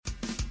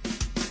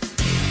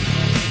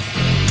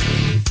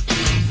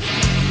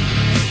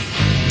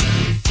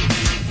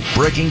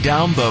breaking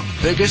down the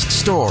biggest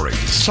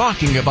stories,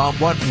 talking about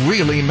what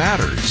really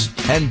matters,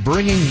 and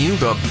bringing you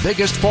the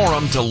biggest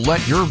forum to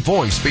let your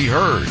voice be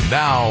heard.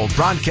 Now,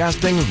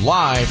 broadcasting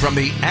live from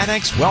the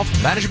Annex Wealth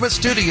Management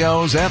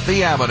Studios at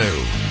the Avenue,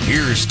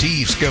 here's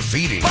Steve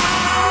Scafidi.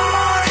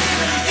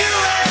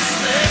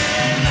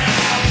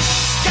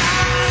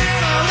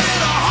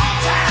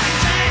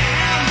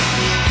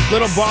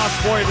 Little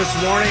Boss Boy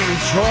this morning.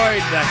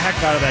 Enjoyed the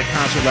heck out of that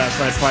concert last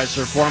night,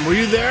 Pfizer Forum. Were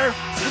you there?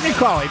 Give me a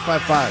call,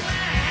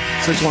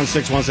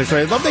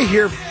 855-616-1620. I'd love to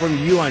hear from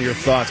you on your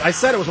thoughts. I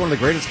said it was one of the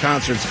greatest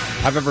concerts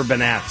I've ever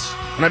been at.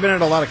 And I've been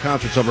at a lot of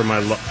concerts over my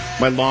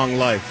long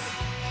life.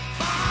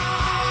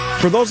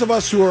 For those of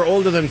us who are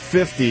older than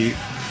 50,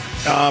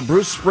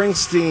 Bruce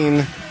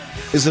Springsteen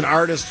is an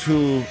artist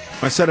who,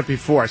 I said it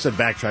before, I said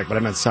backtrack, but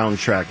I meant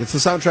soundtrack. It's the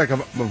soundtrack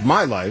of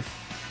my life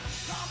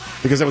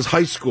because I was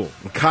high school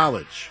and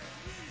college.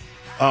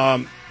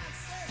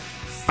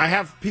 I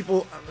have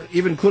people,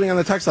 even including on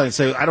the text line,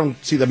 say, I don't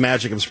see the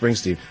magic of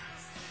Springsteen.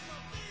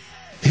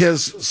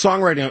 His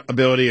songwriting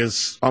ability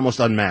is almost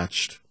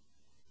unmatched.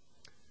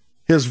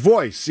 His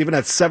voice, even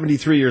at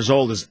 73 years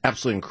old, is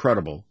absolutely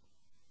incredible.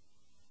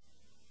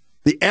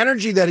 The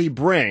energy that he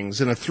brings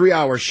in a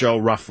 3-hour show,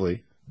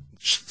 roughly,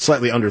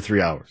 slightly under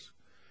 3 hours,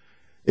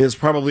 is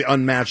probably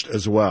unmatched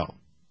as well.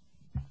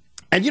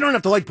 And you don't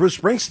have to like Bruce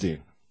Springsteen.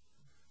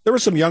 There were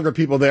some younger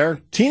people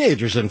there,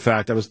 teenagers, in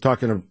fact. I was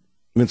talking to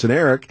Vince and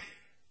Eric,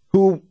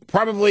 who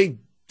probably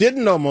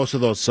didn't know most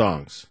of those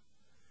songs.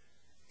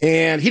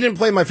 And he didn't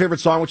play my favorite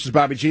song, which is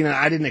Bobby Jean, and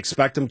I didn't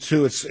expect him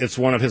to. It's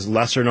one of his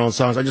lesser-known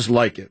songs. I just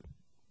like it.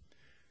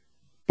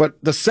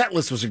 But the set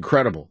list was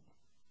incredible.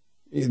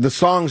 The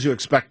songs you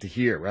expect to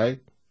hear, right?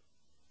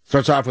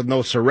 Starts off with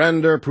No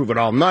Surrender, Prove It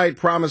All Night,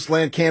 Promised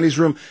Land, Candy's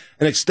Room,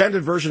 an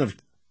extended version of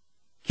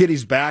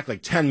Kitty's Back,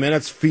 like 10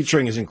 minutes,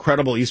 featuring his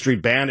incredible E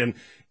Street Band, and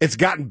it's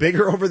gotten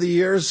bigger over the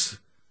years.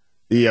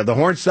 The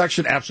horn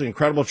section, absolutely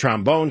incredible.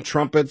 Trombone,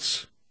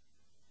 trumpets.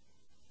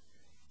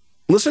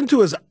 Listen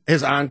to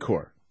his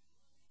encore.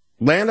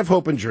 Land of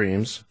Hope and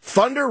Dreams,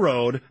 Thunder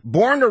Road,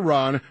 Born to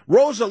Run,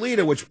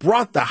 Rosalita, which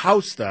brought the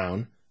house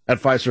down at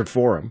Pfizer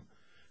Forum,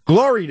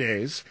 Glory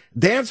Days,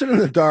 Dancing in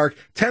the Dark,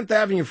 10th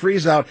Avenue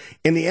Freeze Out.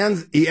 In the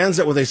end, he ends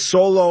it with a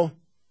solo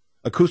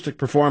acoustic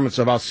performance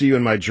of I'll See You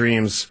in My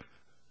Dreams,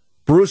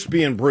 Bruce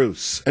being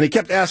Bruce. And he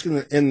kept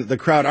asking in the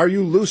crowd, are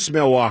you loose,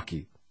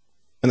 Milwaukee?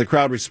 And the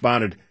crowd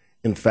responded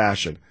in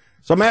fashion.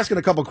 So I'm asking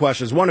a couple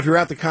questions. One, if you're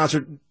at the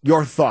concert,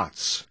 your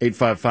thoughts.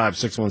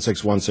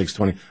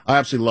 855-616-1620. I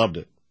absolutely loved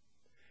it.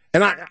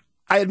 And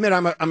I admit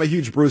I'm a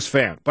huge Bruce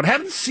fan, but I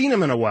haven't seen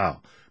him in a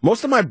while.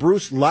 Most of my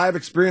Bruce live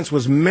experience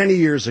was many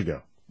years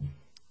ago,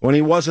 when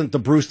he wasn't the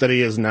Bruce that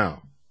he is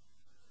now.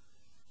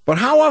 But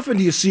how often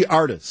do you see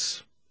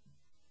artists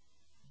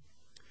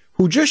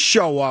who just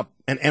show up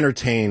and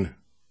entertain?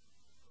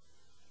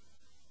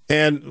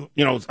 And,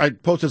 you know, I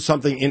posted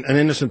something, an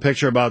innocent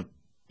picture about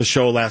the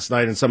show last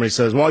night, and somebody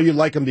says, well, you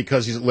like him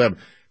because he's a lib.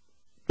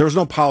 There was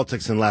no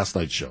politics in last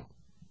night's show.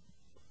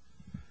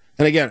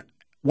 And again,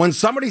 when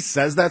somebody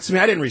says that to me,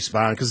 I didn't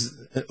respond because,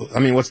 I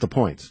mean, what's the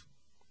point?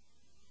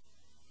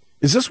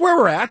 Is this where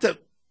we're at? That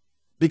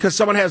because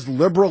someone has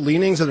liberal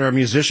leanings and they're a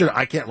musician,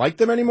 I can't like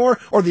them anymore?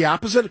 Or the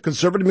opposite, a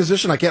conservative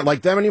musician, I can't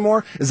like them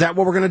anymore? Is that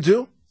what we're going to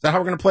do? Is that how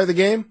we're going to play the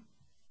game?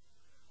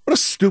 What a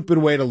stupid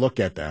way to look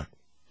at that.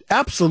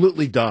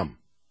 Absolutely dumb.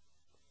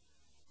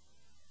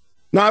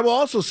 Now, I will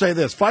also say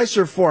this.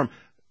 Pfizer Forum,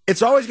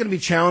 it's always going to be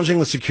challenging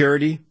with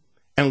security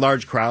and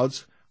large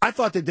crowds. I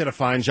thought they did a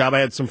fine job. I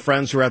had some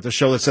friends who were at the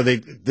show that said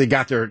they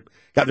got their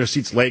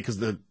seats late because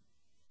they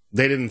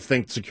didn't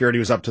think security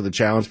was up to the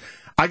challenge.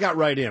 I got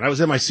right in. I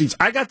was in my seats.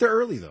 I got there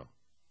early, though,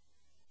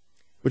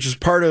 which is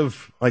part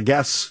of, I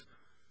guess,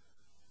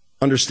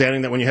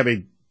 understanding that when you have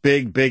a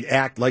big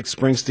act like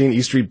Springsteen,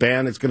 E Street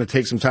Band, it's going to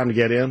take some time to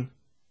get in.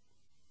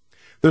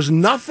 There's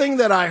nothing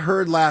that I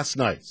heard last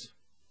night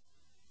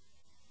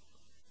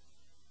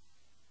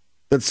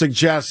that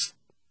suggests,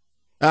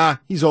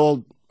 he's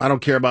old, I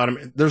don't care about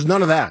him. There's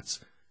none of that.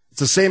 It's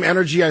the same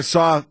energy I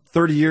saw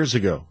 30 years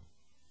ago.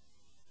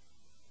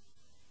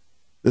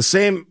 The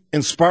same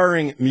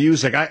inspiring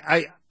music.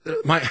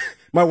 My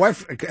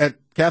wife,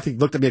 Kathy,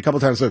 looked at me a couple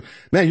times and said,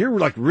 man, you're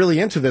like really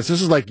into this.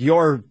 This is like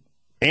your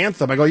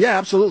anthem. I go, yeah,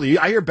 absolutely.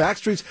 I hear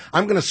Backstreets,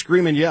 I'm going to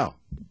scream and yell.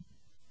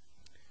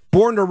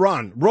 Born to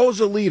Run,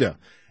 Rosalita.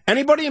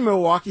 Anybody in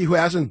Milwaukee who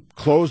hasn't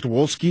closed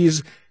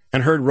Wolski's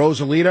and heard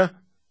Rosalita,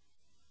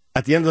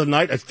 at the end of the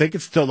night, I think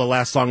it's still the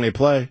last song they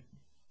play.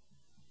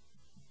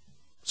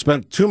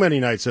 Spent too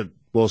many nights at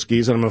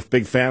Wolski's, and I'm a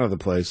big fan of the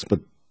place, but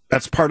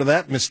that's part of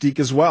that mystique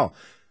as well.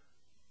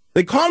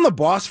 They call him the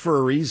boss for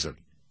a reason.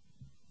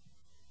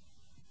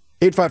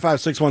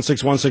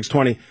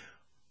 855-616-1620.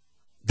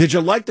 Did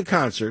you like the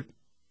concert?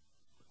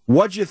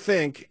 What'd you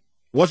think?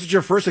 Was it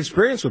your first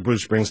experience with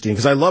Bruce Springsteen?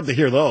 Because I love to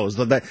hear those.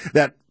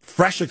 That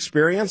fresh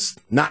experience,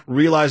 not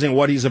realizing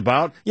what he's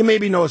about. You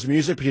maybe know his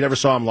music, but you never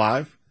saw him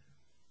live.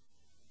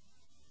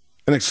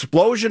 An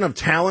explosion of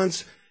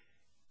talents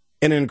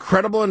in an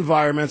incredible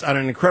environment on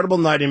an incredible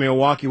night in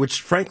Milwaukee,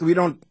 which, frankly, we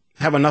don't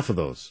have enough of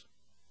those.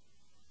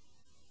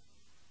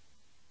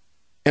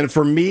 And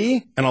for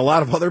me and a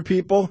lot of other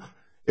people,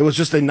 it was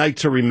just a night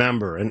to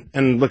remember.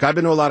 And look, I've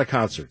been to a lot of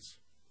concerts.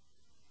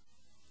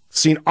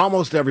 Seen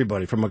almost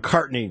everybody, from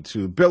McCartney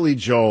to Billy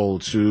Joel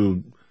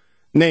to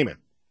name it.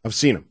 I've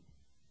seen them.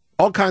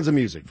 All kinds of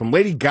music, from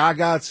Lady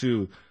Gaga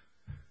to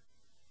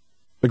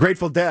the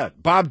Grateful Dead,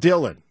 Bob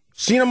Dylan.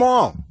 Seen them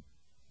all.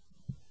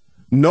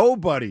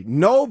 Nobody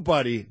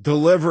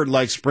delivered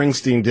like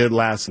Springsteen did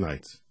last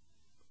night.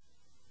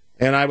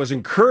 And I was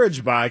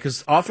encouraged by,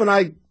 because often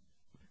I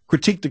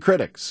critique the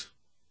critics.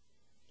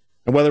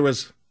 And whether it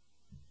was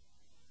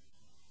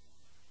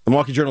the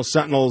Milwaukee Journal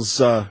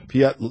Sentinel's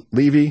Piet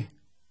Levy,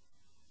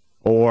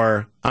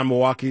 or on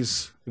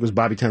Milwaukee's, it was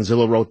Bobby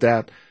Tanzillo wrote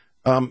that,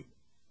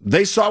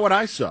 they saw what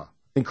I saw.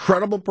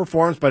 Incredible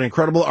performance by an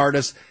incredible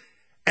artist.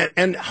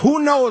 And who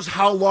knows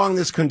how long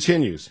this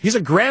continues. He's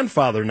a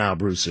grandfather now,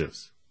 Bruce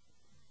is.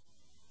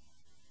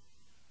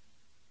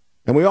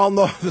 And we all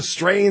know the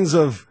strains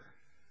of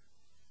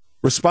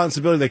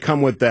responsibility that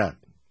come with that.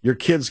 Your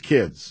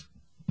kids.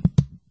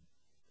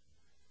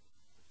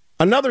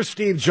 Another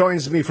Steve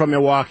joins me from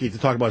Milwaukee to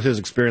talk about his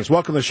experience.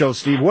 Welcome to the show,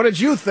 Steve. What did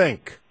you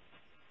think?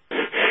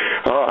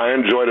 I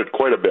enjoyed it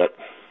quite a bit.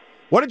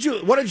 What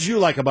did you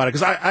like about it?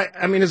 Because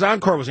I mean, his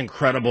encore was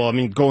incredible. I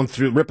mean,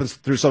 ripping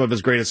through some of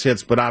his greatest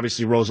hits, but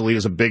obviously Rosalie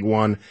is a big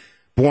one.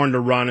 Born to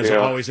Run is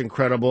always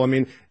incredible. I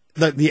mean,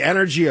 the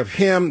energy of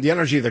him, the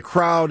energy of the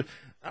crowd,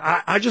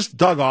 I just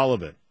dug all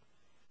of it.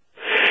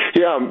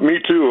 Yeah, me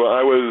too.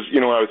 I was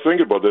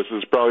thinking about this. This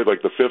is probably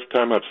like the fifth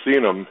time I've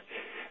seen him,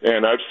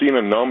 and I've seen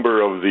a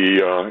number of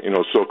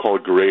the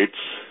so-called greats,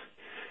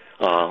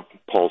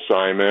 Paul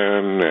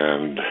Simon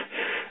and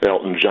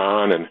Elton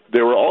John, and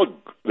they were all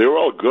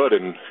good.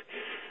 And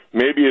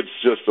maybe it's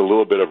just a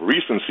little bit of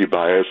recency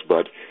bias,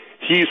 but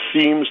he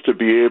seems to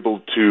be able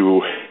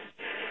to,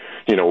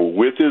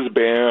 with his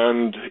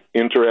band,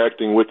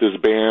 interacting with his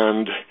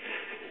band,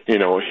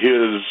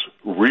 his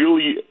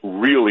really,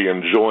 really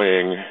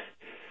enjoying,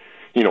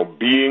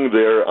 being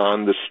there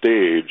on the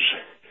stage,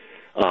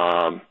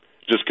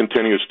 just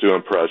continues to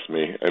impress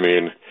me. I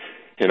mean,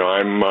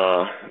 I'm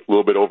a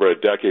little bit over a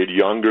decade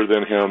younger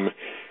than him,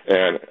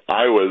 and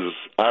I was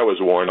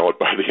worn out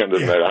by the end of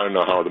the night. I don't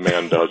know how the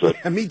man does it.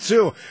 Yeah, me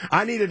too.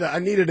 I needed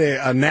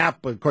a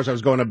nap. Of course, I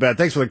was going to bed.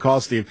 Thanks for the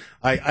call, Steve.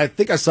 I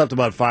think I slept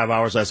about 5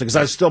 hours last night because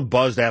I was still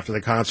buzzed after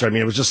the concert. I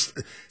mean, it was just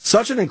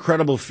such an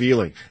incredible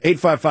feeling.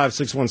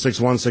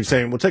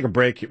 855-616-1620. We'll take a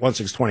break.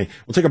 1620.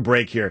 We'll take a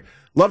break here.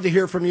 Love to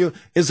hear from you.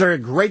 Is there a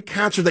great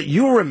concert that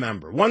you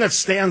remember? One that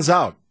stands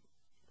out?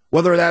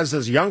 Whether that's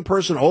as a young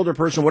person, older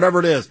person, whatever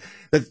it is,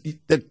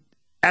 that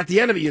at the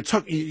end of it,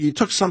 you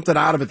took something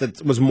out of it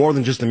that was more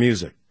than just the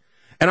music.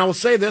 And I will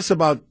say this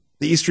about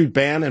the E Street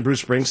Band and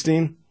Bruce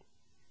Springsteen.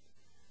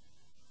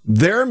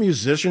 Their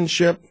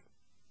musicianship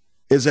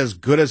is as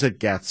good as it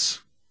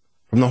gets.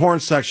 From the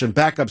horn section,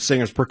 backup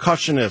singers,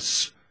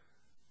 percussionists,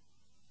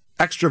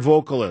 extra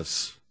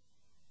vocalists.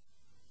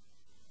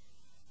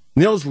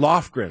 Nils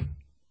Lofgren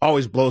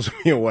always blows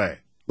me away.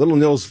 Little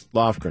Nils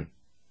Lofgren.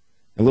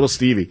 And little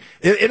Stevie.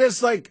 It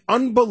is like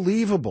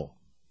unbelievable,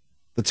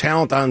 the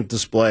talent on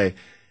display.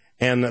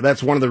 And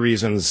that's one of the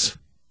reasons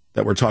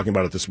that we're talking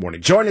about it this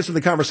morning. Join us in the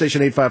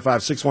conversation,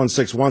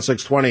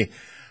 855-616-1620,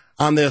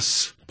 on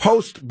this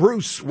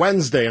post-Bruce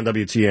Wednesday on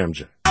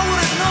WTMJ. I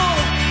would've known,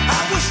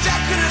 I wished I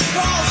could have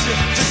called you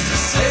just to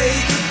say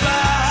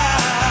goodbye.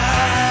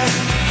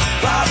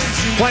 Bobby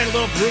G. Playing a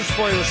little Bruce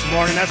for you this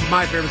morning. That's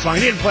my favorite song.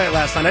 He didn't play it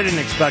last night. I didn't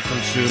expect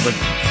him to, but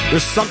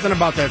there's something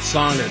about that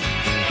song that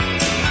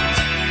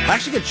I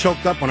actually get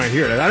choked up when I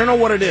hear it. I don't know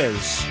what it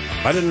is.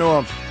 I didn't know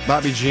of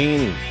Bobby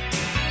Jean.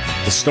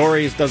 The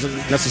story doesn't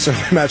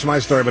necessarily match my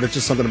story, but it's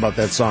just something about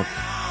that song.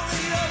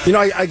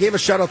 I gave a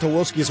shout-out to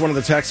Wolski's, one of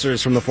the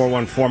texters from the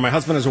 414. My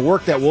husband has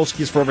worked at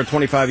Wolski's for over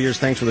 25 years.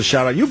 Thanks for the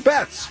shout-out. You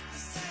bet.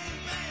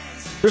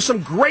 There's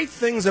some great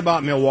things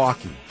about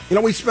Milwaukee.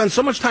 We spend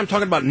so much time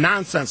talking about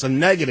nonsense and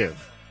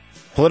negative.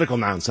 Political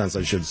nonsense,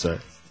 I should say.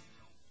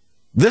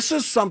 This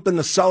is something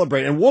to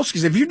celebrate. And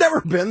Wolski's, if you've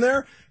never been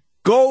there,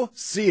 go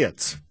see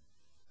it.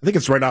 I think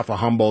it's right off of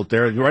Humboldt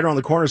there. Right around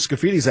the corner of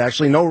Scaffidi's,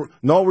 actually.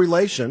 No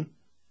relation.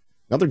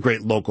 Another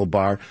great local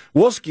bar.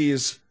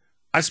 Wolski's,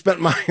 I spent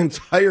my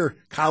entire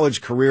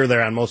college career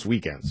there on most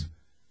weekends.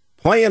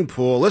 Playing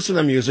pool, listening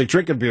to music,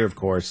 drinking beer, of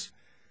course.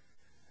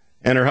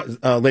 And her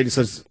lady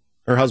says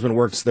her husband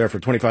works there for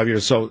 25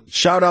 years. So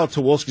shout out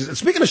to Wolski's. And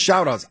speaking of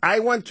shout outs, I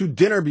went to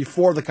dinner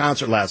before the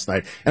concert last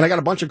night. And I got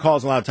a bunch of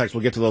calls and a lot of texts.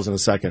 We'll get to those in a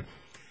second.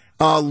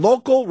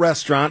 Local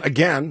restaurant,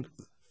 again,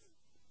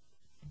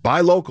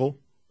 buy local.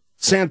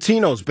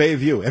 Santino's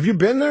Bayview. Have you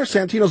been there?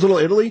 Santino's Little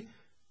Italy?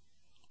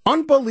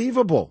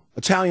 Unbelievable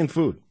Italian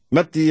food.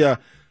 Met I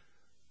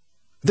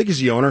think he's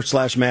the owner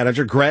 /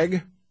 manager,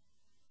 Greg.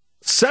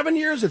 7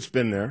 years it's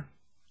been there.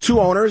 2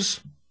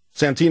 owners.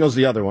 Santino's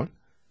the other one.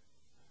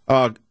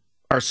 Our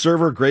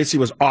server, Gracie,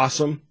 was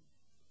awesome.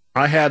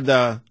 I had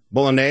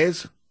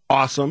bolognese.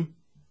 Awesome.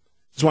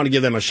 Just want to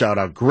give them a shout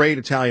out. Great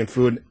Italian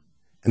food.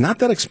 And not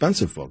that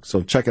expensive, folks.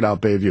 So check it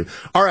out, Bayview.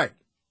 All right.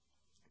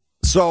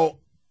 So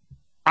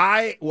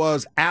I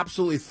was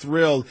absolutely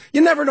thrilled.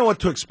 You never know what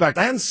to expect.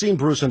 I hadn't seen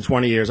Bruce in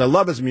 20 years. I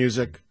love his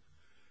music.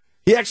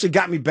 He actually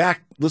got me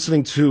back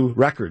listening to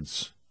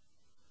records,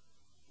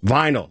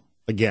 vinyl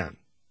again,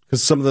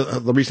 because some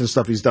of the recent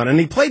stuff he's done. And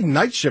he played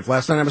Night Shift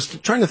last night. I was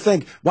trying to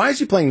think, why is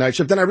he playing Night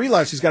Shift? Then I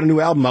realized he's got a new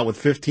album out with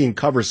 15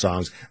 cover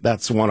songs.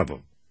 That's one of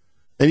them.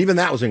 And even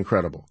that was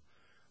incredible.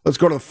 Let's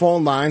go to the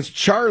phone lines.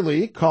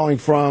 Charlie calling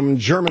from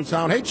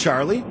Germantown. Hey,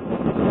 Charlie.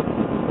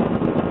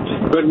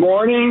 Good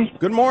morning.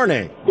 Good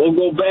morning. We'll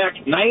go back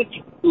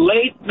late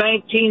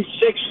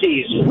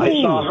 1960s. Ooh.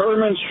 I saw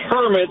Herman's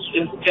Hermits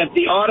at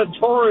the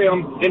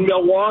auditorium in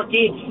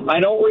Milwaukee. I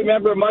don't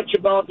remember much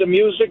about the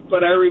music,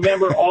 but I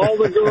remember all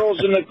the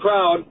girls in the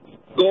crowd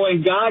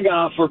going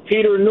gaga for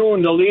Peter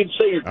Noon, the lead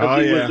singer,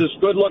 because he was this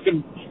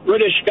good-looking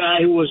British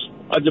guy who was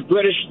the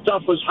British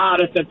stuff was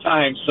hot at the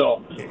time.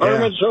 So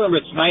Herman's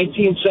Hermits,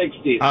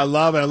 1960s. I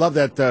love it. I love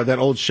that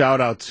old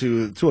shout out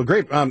to a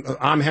great.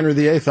 I'm Henry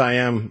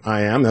VIII.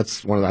 I am.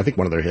 That's one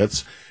of their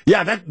hits.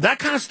 Yeah, that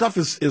kind of stuff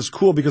is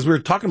cool because we were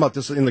talking about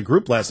this in the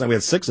group last night. We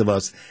had 6 of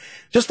us,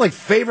 just like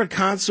favorite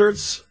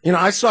concerts. You know,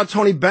 I saw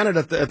Tony Bennett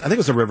at I think it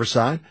was the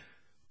Riverside.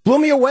 Blew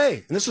me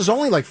away, and this is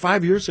only like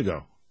 5 years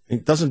ago. He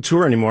doesn't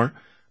tour anymore,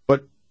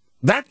 but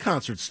that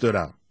concert stood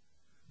out.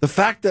 The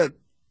fact that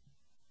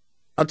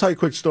I'll tell you a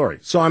quick story.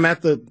 So I'm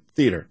at the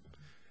theater,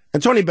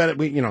 and Tony Bennett,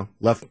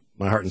 left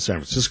My Heart in San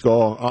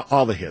Francisco,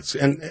 all the hits,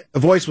 and the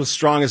voice was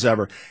strong as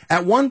ever.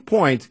 At one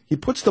point, he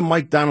puts the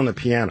mic down on the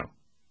piano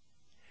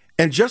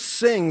and just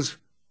sings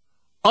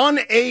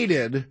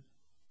unaided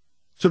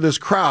to this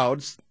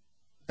crowd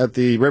at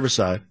the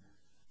Riverside,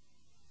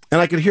 and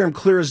I could hear him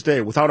clear as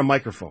day without a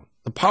microphone.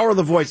 The power of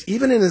the voice,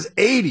 even in his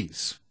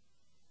 80s,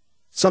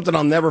 something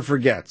I'll never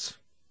forget.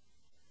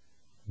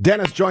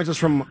 Dennis joins us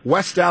from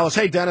West Dallas.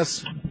 Hey,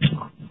 Dennis.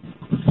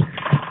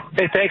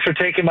 Hey, thanks for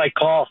taking my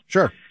call.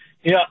 Sure.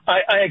 Yeah,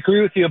 I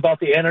agree with you about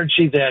the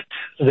energy that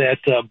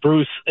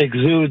Bruce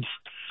exudes.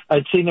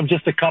 I'd seen him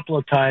just a couple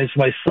of times.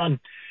 My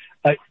son,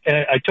 I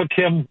took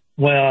him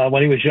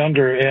when he was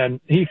younger, and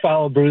he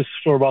followed Bruce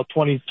for about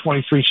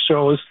 23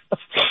 shows.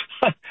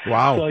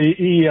 Wow. So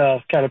he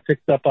kind of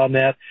picked up on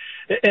that.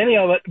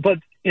 Anyhow, but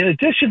in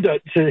addition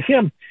to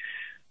him,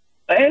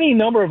 any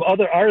number of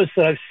other artists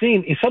that I've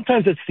seen,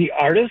 sometimes it's the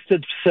artist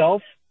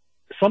itself,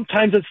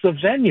 sometimes it's the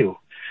venue.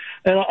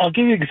 And I'll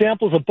give you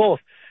examples of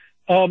both.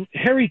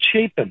 Harry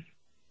Chapin,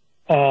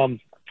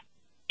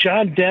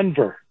 John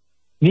Denver,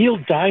 Neil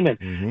Diamond.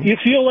 Mm-hmm. You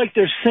feel like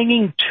they're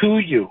singing to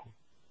you.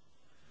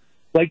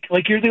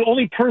 Like you're the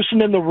only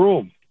person in the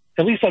room.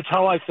 At least that's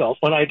how I felt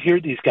when I'd hear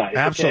these guys.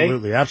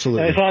 Absolutely, okay?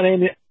 absolutely.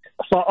 And I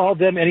saw all of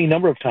them any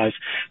number of times.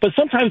 But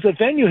sometimes the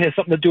venue has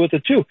something to do with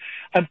it, too.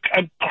 I'm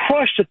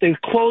crushed that they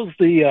closed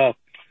the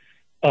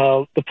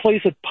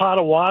place at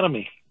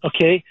Potawatomi,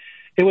 okay?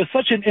 It was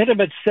such an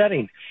intimate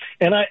setting.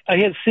 And I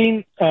had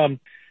seen, Loggins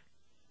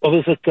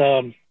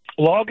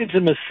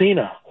and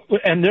Messina,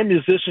 and their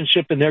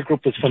musicianship in their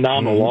group was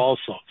phenomenal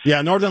also.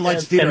 Yeah, Northern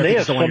Lights Theater, I think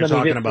is the one you're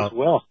talking about.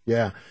 Well.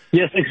 Yeah.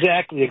 Yes,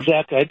 exactly.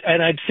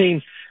 And I'd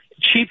seen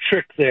Cheap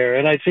Trick there,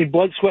 and I'd seen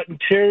Blood, Sweat,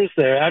 and Tears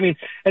there. I mean,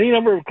 any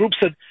number of groups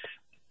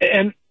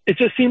and it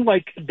just seemed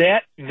like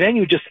that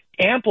venue just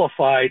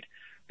amplified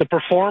the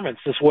performance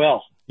as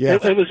well. Yeah.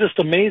 It was just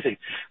amazing.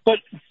 But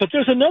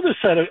there's another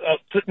set of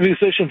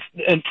musicians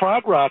in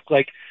prog rock,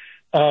 like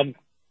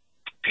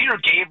Peter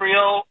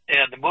Gabriel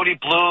and the Moody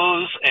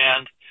Blues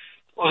and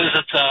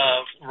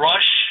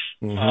Rush,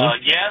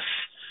 mm-hmm. Yes,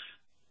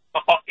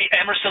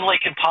 Emerson,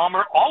 Lake and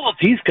Palmer. All of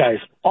these guys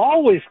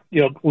always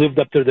lived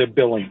up to their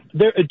billing.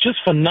 They're just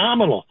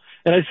phenomenal.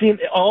 And I've seen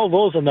all of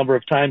those a number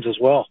of times as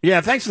well. Yeah,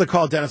 thanks for the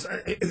call, Dennis.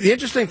 The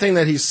interesting thing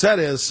that he said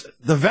is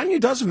the venue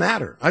does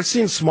matter. I've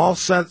seen small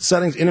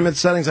settings, intimate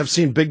settings. I've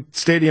seen big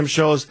stadium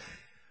shows.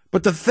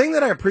 But the thing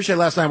that I appreciate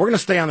last night, we're going to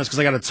stay on this because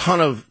I got a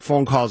ton of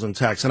phone calls and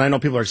texts, and I know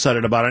people are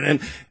excited about it.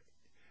 And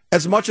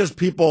as much as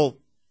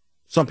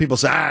some people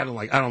say, I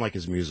don't like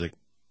his music.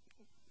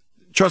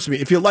 Trust me,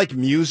 if you like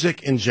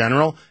music in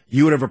general,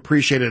 you would have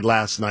appreciated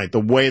last night,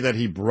 the way that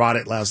he brought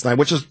it last night,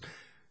 which is...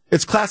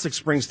 It's classic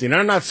Springsteen. And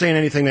I'm not saying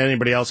anything that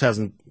anybody else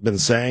hasn't been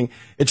saying.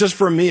 It just,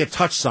 for me, it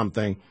touched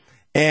something.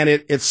 And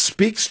it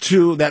speaks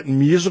to that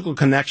musical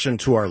connection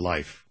to our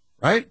life,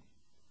 right?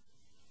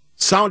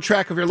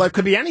 Soundtrack of your life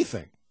could be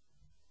anything.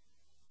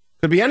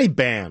 Could be any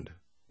band.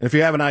 And if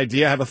you have an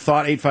idea, have a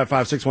thought,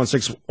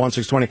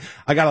 855-616-1620.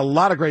 I got a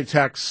lot of great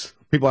texts.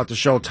 People at the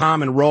show.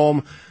 Tom and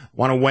Rome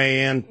want to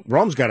weigh in.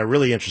 Rome's got a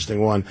really interesting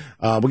one.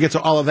 We'll get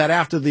to all of that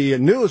after the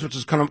news, which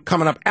is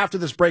coming up after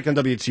this break on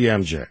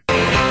WTMJ.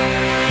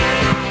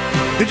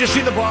 Did you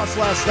see The Boss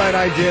last night?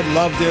 I did.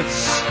 Loved it.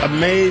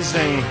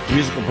 Amazing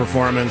musical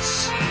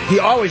performance. He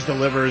always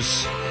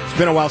delivers. It's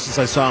been a while since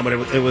I saw him, but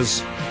it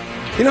was...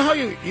 You know how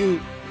you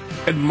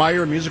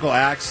admire musical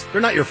acts?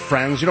 They're not your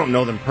friends. You don't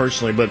know them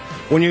personally, but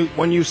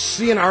when you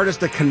see an artist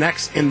that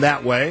connects in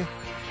that way,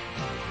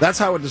 that's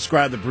how I would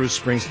describe the Bruce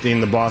Springsteen,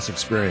 The Boss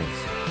experience.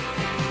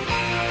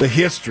 The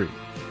history.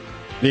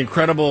 The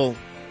incredible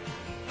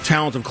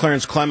talent of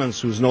Clarence Clemens,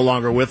 who's no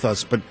longer with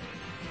us, but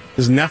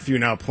his nephew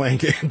now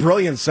playing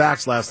brilliant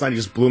sax last night. He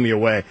just blew me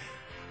away.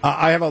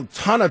 I have a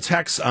ton of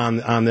texts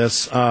on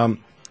this.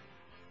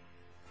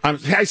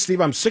 Hi,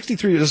 Steve. I'm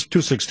 63. This is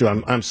 262.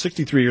 I'm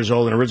 63 years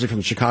old and originally from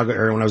the Chicago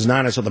area. When I was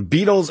 9, I saw the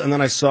Beatles, and then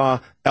I saw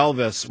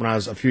Elvis when I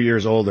was a few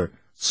years older.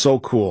 So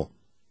cool.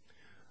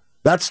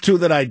 That's two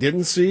that I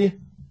didn't see.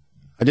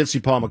 I did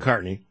see Paul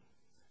McCartney.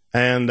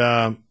 And,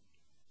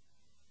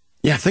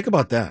 yeah, think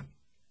about that.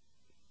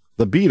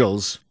 The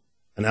Beatles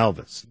and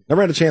Elvis.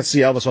 Never had a chance to see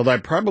Elvis, although I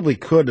probably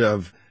could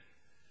have.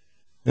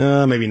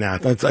 Maybe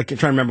not. I can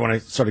try to remember when I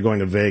started going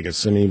to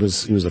Vegas. I mean, he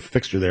was a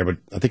fixture there, but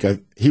I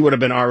think he would have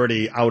been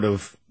already out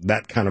of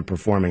that kind of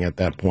performing at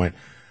that point.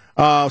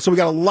 So we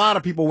got a lot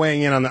of people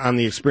weighing in on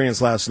the experience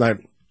last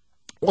night.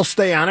 We'll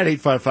stay on it,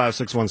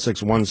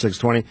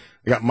 855-616-1620.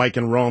 We got Mike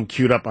and Rome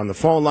queued up on the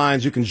phone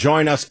lines. You can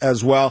join us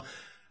as well.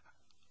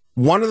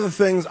 One of the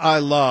things I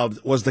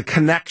loved was the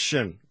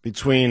connection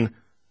between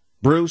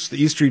Bruce,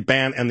 the E Street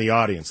Band, and the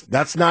audience.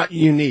 That's not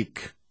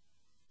unique.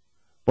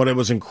 But it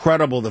was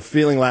incredible, the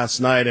feeling last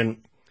night,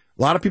 and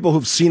a lot of people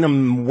who've seen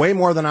him way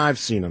more than I've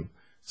seen him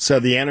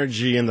said the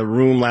energy in the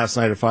room last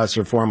night at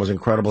Fiserv Forum was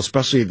incredible,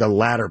 especially the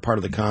latter part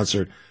of the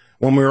concert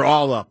when we were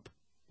all up.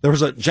 There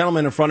was a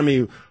gentleman in front of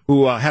me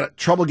who had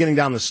trouble getting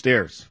down the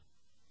stairs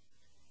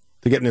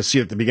to get in his seat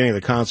at the beginning of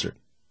the concert.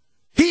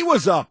 He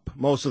was up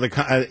most of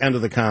the end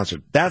of the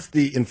concert. That's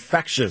the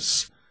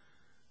infectious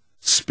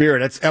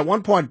spirit. At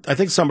one point, I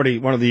think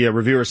one of the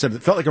reviewers said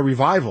it felt like a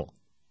revival.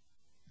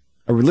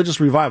 A religious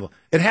revival.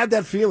 It had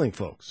that feeling,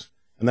 folks.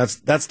 And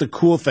that's the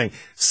cool thing.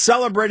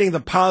 Celebrating the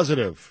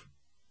positive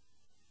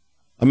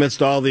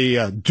amidst all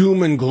the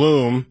doom and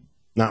gloom,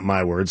 not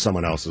my words,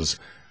 someone else's,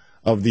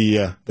 of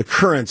the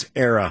current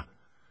era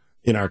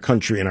in our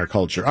country and our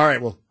culture. All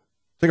right, we'll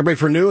take a break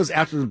for news.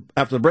 After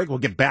the break, we'll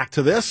get back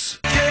to this.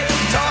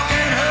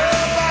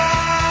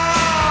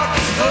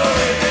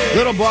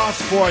 Little Boss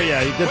for you.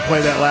 He did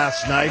play that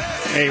last night.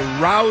 A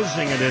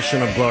rousing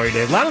edition of Glory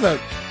Days. A lot of the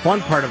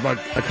fun part about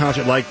a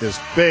concert like this,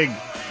 big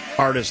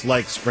artists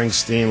like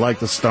Springsteen, like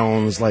the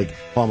Stones, like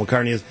Paul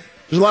McCartney, is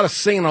there's a lot of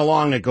singing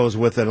along that goes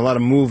with it, a lot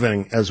of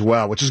moving as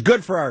well, which is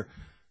good for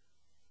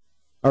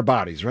our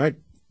bodies, right?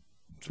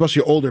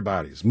 Especially older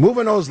bodies.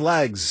 Moving those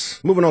legs,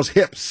 moving those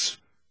hips.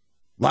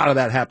 A lot of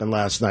that happened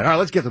last night. All right,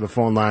 let's get to the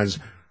phone lines.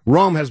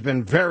 Rome has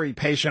been very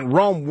patient.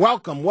 Rome,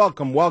 welcome,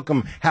 welcome,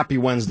 welcome. Happy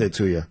Wednesday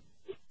to you.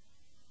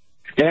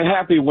 And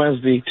happy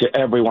Wednesday to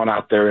everyone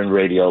out there in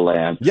Radio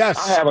Land. Yes.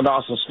 I have an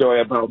awesome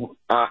story about,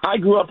 I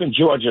grew up in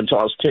Georgia until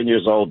I was 10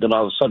 years old. Then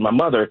all of a sudden my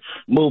mother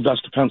moved us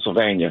to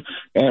Pennsylvania.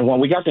 And when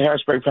we got to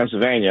Harrisburg,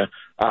 Pennsylvania,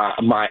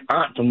 my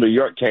aunt from New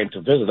York came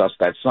to visit us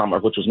that summer,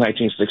 which was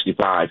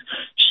 1965.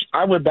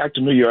 I went back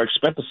to New York,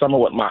 spent the summer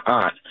with my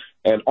aunt.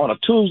 And on a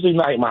Tuesday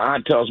night, my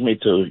aunt tells me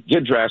to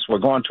get dressed. We're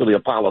going to the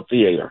Apollo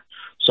Theater.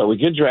 So we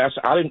get dressed.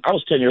 I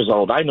was 10 years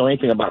old. I didn't know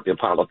anything about the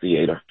Apollo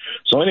Theater.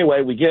 So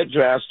anyway, we get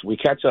dressed. We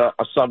catch a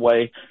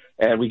subway,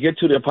 and we get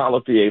to the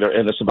Apollo Theater,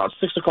 and it's about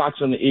 6 o'clock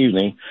in the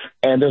evening,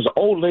 and there's an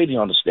old lady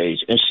on the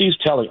stage, and she's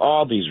telling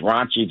all these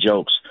raunchy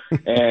jokes.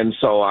 And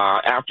so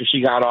after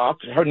she got off,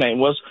 her name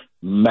was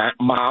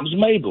Mom's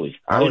Mabley.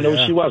 I didn't know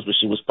who she was, but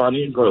she was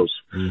funny and gross.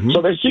 Mm-hmm.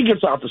 So then she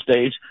gets off the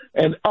stage,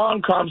 and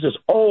on comes this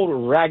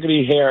old,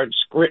 raggedy-haired,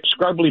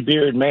 scrubbly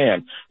bearded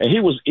man, and he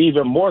was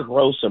even more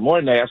gross and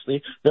more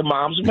nasty than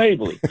Mom's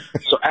Mabley.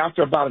 So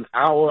after about an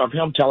hour of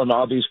him telling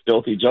all these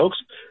filthy jokes,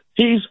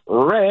 he's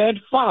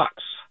Red Fox.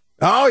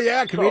 Oh,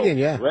 yeah, comedian,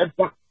 yeah. Red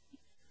Fox.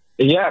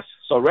 Yes.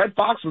 So Red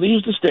Fox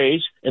leaves the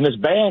stage, and his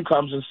band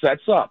comes and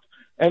sets up.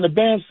 And the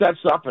band sets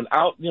up and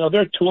out,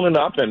 they're tuning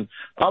up, and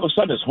all of a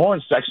sudden this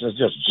horn section is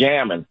just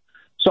jamming.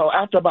 So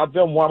after about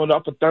them warming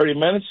up for 30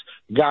 minutes,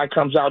 the guy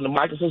comes out in the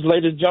mic and says,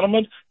 "Ladies and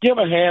gentlemen, give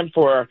a hand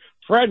for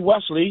Fred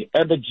Wesley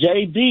and the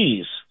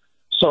JBs."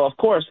 So, of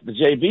course, the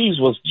JBs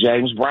was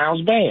James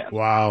Brown's band.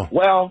 Wow.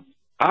 Well,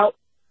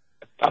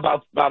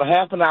 about a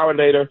half an hour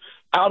later,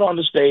 out on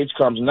the stage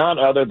comes none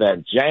other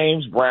than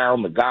James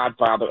Brown, the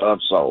godfather of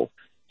soul.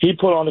 He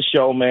put on a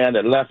show, man,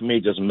 that left me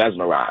just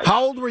mesmerized.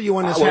 How old were you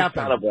when this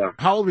happened?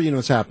 How old were you when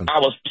this happened? I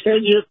was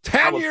 10 years.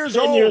 10 years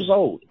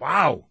old.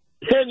 Wow.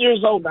 10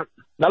 years old.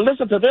 Now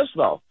listen to this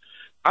though.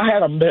 I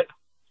had a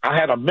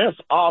myth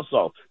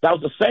also. That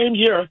was the same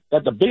year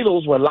that the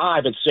Beatles were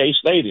live at Shea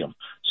Stadium.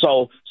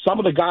 So some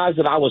of the guys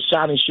that I was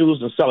shining shoes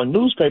and selling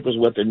newspapers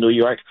with in New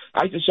York,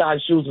 I used to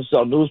shine shoes and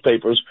sell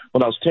newspapers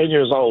when I was 10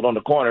 years old on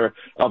the corner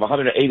of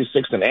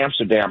 186th and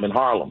Amsterdam in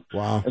Harlem.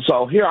 Wow. And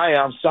so here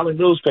I am selling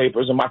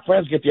newspapers, and my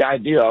friends get the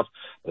idea of,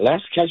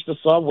 let's catch the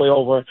subway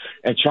over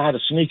and try to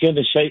sneak in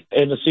to see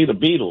the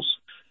Beatles.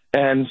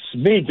 And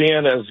me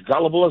being as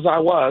gullible as I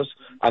was,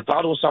 I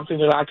thought it was something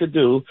that I could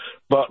do.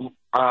 But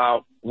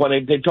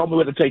when they told me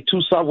we had to take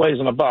 2 subways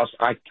and a bus,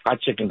 I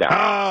chickened out.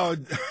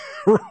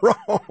 Oh,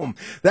 Rome.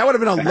 That would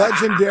have been a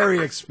legendary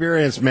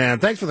experience, man.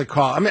 Thanks for the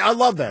call. I mean, I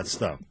love that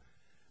stuff.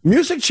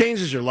 Music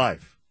changes your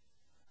life.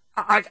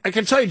 I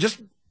can tell you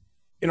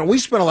we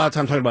spend a lot of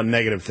time talking about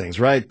negative things,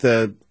 right?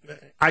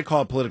 I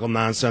call it political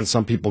nonsense.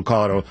 Some people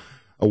call it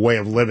a way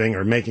of living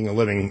or making a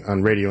living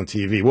on radio and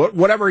TV.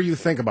 Whatever you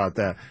think about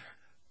that.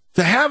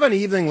 to have an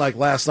evening like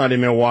last night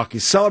in Milwaukee,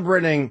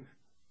 celebrating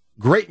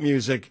great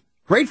music,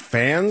 great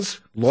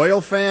fans,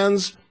 loyal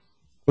fans,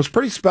 was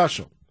pretty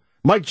special.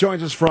 Mike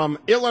joins us from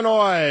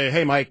Illinois.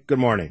 Hey, Mike, good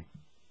morning.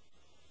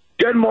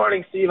 Good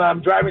morning, Steve.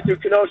 I'm driving through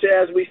Kenosha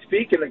as we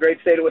speak in the great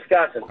state of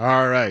Wisconsin.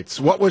 All right.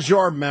 So what was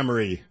your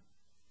memory?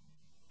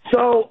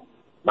 So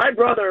my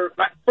brother,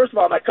 first of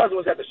all, my cousin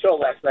was at the show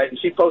last night, and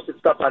she posted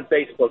stuff on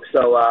Facebook,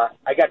 so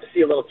I got to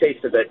see a little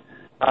taste of it.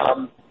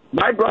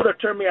 My brother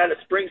turned me on to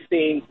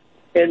Springsteen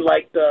in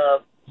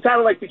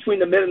sounded like between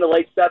the mid and the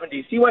late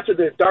 70s. He went to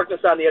the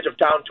Darkness on the Edge of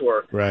Town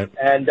tour. Right.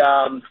 And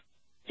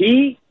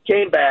he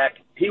came back.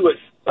 He was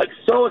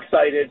so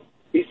excited.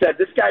 He said,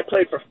 this guy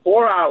played for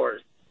 4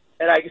 hours.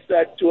 And I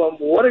said to him,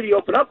 well, what did he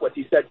open up with?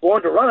 He said,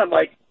 Born to Run. I'm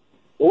like,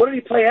 well, what did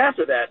he play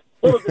after that?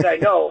 Little did I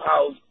know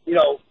how,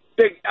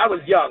 big, I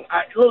was young.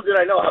 Little did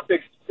I know how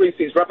big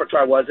Springsteen's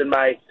repertoire was, and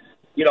my,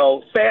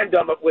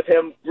 fandom with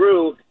him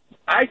grew.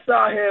 I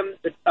saw him,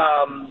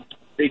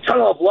 the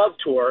Tunnel of Love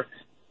tour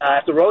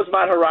at the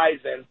Rosemont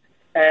Horizon,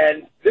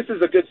 and this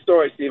is a good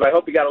story, Steve. I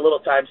hope you got a little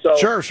time. So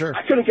Sure.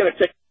 I couldn't get a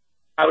ticket.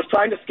 I was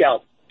trying to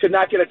scalp, could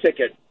not get a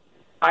ticket.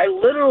 I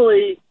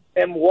literally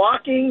am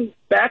walking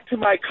back to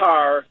my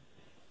car,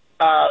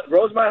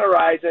 Rosemont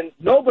Horizon.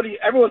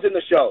 Everyone's in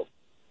the show.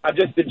 I'm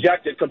just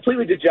dejected,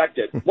 completely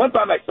dejected. Went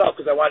by myself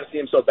because I wanted to see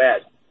him so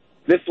bad.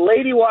 This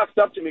lady walks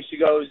up to me. She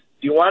goes,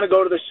 do you want to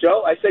go to the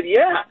show? I said,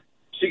 yeah.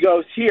 She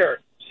goes, here.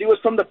 She was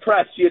from the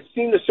press. She had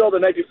seen the show the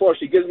night before.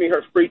 She gives me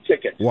her free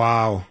ticket.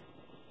 Wow.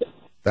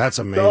 That's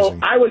amazing. So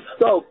I was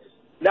stoked.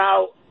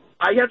 Now,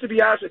 I have to be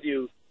honest with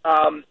you.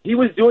 He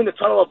was doing the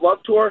Tunnel of Love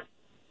tour.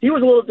 He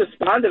was a little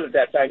despondent at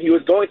that time. He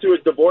was going through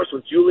his divorce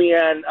with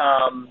Julianne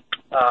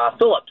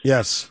Phillips.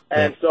 Yes.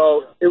 And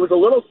so it was a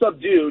little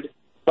subdued,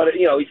 but,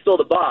 he's still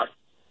the boss.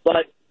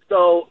 But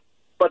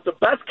the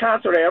best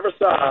concert I ever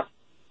saw,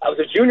 I was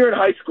a junior in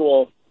high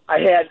school. I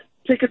had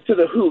tickets to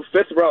The Who,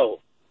 5th row,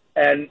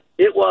 and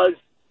it was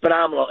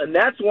phenomenal. And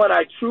that's when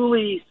I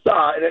truly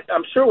saw, and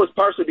I'm sure it was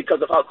partially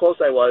because of how close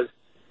I was,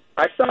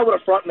 I saw what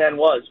a frontman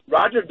was.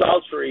 Roger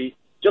Daltrey,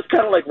 just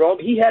kind of like Rome,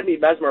 he had me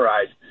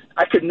mesmerized.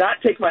 I could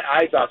not take my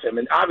eyes off him.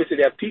 And obviously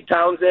they have Pete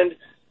Townsend,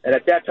 and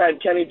at that time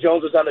Kenny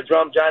Jones was on the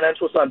drum, John Ench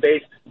was on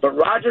bass. But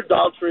Roger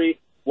Daltrey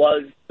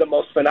was the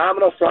most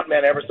phenomenal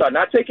frontman I ever saw.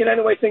 Not taking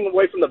anything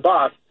away from the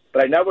boss,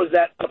 but I never was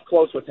that up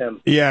close with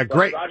him. Yeah, but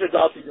great. Roger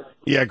Daltrey.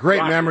 Yeah,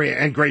 great memory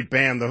and great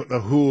band, the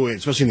Who,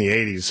 especially in the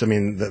 80s. I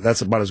mean,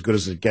 that's about as good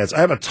as it gets. I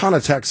have a ton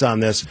of texts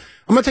on this.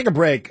 I'm going to take a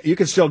break. You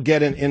can still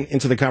get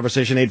into the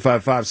conversation,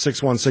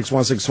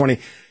 855-616-1620.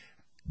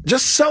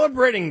 Just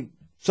celebrating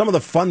some of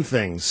the fun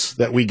things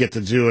that we get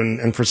to do.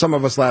 And for some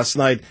of us last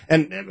night,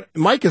 and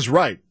Mike is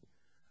right.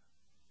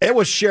 It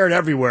was shared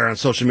everywhere on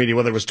social media,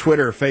 whether it was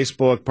Twitter or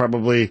Facebook,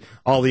 probably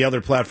all the other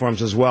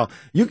platforms as well.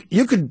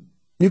 You could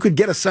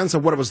get a sense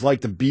of what it was like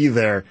to be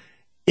there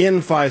in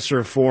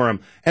Fiserv Forum.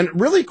 And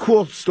really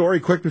cool story,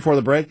 quick before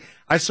the break.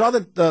 I saw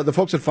that the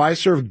folks at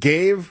Fiserv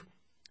gave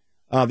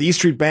the E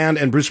Street Band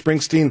and Bruce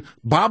Springsteen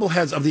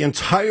bobbleheads of the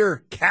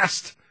entire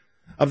cast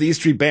of the E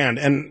Street Band.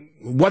 And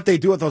what they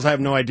do with those, I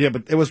have no idea,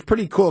 but it was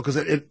pretty cool because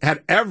it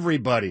had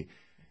everybody,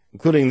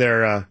 including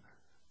their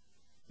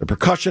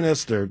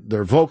percussionists,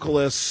 their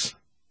vocalists,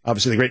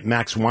 obviously the great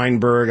Max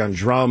Weinberg on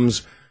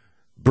drums,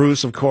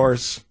 Bruce, of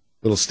course,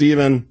 little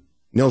Steven,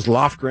 Nils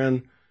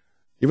Lofgren,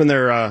 even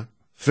their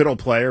fiddle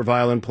player,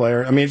 violin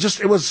player. I mean,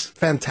 it was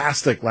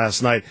fantastic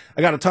last night.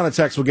 I got a ton of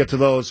texts. We'll get to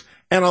those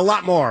and a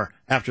lot more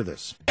after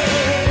this.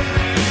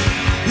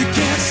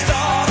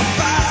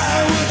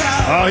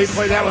 Oh, he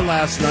played that one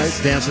last night.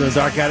 Dance in the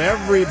Dark got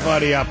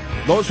everybody up.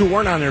 Those who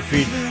weren't on their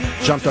feet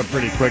jumped up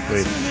pretty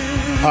quickly.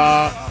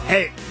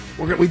 Hey,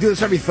 we do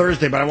this every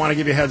Thursday, but I want to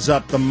give you a heads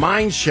up. The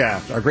Mine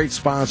Shaft, our great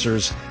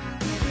sponsors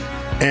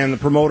and the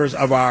promoters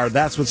of our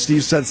That's What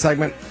Steve Said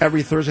segment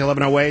every Thursday,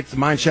 11:08. The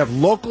Mine Shaft,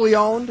 locally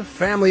owned,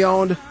 family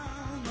owned,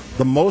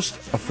 the most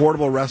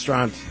affordable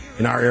restaurant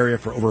in our area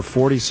for over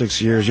 46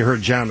 years. You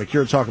heard John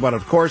McCure talk about it,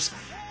 of course,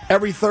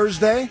 every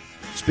Thursday.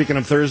 Speaking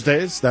of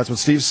Thursdays, That's What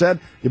Steve Said.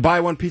 You buy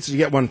one pizza, you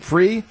get one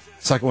free.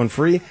 Second one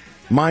free.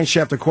 Mine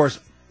Shaft, of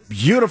course,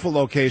 beautiful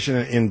location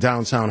in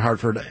downtown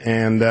Hartford.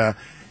 And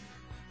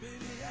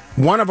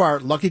one of our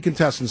lucky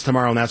contestants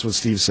tomorrow, and That's What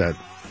Steve Said,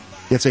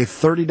 it's a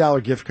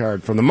 $30 gift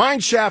card from the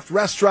Mine Shaft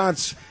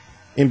restaurants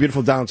in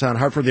beautiful downtown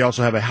Hartford. They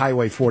also have a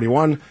Highway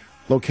 41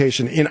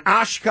 location in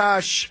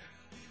Oshkosh.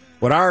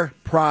 What our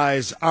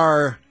prize,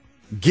 our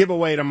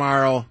giveaway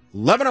tomorrow,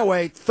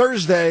 11:08,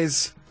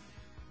 Thursdays,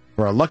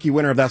 for a lucky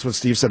winner of That's What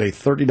Steve Said, a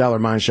 $30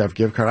 Mine Shaft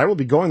gift card. I will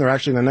be going there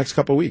actually in the next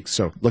couple of weeks,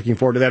 so looking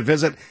forward to that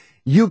visit.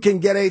 You can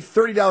get a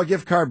 $30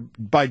 gift card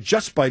by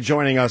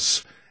joining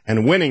us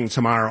and winning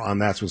tomorrow on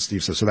That's What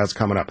Steve Said, so that's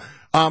coming up.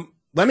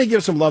 Let me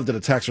give some love to the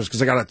texters,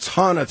 because I got a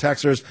ton of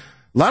texters.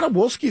 A lot of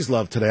Wolski's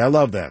love today. I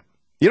love that.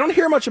 You don't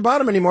hear much about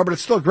them anymore, but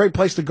it's still a great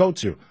place to go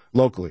to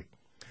locally.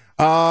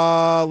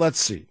 Let's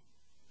see.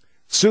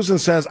 Susan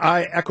says,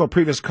 I echo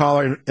previous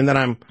caller, and then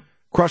I'm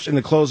crushed in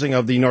the closing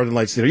of the Northern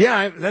Lights Theater.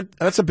 Yeah,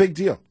 that's a big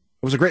deal.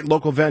 It was a great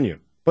local venue.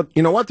 But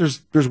you know what?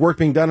 There's work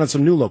being done on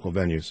some new local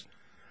venues.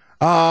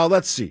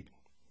 Let's see.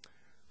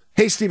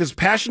 Hey, Steve, his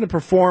passion to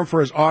perform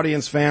for his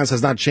audience fans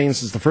has not changed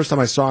since the first time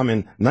I saw him in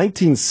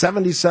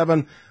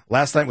 1977.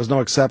 Last night was no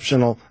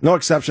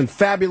exception.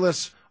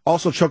 Fabulous.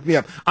 Also choked me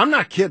up. I'm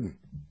not kidding.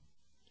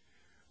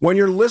 When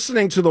you're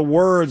listening to the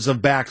words of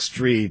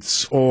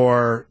Backstreets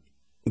or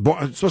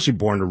especially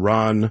Born to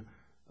Run,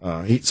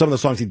 some of the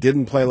songs he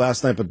didn't play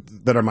last night,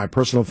 but that are my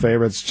personal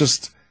favorites,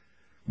 just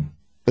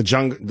the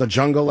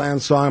Jungle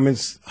Land song. I mean,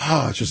 it's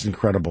just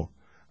incredible.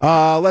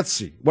 Let's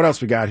see. What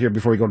else we got here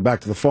before we go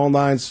back to the phone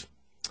lines?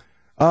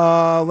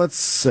 Let's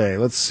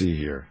see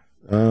here.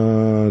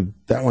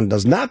 That one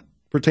does not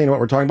pertain to what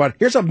we're talking about.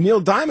 Here's a Neil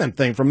Diamond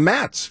thing from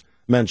Matt's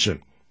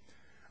mention.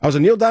 I was a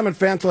Neil Diamond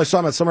fan until I saw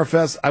him at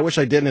Summerfest. I wish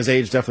I didn't. His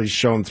age definitely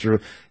shone through.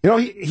 You know,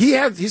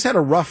 he's had a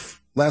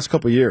rough last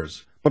couple of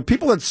years. But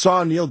people that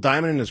saw Neil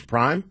Diamond in his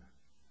prime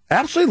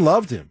absolutely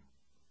loved him.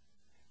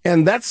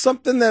 And that's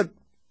something that,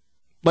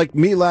 like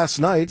me last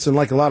night, and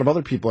like a lot of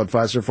other people at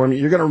Pfizer for me,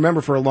 you're going to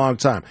remember for a long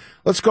time.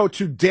 Let's go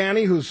to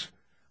Danny, who's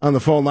on the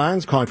phone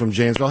lines, calling from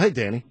Janesville. Hey,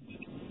 Danny.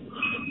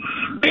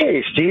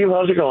 Hey, Steve.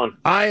 How's it going?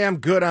 I am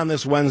good on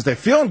this Wednesday.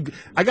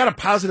 I got a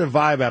positive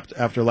vibe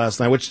after last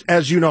night, which,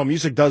 as you know,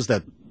 music does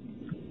that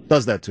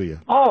to you.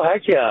 Oh,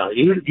 heck yeah.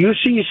 You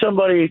see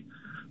somebody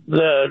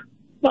that,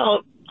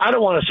 well, I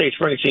don't want to say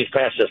Springsteen's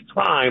past his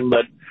prime,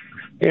 but,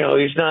 you know,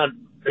 he's not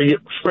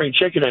spring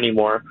chicken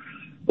anymore.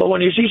 But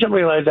when you see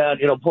somebody like that,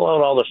 you know, pull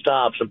out all the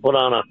stops and put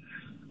on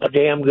a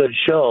damn good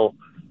show,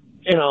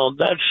 you know,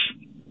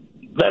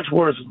 that's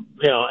worth,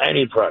 you know,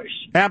 any price.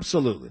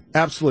 Absolutely.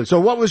 Absolutely. So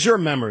what was your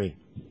memory?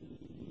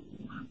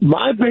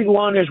 My big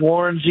one is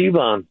Warren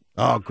Zevon.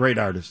 Oh, great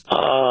artist.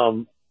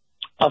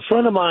 A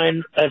friend of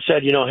mine had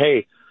said, you know,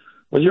 hey,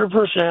 with your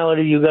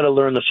personality, you got to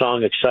learn the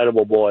song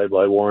Excitable Boy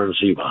by Warren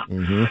Zevon.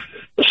 Mm-hmm.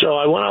 So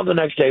I went out the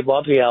next day,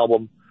 bought the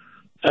album,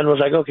 and was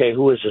like, okay,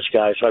 who is this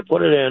guy? So I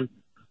put it in,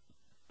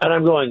 and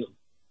I'm going,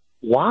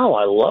 wow,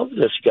 I love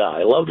this guy.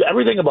 I loved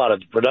everything about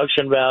it, the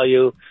production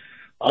value,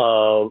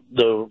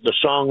 the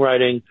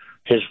songwriting,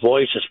 his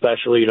voice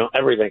especially, you know,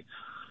 everything.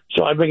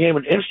 So I became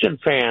an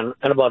instant fan,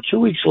 and about 2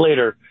 weeks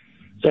later,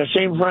 that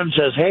same friend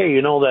says, hey,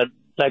 you know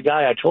that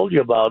guy I told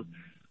you about,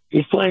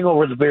 he's playing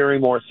over at the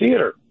Barrymore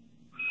Theater.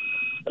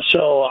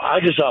 So I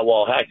just thought,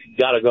 well, heck,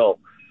 gotta go.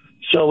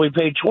 So we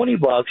paid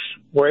 $20.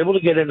 We're able to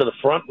get into the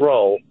front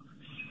row,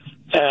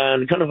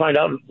 and kind of find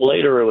out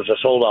later it was a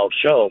sold-out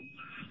show.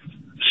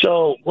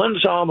 So went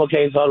and saw him,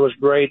 okay, thought it was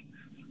great,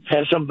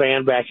 had some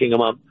band backing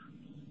him up.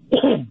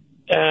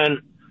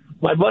 And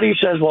my buddy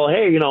says, well,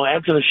 hey, you know,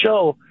 after the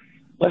show,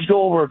 let's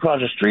go over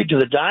across the street to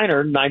the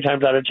diner. 9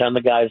 times out of 10,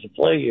 the guys that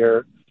play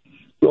here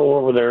go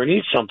over there and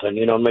eat something,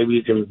 you know, maybe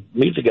you can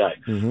meet the guy.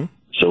 Mm-hmm.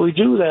 So we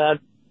do that.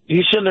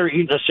 He's sitting there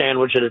eating a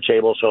sandwich at a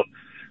table. So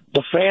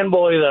the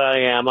fanboy that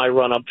I am, I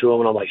run up to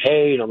him and I'm like,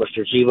 hey, you know,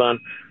 Mr. Zevon,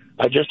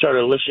 I just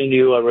started listening to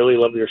you. I really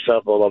love your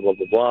stuff, blah, blah, blah,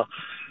 blah, blah.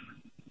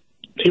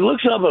 He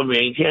looks up at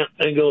me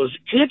and goes,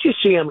 can't you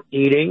see I'm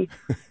eating?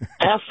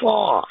 F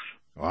off.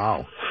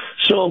 Wow.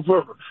 So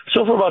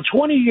for about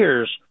 20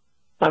 years,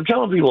 I'm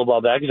telling people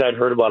about that because I'd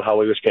heard about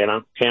how he was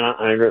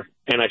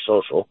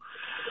antisocial.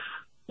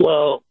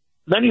 Well,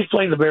 then he's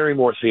playing the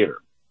Barrymore Theater,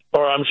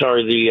 or I'm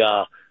sorry,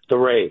 the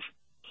Rave.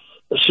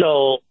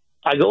 So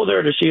I go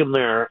there to see him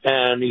there,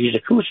 and he's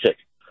acoustic,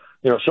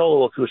 you know,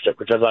 solo acoustic,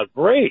 which I thought,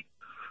 great.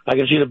 I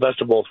can see the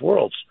best of both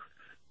worlds.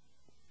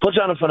 Puts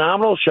on a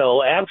phenomenal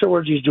show.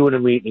 Afterwards, he's doing a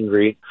meet and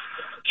greet.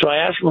 So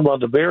I asked him about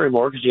the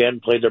Barrymore because he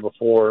hadn't played there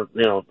before,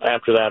 you know,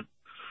 after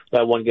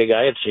that one gig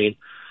I had seen.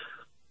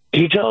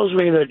 He tells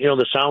me that, you know,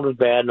 the sound was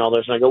bad and all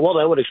this. And I go, well,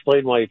 that would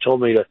explain why he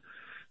told me to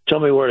tell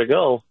me where to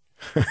go.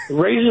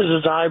 Raises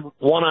his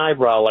one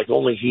eyebrow like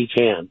only he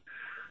can.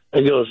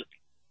 And goes,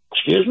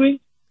 excuse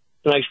me?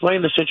 And I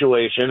explained the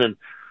situation, and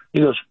he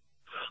goes,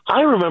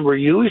 I remember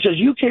you. He says,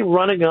 you came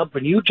running up,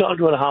 and you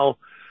talked about how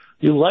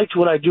you liked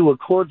what I do with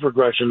chord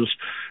progressions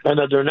and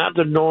that they're not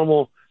the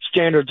normal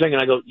standard thing.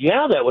 And I go,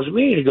 yeah, that was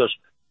me. And he goes,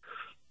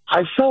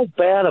 I felt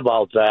bad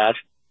about that.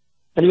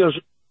 And he goes,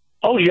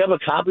 oh, do you have a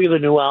copy of the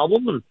new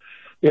album? And,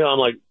 you know, I'm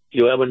like,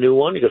 you have a new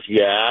one? He goes,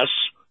 yes.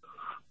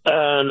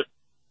 And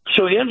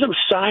so he ends up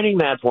signing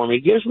that for me.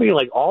 He gives me,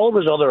 like, all of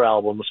his other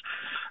albums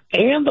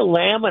and the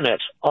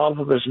laminate off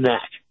of his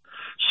neck.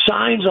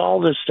 Signs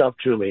all this stuff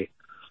to me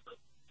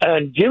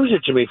and gives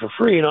it to me for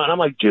free, you know, and I'm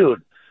like,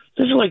 dude,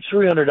 this is like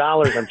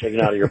 $300 I'm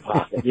taking out of your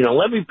pocket. You know,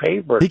 let me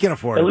pay for he can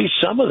afford at least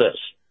some of this.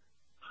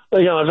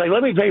 You know, I was like,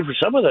 let me pay for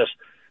some of this.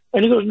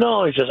 And he goes,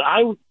 no, he says,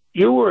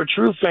 you were a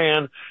true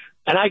fan,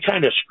 and I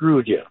kind of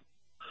screwed you.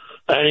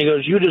 And he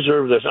goes, you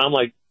deserve this. I'm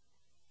like,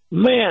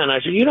 man, I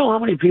said, you know how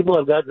many people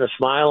I've gotten a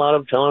smile out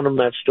of telling them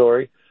that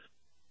story?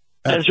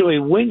 And so he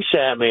winks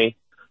at me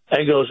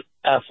and goes,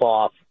 F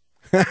off,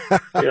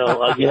 you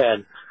know,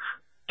 again.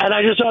 And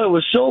I just thought it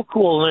was so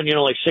cool. And then, you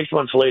know, like 6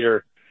 months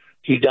later,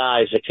 he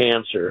dies of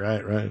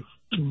cancer. Right.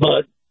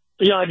 But,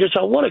 you know, I just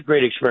thought, what a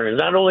great experience.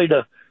 Not only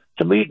to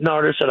meet an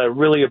artist that I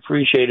really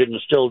appreciated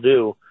and still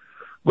do,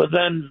 But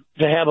then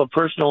to have a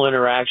personal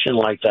interaction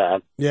like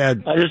that, yeah,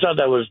 I just thought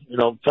that was,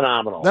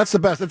 phenomenal. That's the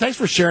best. And thanks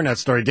for sharing that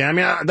story, Dan. I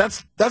mean,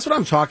 that's what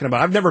I'm talking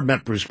about. I've never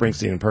met Bruce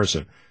Springsteen in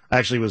person. I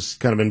actually was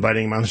kind of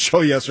inviting him on the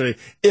show yesterday,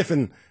 if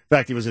in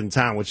fact he was in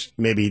town, which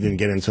maybe he didn't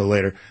get until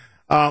later.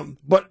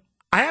 But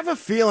I have a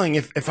feeling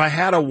if I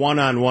had a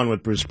one-on-one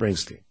with Bruce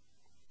Springsteen,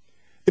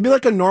 it'd be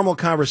like a normal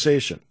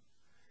conversation.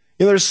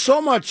 There's so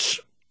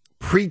much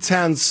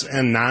pretense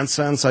and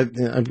nonsense. I've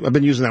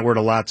been using that word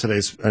a lot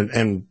today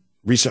and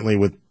recently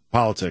with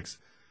politics,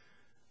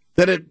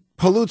 that it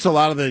pollutes a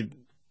lot of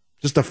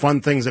the fun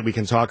things that we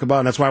can talk about.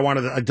 And that's why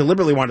I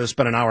deliberately wanted to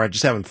spend an hour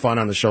just having fun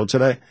on the show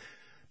today,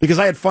 because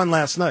I had fun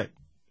last night.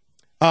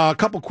 A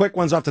couple quick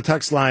ones off the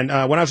text line.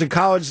 When I was in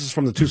college, this is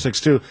from the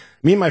 262,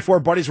 me and my 4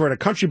 buddies were at a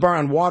country bar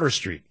on Water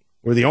Street.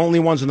 We're the only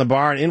ones in the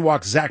bar, and in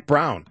walked Zach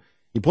Brown.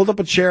 He pulled up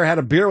a chair, had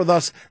a beer with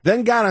us,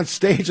 then got on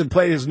stage and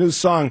played his new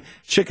song,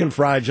 Chicken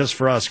Fried, just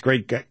for us.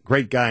 Great guy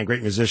and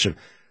great musician.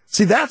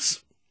 See,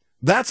 that's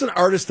an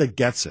artist that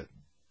gets it.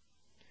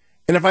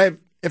 And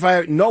if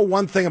I know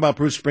one thing about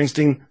Bruce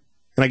Springsteen,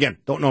 and again,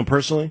 don't know him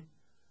personally,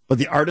 but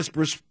the artist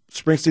Bruce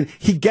Springsteen,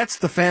 he gets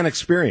the fan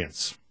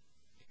experience.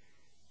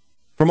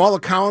 From all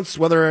accounts,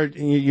 whether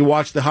you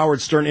watched the Howard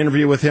Stern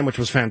interview with him, which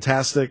was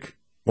fantastic,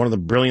 one of the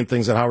brilliant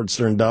things that Howard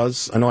Stern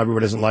does. I know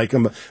everybody doesn't like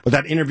him, but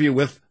that interview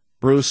with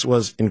Bruce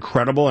was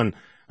incredible, and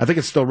I think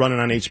it's still running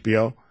on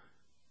HBO,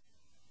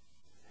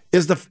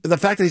 is the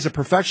fact that he's a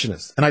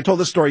perfectionist. And I told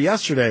this story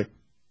yesterday.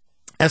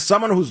 As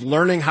someone who's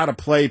learning how to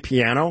play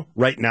piano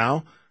right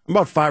now, I'm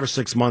about 5 or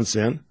 6 months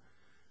in,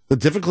 the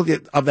difficulty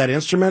of that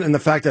instrument and the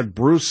fact that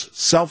Bruce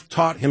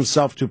self-taught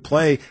himself to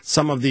play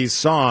some of these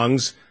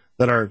songs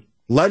that are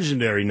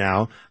legendary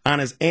now on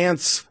his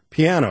aunt's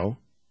piano,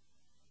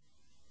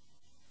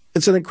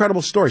 it's an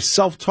incredible story,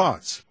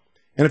 self-taught.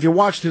 And if you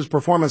watched his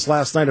performance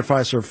last night at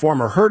Fiserv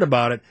Forum or heard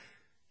about it,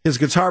 his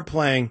guitar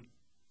playing,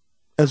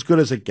 as good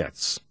as it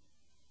gets.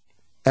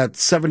 At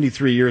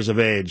 73 years of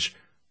age,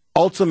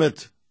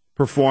 ultimate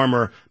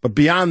performer, but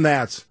beyond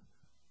that,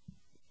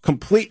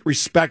 complete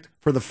respect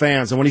for the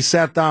fans. And when he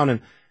sat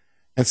down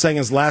and sang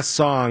his last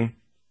song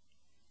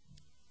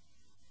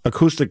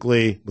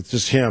acoustically with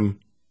just him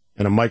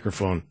and a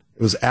microphone,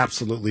 it was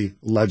absolutely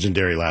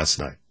legendary last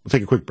night. We'll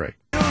take a quick break.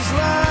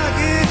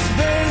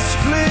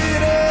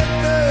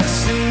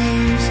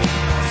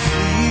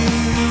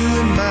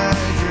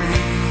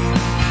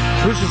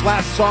 Bruce's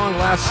last song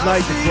last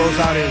night to close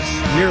out his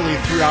nearly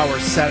 3-hour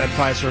set at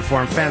Fiserv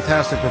Forum.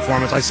 Fantastic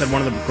performance. I said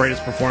one of the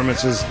greatest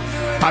performances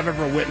I've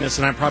ever witnessed,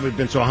 and I've probably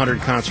been to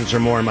 100 concerts or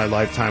more in my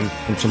lifetime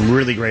from some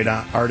really great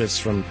artists,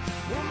 from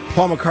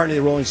Paul McCartney,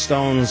 the Rolling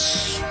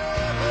Stones,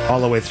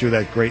 all the way through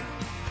that great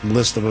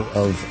list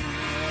of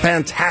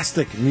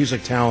fantastic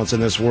music talents in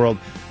this world.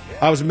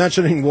 I was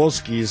mentioning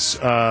Wolski's.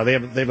 They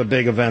have a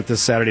big event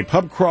this Saturday.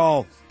 Pub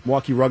Crawl,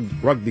 Milwaukee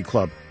Rugby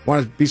Club.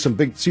 Want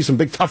to see some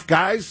big tough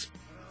guys?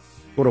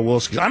 Go to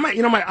Wolski's. I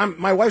might,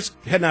 my wife's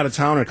heading out of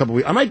town in a couple of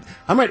weeks.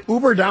 I might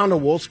Uber down to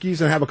Wolski's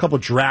and have a couple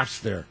drafts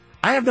there.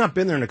 I have not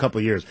been there in a couple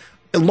of years.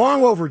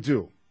 Long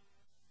overdue.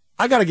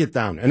 I got to get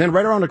down. And then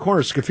right around the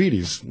corner,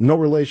 Scaffidi's. No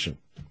relation.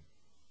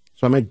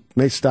 So I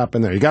may stop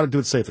in there. You got to do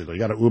it safely, though. You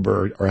got to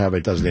Uber or have a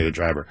designated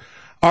driver.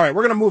 All right,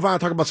 we're going to move on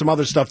and talk about some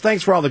other stuff.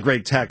 Thanks for all the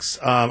great texts.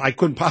 I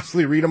couldn't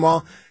possibly read them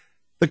all.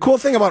 The cool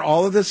thing about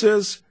all of this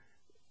is,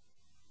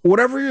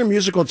 whatever your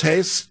musical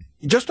tastes,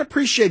 just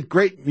appreciate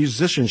great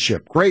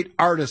musicianship, great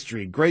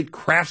artistry, great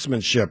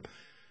craftsmanship,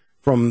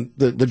 from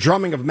the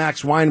drumming of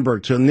Max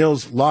Weinberg to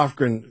Nils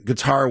Lofgren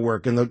guitar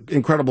work and the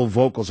incredible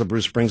vocals of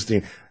Bruce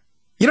Springsteen.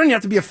 You don't even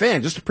have to be a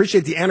fan. Just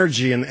appreciate the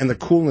energy and the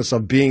coolness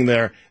of being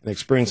there and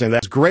experiencing that.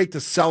 It's great to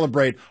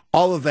celebrate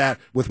all of that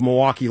with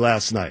Milwaukee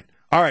last night.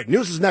 All right,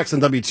 news is next on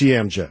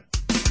WTMJ.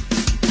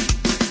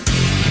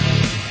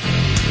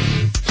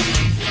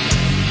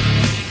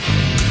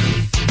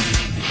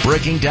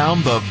 Breaking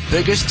down the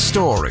biggest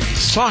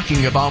stories,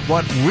 talking about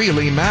what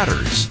really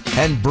matters,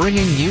 and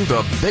bringing you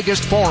the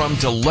biggest forum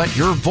to let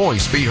your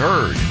voice be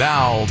heard.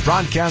 Now,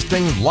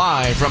 broadcasting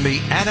live from the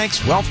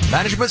Annex Wealth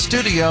Management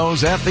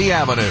Studios at the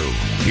Avenue,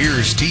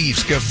 here's Steve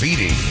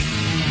Scafidi.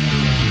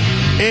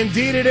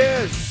 Indeed it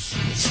is.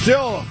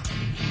 Still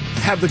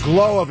have the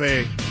glow of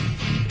a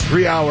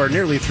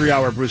nearly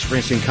 3-hour Bruce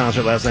Springsteen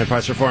concert last night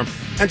at Fiserv Forum.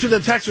 And to the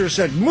texter who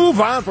said, move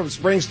on from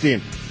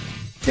Springsteen.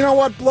 You know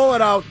what? Blow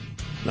it out.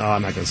 No,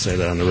 I'm not going to say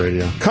that on the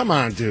radio. Come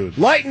on, dude.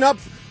 Lighten up.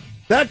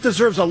 That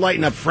deserves a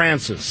lighten up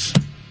Francis.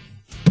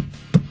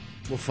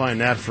 We'll find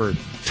that for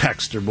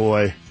texter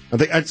boy. I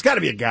think it's got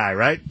to be a guy,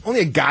 right? Only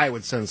a guy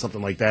would send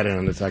something like that in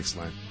on the text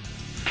line.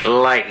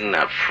 Lighten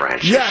up,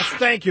 Francis. Yes,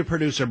 thank you,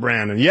 producer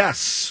Brandon.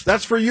 Yes,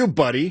 that's for you,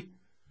 buddy.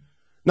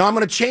 Now, I'm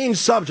going to change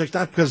subject,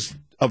 not because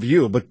of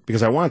you, but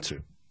because I want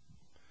to.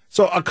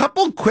 So, a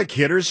couple quick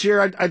hitters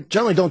here. I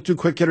generally don't do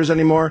quick hitters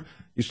anymore.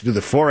 Used to do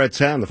the 4 at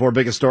 10, the 4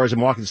 biggest stories in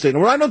Milwaukee State.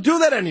 And I don't do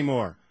that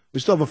anymore.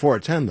 We still have a 4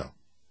 at 10, though.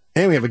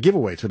 And we have a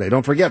giveaway today.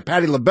 Don't forget,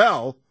 Patti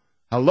LaBelle.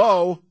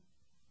 Hello.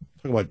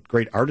 Talking about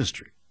great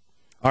artistry.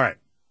 All right.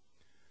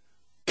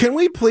 Can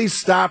we please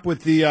stop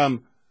with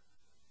the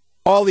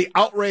all the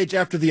outrage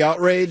after the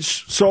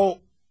outrage.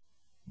 So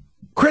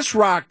Chris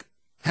Rock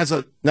has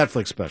a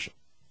Netflix special.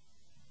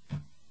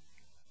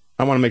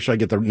 I want to make sure I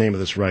get the name of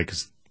this right,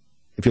 because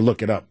if you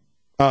look it up,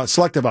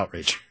 Selective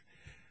Outrage.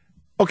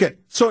 Okay,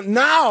 so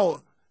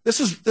now this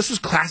is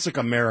classic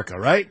America,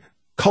 right?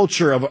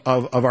 Culture of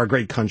our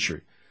great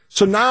country.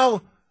 So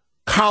now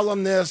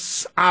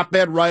columnists,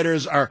 op-ed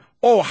writers are,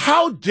 oh,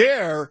 how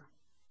dare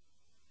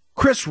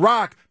Chris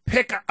Rock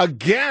pick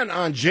again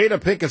on Jada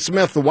Pinkett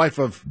Smith, the wife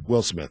of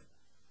Will Smith.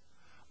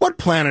 What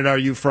planet are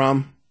you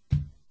from?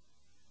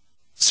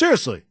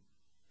 Seriously.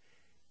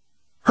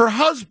 Her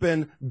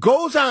husband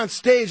goes on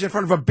stage in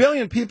front of 1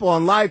 billion people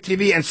on live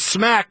TV and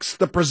smacks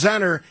the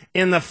presenter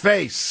in the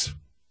face.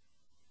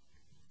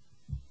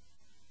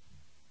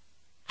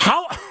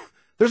 How?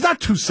 There's not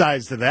two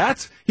sides to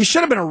that. He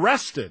should have been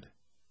arrested.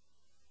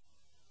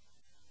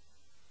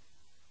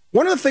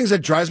 One of the things that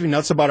drives me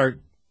nuts about our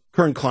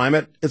current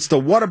climate, it's the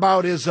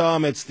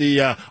whataboutism, it's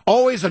the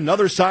always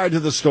another side to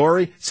the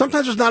story.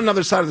 Sometimes there's not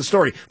another side of the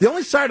story. The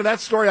only side of that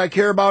story I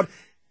care about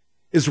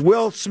is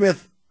Will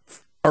Smith,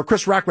 or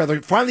Chris Rock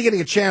rather, finally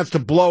getting a chance to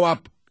blow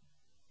up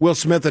Will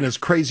Smith and his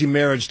crazy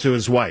marriage to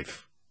his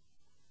wife,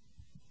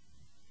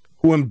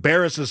 who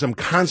embarrasses him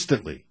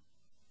constantly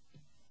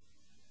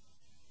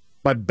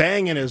by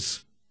banging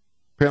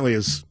apparently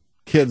his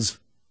kid's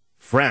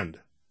friend.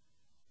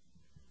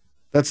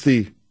 That's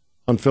the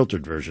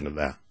unfiltered version of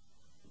that.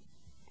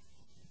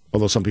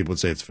 Although some people would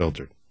say it's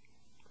filtered.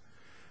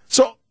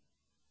 So,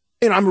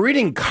 I'm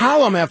reading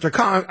column after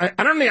column.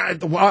 I don't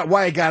know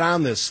why I got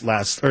on this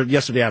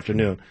yesterday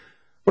afternoon.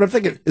 But I'm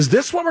thinking, is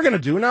this what we're going to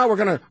do now?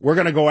 We're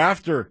going to go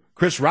after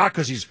Chris Rock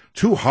because he's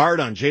too hard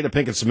on Jada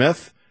Pinkett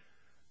Smith?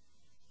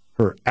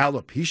 Her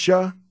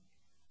alopecia?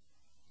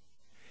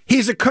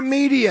 He's a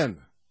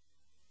comedian.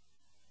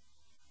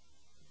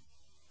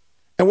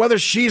 And whether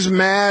she's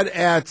mad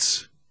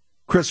at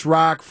Chris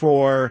Rock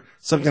for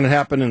something that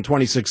happened in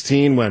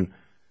 2016 when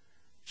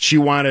she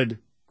wanted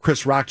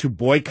Chris Rock to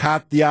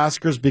boycott the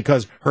Oscars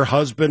because her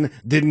husband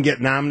didn't get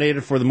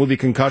nominated for the movie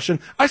Concussion.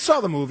 I saw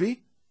the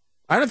movie.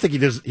 I don't think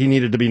he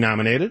needed to be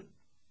nominated.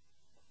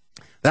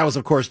 That was,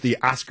 of course, the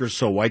Oscars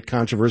so white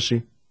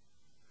controversy.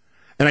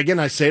 And again,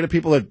 I say to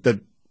people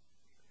that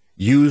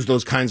use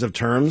those kinds of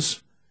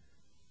terms,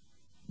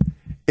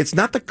 it's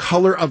not the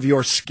color of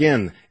your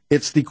skin.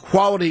 It's the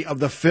quality of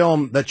the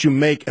film that you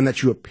make and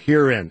that you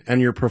appear in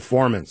and your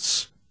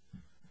performance.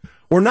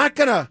 We're not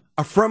going to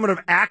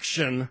affirmative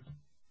action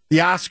the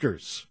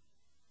Oscars.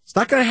 It's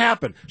not going to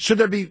happen. Should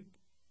there be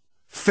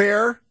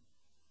fair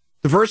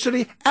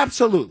diversity?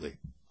 Absolutely.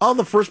 I'm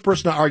the first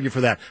person to argue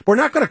for that. But we're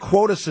not going to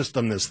quota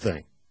system this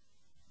thing.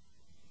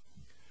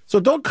 So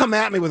don't come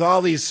at me with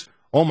all these,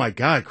 oh my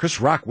God, Chris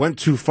Rock went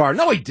too far.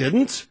 No, he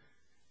didn't.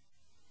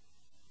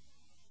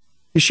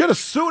 He should have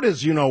sued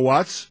his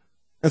you-know-whats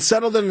and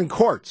settled it in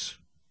courts.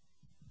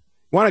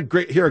 Want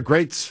to hear a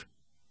great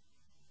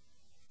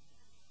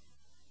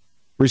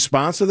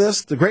response to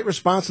this? The great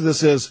response to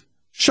this is,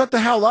 shut the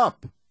hell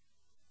up.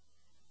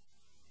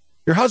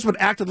 Your husband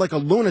acted like a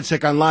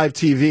lunatic on live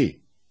TV.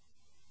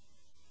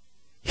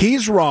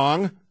 He's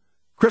wrong.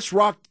 Chris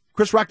Rock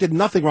did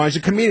nothing wrong. He's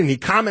a comedian. He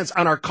comments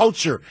on our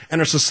culture and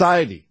our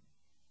society.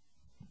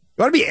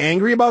 You want to be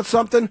angry about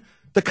something?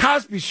 The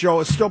Cosby Show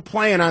is still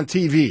playing on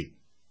TV,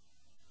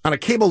 on a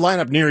cable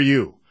lineup near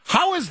you.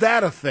 How is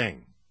that a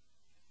thing?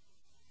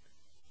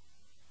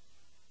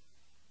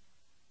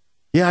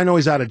 Yeah, I know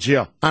he's out of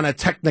jail on a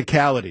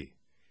technicality.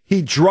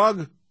 He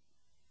drugged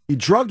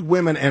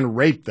women and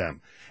raped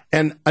them.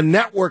 And a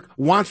network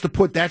wants to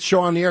put that show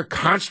on the air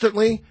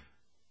constantly?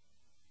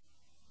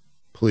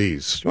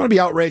 Please. You want to be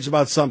outraged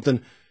about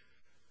something?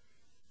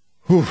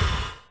 Whew.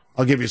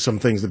 I'll give you some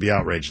things to be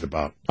outraged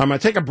about. I'm going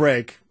to take a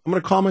break. I'm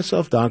going to calm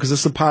myself down because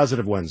this is a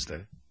positive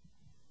Wednesday.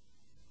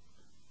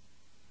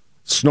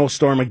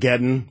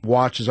 Snowstormageddon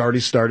watch has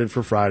already started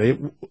for Friday.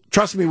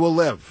 Trust me, we'll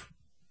live,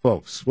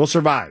 folks. We'll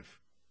survive.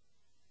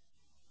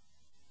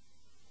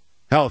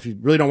 Hell, if you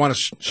really don't want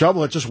to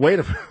shovel it, just wait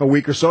a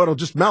week or so. It'll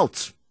just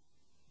melt.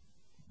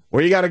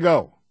 Where you got to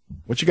go?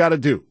 What you got to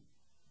do?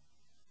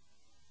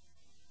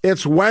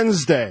 It's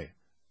Wednesday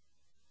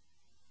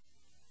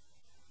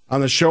on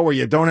the show where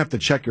you don't have to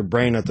check your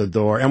brain at the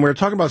door. And we were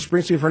talking about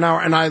Springsteen for an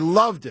hour, and I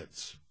loved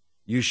it.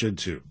 You should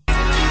too.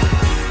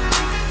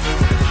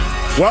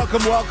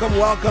 Welcome,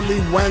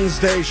 the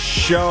Wednesday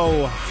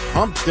show.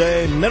 Hump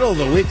day, middle of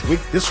the week.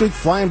 This week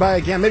flying by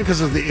again, maybe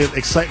because of the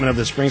excitement of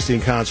the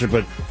Springsteen concert,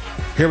 but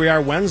here we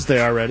are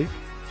Wednesday already.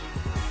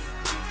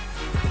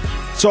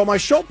 So my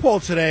show poll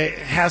today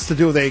has to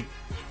do with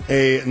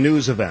a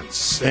news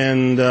events,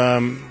 and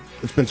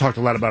it's been talked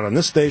a lot about on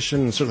this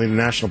station and certainly the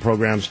national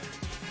programs.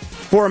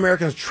 4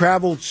 Americans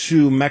travel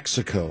to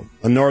Mexico,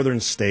 a northern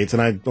state,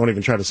 and I don't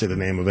even try to say the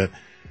name of it,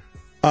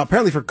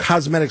 apparently for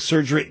cosmetic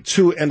surgery.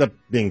 2 end up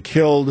being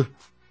killed,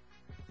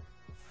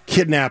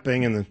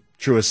 kidnapping in the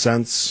truest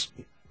sense.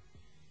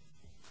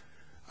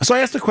 So I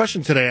asked a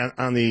question today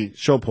on the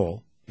show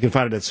poll. You can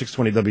find it at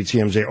 620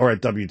 WTMJ or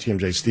at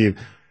WTMJ Steve.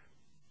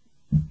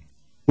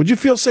 Would you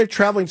feel safe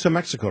traveling to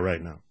Mexico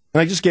right now?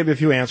 And I just gave you a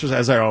few answers,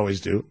 as I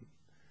always do.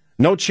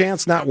 No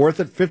chance, not worth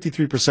it.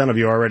 53% of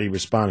you are already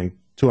responding.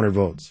 200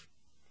 votes.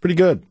 Pretty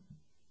good.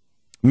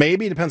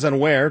 Maybe, depends on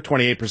where,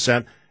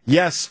 28%.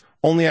 Yes,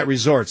 only at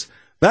resorts.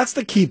 That's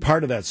the key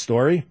part of that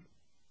story.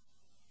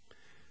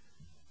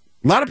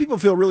 A lot of people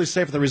feel really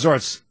safe at the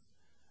resorts.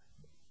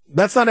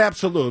 That's not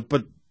absolute,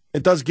 but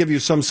it does give you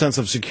some sense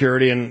of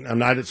security,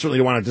 and I certainly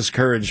don't want to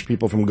discourage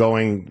people from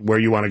going where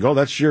you want to go.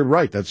 That's your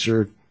right. That's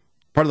your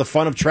part of the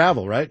fun of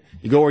travel, right?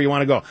 You go where you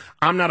want to go.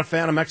 I'm not a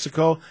fan of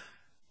Mexico.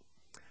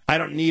 I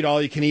don't need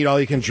all you can eat, all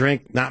you can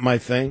drink. Not my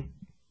thing.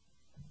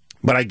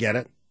 But I get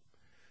it.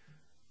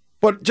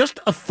 But just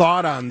a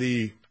thought on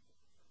the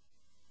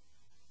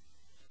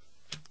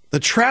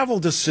travel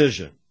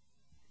decision.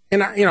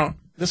 And,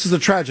 this is a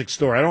tragic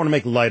story. I don't want to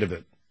make light of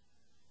it.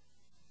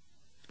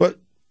 But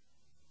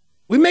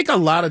people make a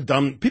lot of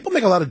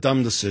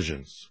dumb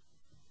decisions.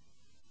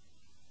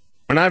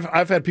 And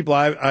I've had people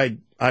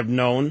I've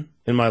known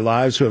in my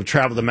lives who have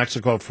traveled to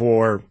Mexico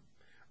for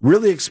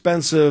really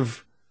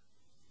expensive,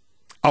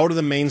 out of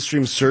the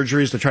mainstream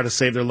surgeries to try to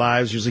save their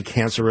lives, usually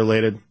cancer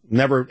related.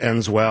 Never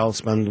ends well,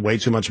 spend way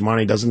too much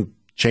money, doesn't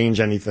change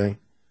anything.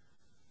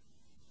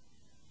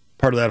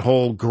 Part of that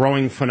whole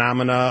growing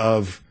phenomena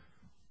of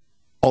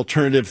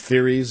alternative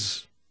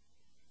theories,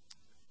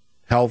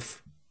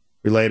 health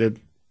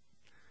related.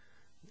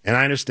 And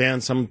I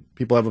understand some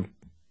people have a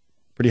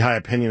pretty high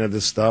opinion of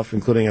this stuff,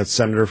 including a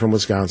senator from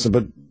Wisconsin,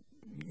 but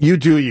you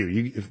do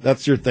you. If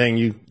that's your thing,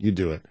 you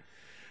do it.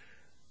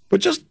 But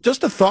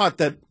just a thought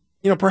that,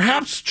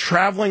 perhaps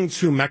traveling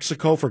to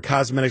Mexico for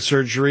cosmetic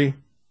surgery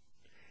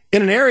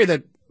in an area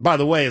that, by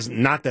the way, is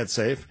not that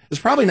safe is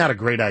probably not a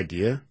great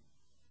idea.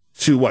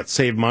 To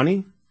save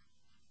money?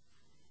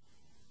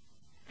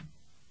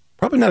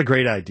 Probably not a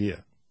great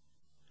idea.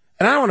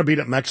 And I don't want to beat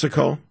up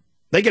Mexico.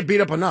 They get beat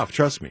up enough,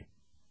 trust me.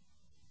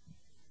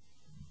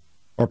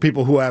 Or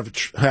people who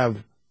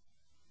have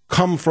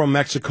come from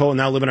Mexico and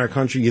now live in our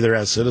country either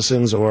as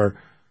citizens or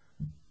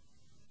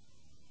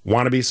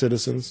wannabe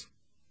citizens.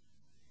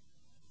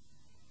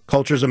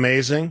 Culture's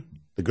amazing.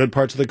 The good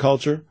parts of the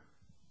culture.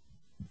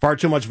 Far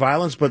too much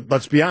violence, but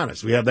let's be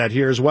honest. We have that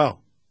here as well.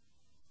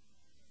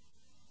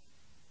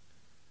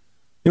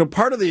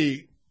 Part of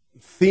the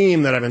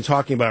theme that I've been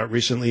talking about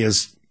recently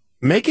is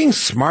making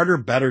smarter,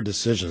 better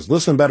decisions.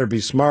 Listen better, be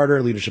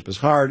smarter. Leadership is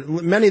hard.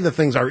 Many of the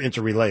things are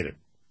interrelated.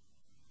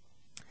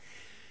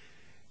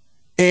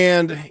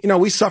 And,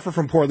 we suffer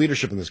from poor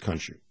leadership in this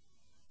country.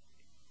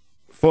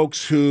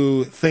 Folks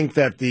who think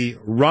that the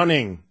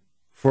running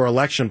for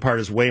election part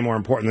is way more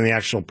important than the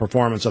actual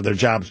performance of their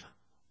jobs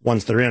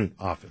once they're in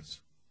office.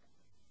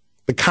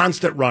 The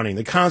constant running,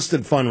 the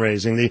constant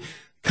fundraising, the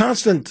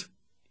constant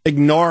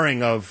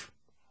ignoring of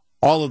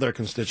all of their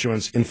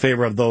constituents in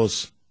favor of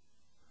those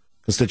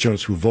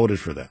constituents who voted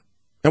for them.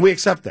 And we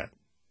accept that,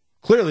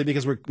 clearly,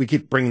 because we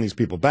keep bringing these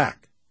people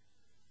back.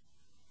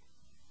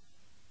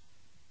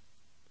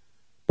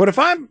 But if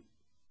I'm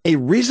a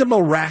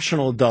reasonable,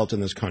 rational adult in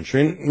this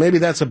country, and maybe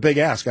that's a big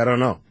ask, I don't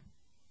know,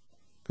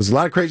 because a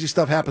lot of crazy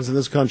stuff happens in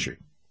this country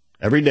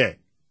every day,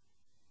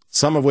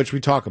 some of which we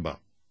talk about.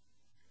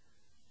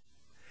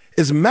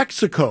 Is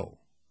Mexico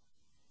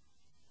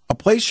a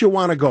place you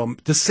want to go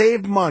to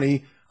save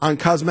money on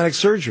cosmetic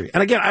surgery?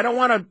 And again, I don't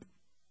want to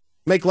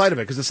make light of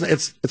it because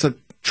it's a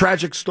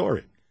tragic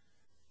story.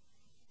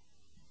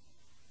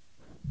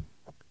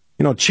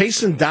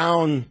 Chasing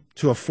down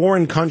to a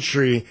foreign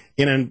country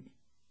in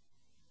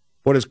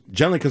what is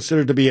generally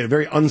considered to be a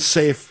very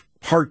unsafe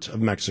part of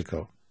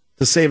Mexico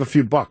to save a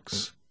few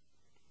bucks.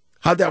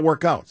 How'd that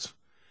work out?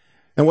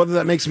 And whether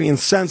that makes me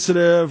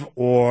insensitive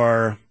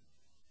or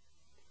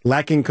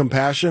lacking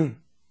compassion,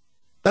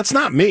 that's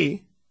not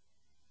me.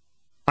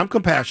 I'm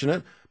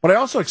compassionate. But I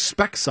also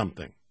expect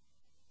something.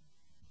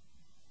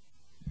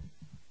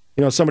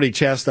 Somebody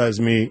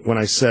chastised me when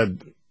I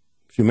said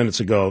a few minutes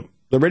ago,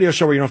 the radio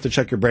show where you don't have to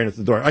check your brain at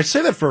the door. I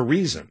say that for a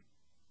reason.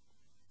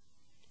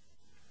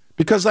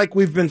 Because like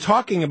we've been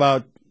talking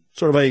about,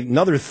 sort of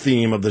another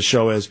theme of the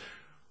show is,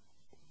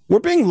 we're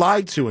being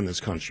lied to in this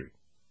country.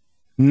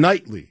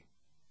 Nightly.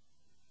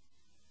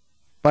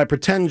 By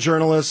pretend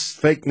journalists,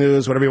 fake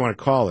news, whatever you want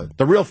to call it.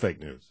 The real fake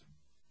news.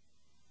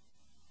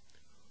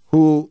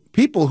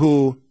 People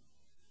who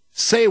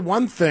say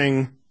one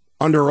thing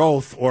under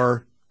oath,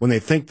 or when they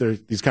think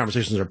these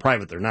conversations are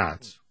private, they're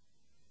not,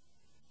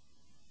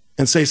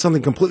 and say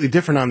something completely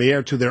different on the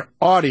air to their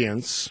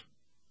audience,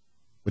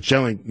 which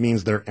generally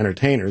means they're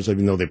entertainers,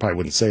 even though they probably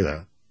wouldn't say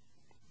that.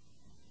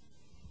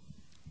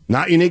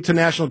 Not unique to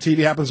national TV,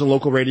 happens on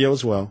local radio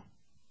as well.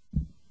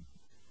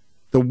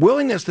 The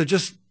willingness to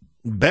just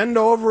bend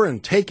over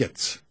and take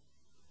it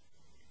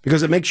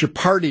because it makes your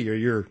party or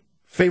your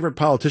favorite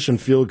politician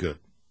feel good.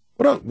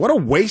 What a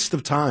waste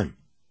of time.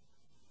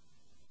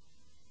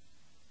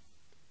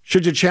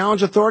 Should you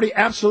challenge authority?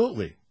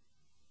 Absolutely.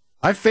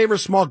 I favor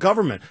small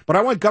government, but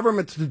I want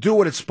government to do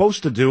what it's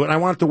supposed to do, and I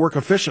want it to work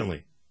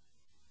efficiently.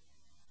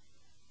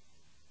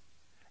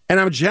 And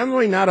I'm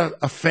generally not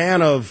a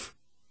fan of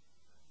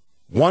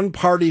one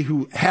party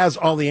who has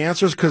all the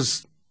answers,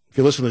 because If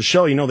you listen to the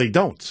show, you know they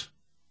don't.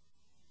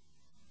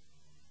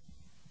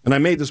 And I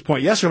made this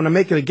point yesterday. I'm going to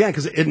make it again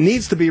because it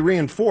needs to be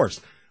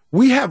reinforced.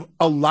 We have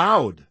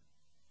allowed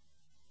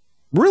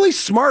really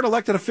smart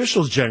elected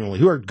officials generally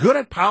who are good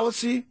at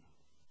policy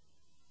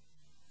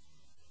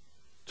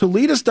to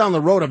lead us down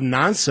the road of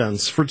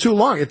nonsense for too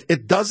long.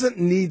 It doesn't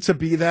need to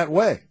be that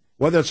way.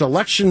 Whether it's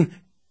election,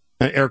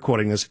 air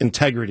quoting this,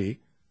 integrity,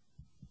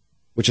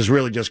 which is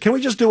really just, can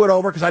we just do it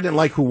over because I didn't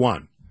like who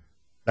won?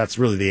 That's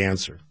really the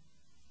answer.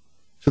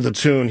 To the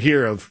tune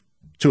here of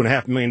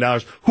 $2.5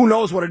 million. Who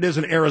knows what it is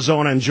in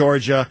Arizona and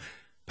Georgia,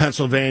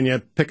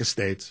 Pennsylvania, pick a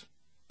state,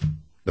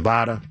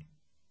 Nevada.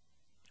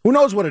 Who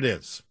knows what it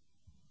is?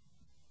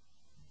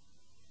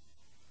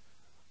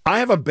 I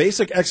have a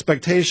basic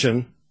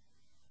expectation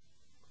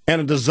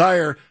and a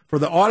desire for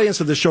the audience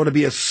of the show to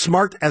be as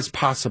smart as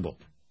possible.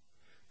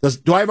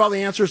 Do I have all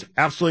the answers?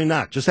 Absolutely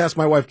not. Just ask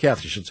my wife,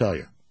 Kathy. She'll tell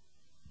you.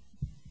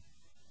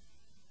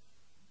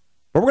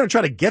 But we're going to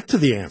try to get to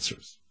the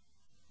answers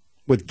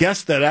with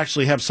guests that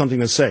actually have something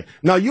to say.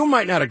 Now, you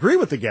might not agree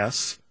with the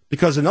guests,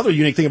 because another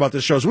unique thing about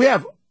this show is we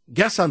have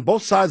guests on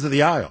both sides of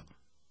the aisle,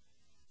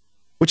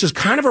 which is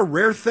kind of a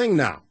rare thing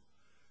now.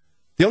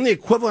 The only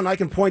equivalent I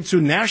can point to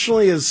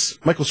nationally is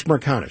Michael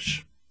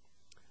Smerconish,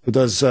 who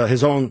does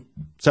his own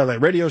satellite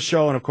radio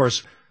show and, of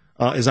course,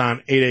 is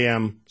on 8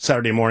 a.m.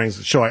 Saturday mornings,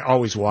 the show I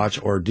always watch,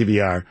 or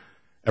DVR,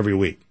 every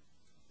week.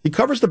 He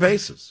covers the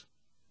bases.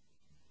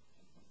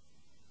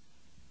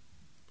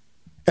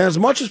 And as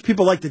much as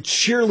people like to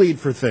cheerlead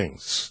for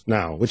things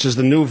now, which is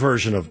the new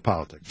version of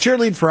politics,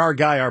 cheerlead for our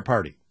guy, our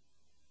party,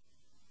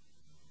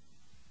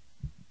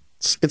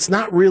 it's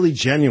not really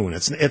genuine.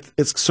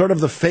 It's sort of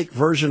the fake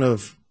version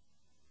of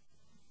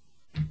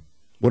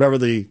whatever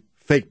the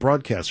fake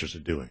broadcasters are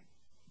doing,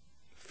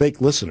 fake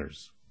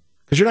listeners,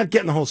 because you're not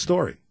getting the whole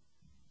story.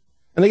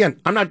 And again,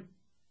 I'm not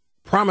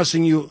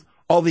promising you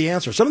all the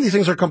answers. Some of these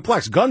things are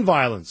complex. Gun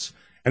violence.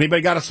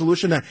 Anybody got a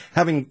solution to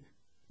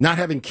not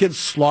having kids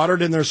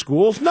slaughtered in their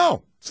schools?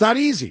 No, it's not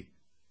easy.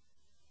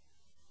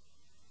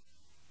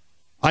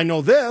 I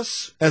know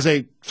this as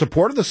a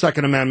supporter of the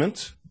Second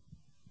Amendment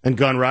and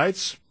gun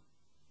rights.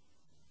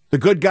 The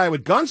good guy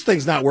with guns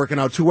thing's not working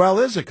out too well,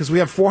 is it? Because we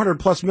have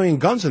 400+ million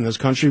guns in this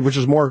country, which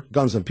is more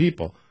guns than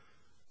people.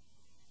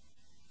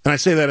 And I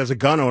say that as a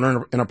gun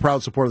owner and a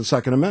proud supporter of the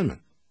Second Amendment.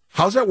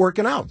 How's that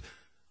working out?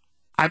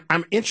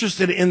 I'm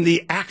interested in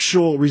the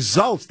actual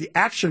results, the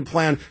action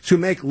plan to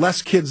make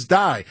less kids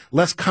die,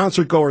 less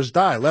concert goers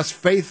die, less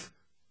faith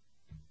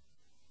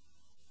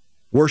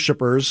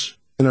worshipers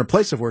in their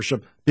place of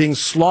worship being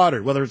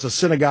slaughtered, whether it's a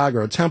synagogue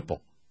or a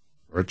temple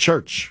or a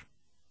church.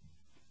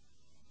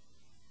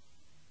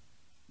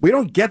 We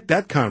don't get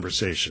that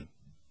conversation.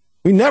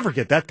 We never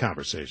get that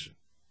conversation.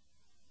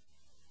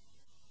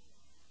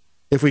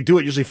 If we do,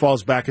 it usually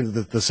falls back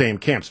into the same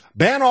camps.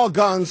 Ban all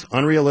guns,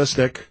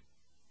 unrealistic.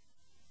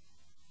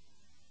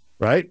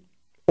 Right?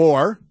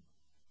 Or,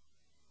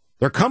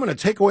 they're coming to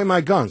take away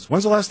my guns.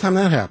 When's the last time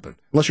that happened?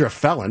 Unless you're a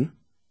felon.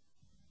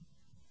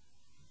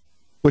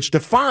 Which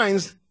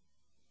defines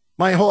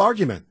my whole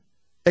argument.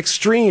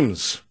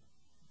 Extremes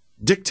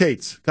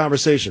dictates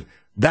conversation.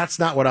 That's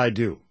not what I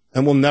do.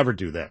 And we'll never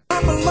do that.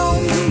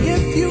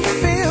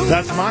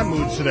 That's my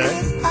mood today.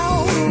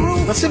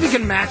 Let's see if we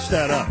can match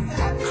that up.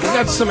 We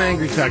got some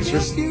angry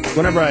texters.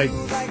 Whenever I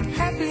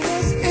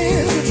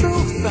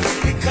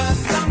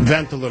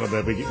vent a little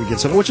bit, we get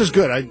some, which is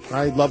good.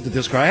 I love the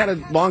discourse. I had a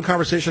long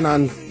conversation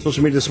on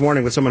social media this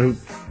morning with someone who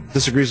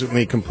disagrees with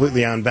me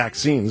completely on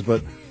vaccines,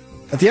 but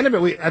at the end of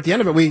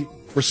it, we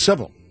were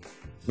civil,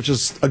 which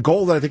is a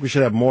goal that I think we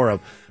should have more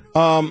of.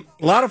 A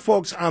lot of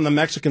folks on the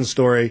Mexican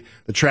story,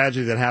 the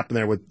tragedy that happened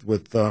there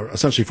with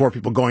essentially 4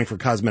 people going for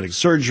cosmetic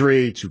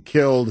surgery, 2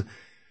 killed.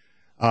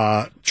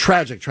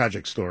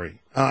 Tragic story.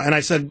 And I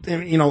said,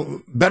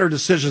 better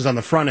decisions on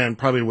the front end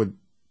probably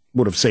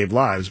would have saved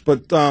lives.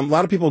 But a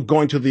lot of people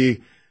going to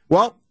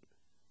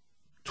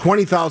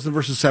 20,000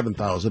 versus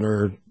 7,000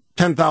 or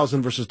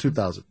 10,000 versus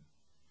 2,000.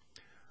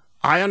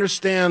 I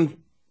understand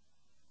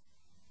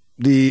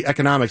the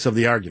economics of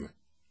the argument.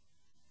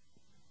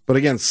 But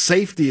again,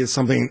 safety is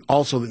something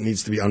also that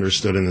needs to be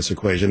understood in this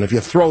equation. If you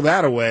throw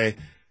that away,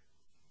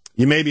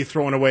 you may be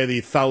throwing away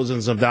the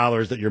thousands of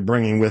dollars that you're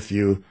bringing with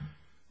you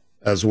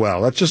as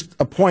well. That's just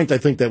a point I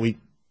think that we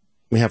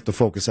have to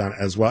focus on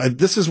as well.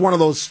 This is one of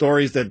those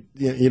stories that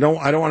I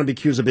don't want to be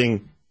accused of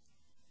being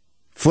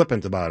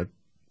flippant about it.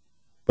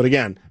 But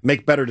again,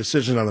 make better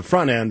decisions on the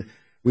front end,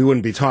 we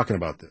wouldn't be talking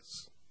about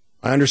this.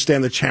 I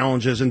understand the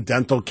challenges in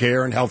dental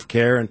care and health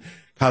care and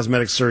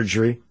cosmetic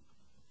surgery.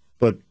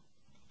 But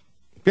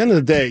at the end of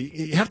the day,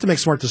 you have to make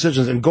smart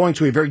decisions and going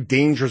to a very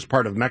dangerous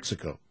part of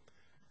Mexico.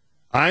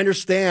 I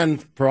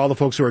understand, for all the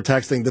folks who are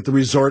texting, that the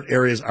resort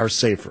areas are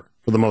safer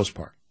for the most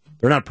part.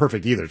 They're not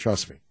perfect either,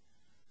 trust me.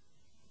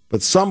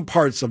 But some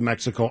parts of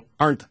Mexico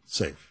aren't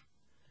safe.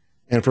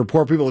 And for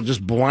poor people to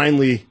just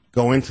blindly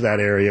go into that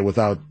area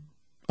without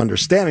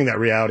understanding that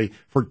reality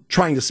for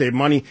trying to save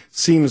money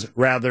seems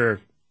rather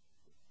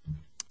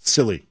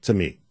silly to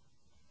me.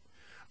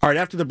 All right,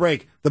 after the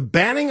break, the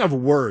banning of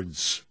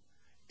words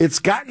It's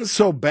gotten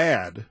so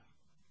bad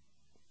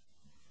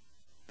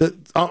that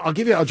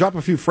I'll drop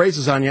a few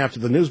phrases on you after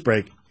the news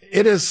break.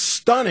 It is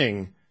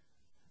stunning.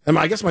 And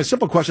I guess my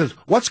simple question is,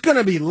 what's going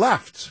to be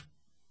left?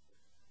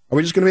 Are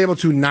we just going to be able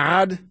to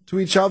nod to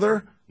each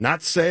other,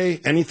 not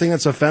say anything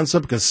that's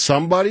offensive because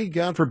somebody,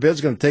 God forbid, is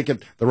going to take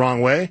it the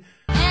wrong way?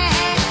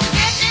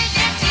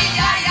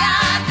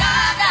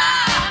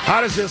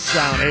 How does this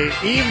sound? An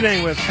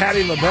evening with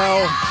Patti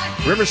LaBelle,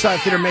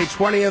 Riverside Theater, May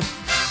 20th.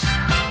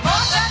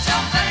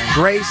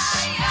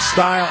 Grace,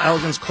 style,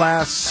 elegance,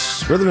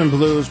 class, rhythm and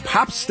blues,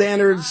 pop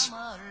standards,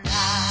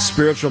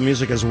 spiritual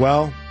music as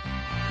well.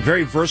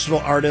 Very versatile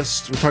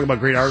artist. We're talking about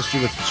great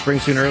artistry with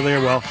Springsteen earlier.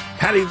 Well,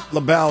 Patti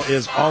LaBelle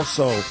is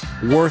also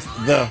worth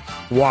the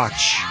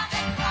watch.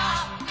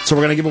 So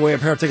we're going to give away a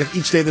pair of tickets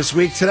each day this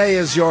week. Today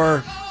is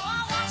your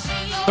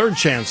third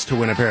chance to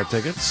win a pair of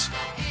tickets.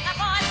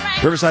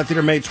 Riverside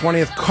Theater, May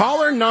 20th.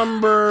 Caller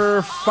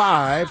number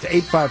 5 to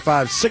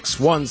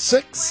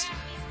 855-616.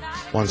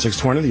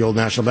 1620, the Old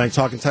National Bank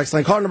talking text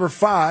line. Caller number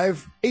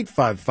 5,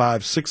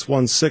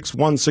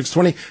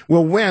 855-616-1620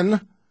 will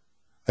win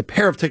a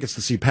pair of tickets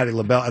to see Patti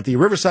LaBelle at the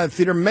Riverside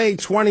Theater, May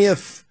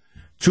 20th.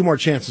 2 more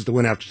chances to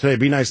win after today.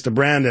 Be nice to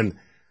Brandon,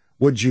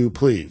 would you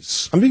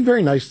please? I'm being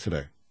very nice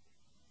today.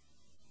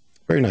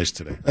 Very nice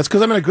today. That's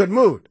because I'm in a good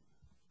mood.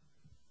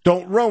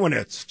 Don't ruin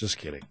it. Just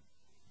kidding.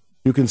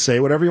 You can say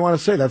whatever you want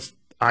to say.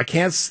 I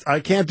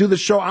can't do the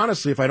show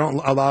honestly if I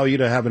don't allow you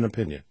to have an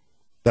opinion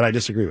that I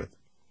disagree with.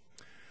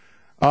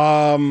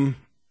 So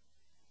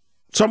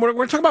we're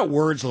going to talk about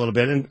words a little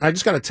bit, and I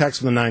just got a text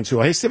from the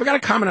 920. Hey, Steve, I got a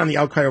comment on the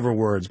outcry over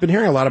words. Been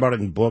hearing a lot about it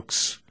in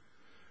books.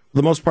 For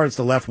the most part, it's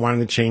the left wanting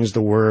to change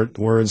the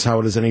words, how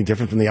it is any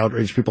different from the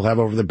outrage people have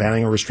over the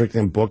banning or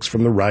restricting books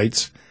from the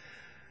right.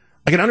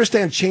 I can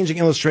understand changing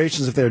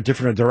illustrations if they're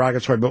different or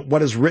derogatory, but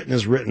what is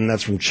written.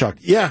 That's from Chuck.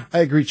 Yeah, I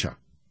agree, Chuck.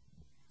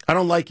 I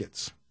don't like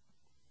it.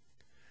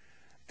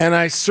 And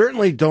I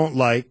certainly don't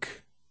like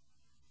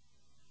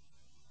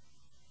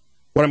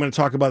what I'm going to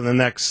talk about in the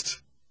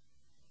next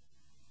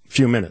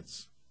few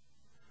minutes.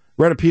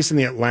 Read a piece in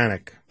the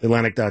Atlantic,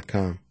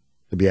 Atlantic.com,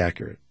 to be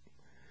accurate.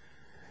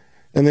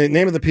 And the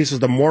name of the piece is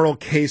The Moral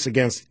Case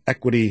Against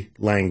Equity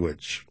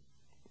Language.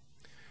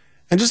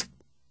 And just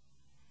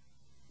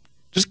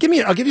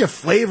I'll give you a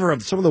flavor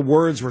of some of the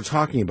words we're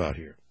talking about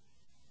here.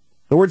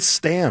 The word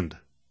stand.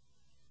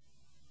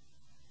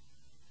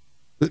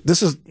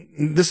 This is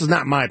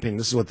not my opinion.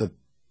 This is what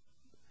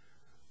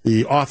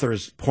the author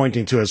is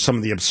pointing to as some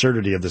of the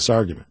absurdity of this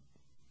argument.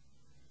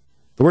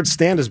 The word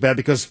stand is bad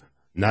because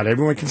not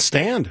everyone can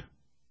stand.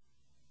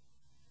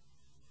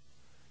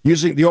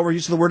 Using the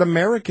overuse of the word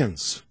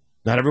Americans.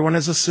 Not everyone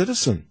is a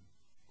citizen.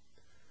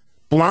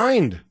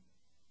 Blind.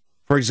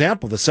 For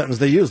example, the sentence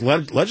they use,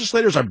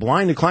 legislators are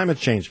blind to climate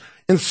change.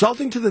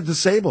 Insulting to the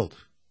disabled.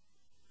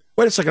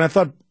 Wait a second, I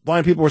thought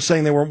blind people were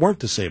saying they weren't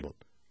disabled.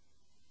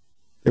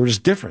 They were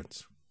just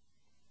different.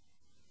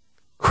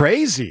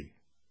 Crazy.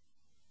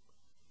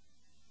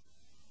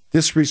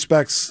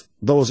 Disrespects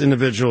those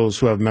individuals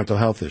who have mental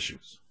health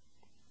issues.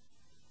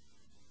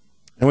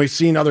 And we've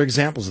seen other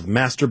examples of the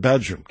master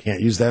bedroom. Can't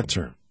use that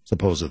term,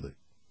 supposedly.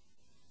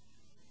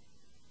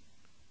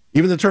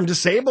 Even the term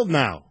disabled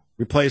now,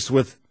 replaced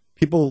with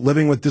people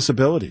living with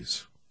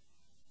disabilities.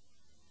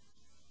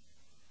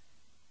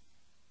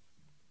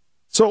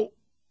 So,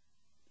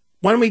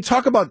 when we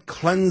talk about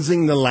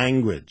cleansing the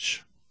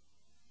language,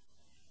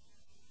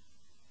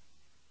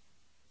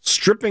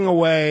 stripping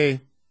away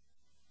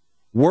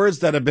words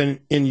that have been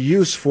in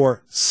use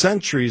for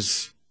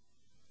centuries,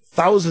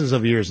 thousands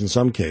of years in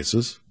some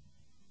cases.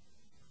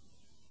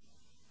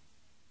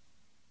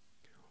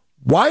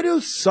 Why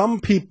do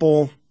some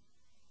people,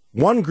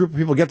 one group of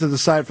people, get to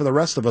decide for the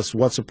rest of us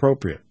what's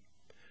appropriate?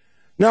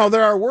 Now,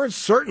 there are words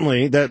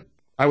certainly that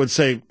I would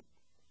say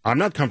I'm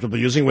not comfortable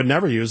using, would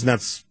never use, and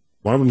that's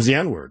one of them is the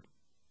N-word.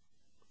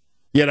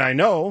 Yet I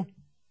know,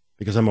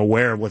 because I'm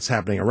aware of what's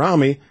happening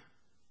around me,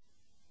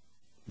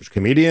 which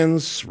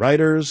comedians,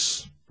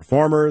 writers,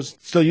 performers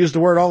still use the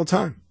word all the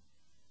time.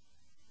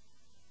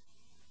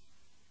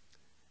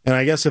 And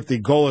I guess if the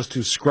goal is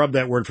to scrub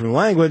that word from the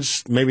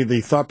language, maybe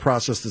the thought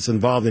process that's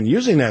involved in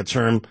using that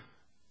term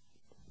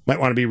might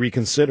want to be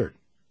reconsidered.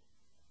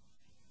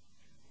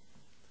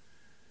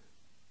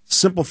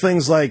 Simple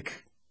things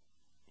like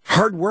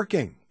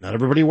hardworking. Not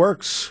everybody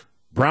works.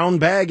 Brown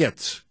bag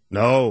it.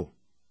 No.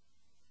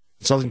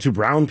 Insulting to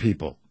brown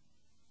people.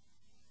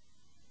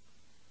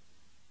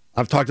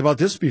 I've talked about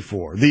this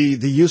before. The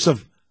use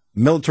of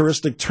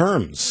militaristic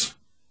terms.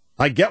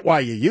 I get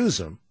why you use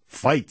them.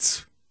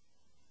 Fight.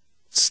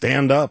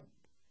 Stand up.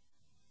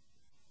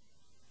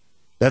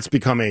 That's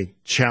become a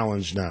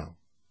challenge now.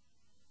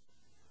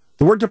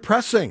 The word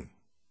depressing.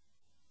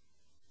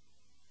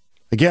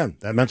 Again,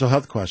 that mental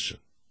health question.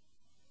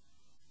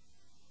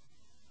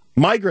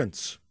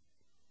 Migrants.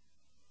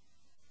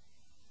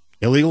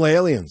 Illegal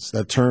aliens,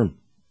 that term.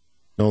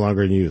 No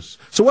longer in use.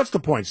 So what's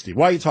the point, Steve?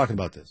 Why are you talking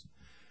about this?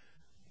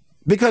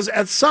 Because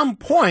at some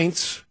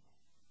point,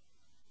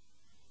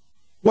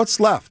 what's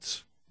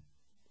left?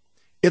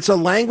 It's a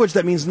language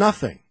that means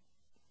nothing.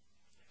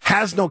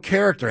 has no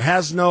character,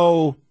 has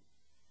no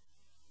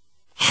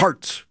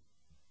heart.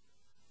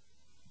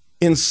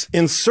 In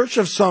search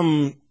of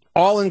some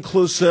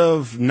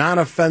all-inclusive,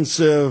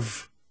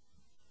 non-offensive,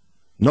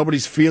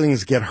 nobody's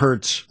feelings get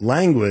hurt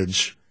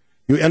language,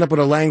 you end up with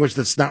a language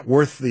that's not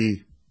worth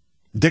the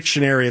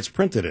dictionary it's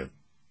printed in.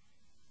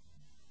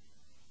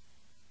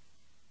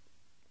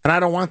 And I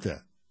don't want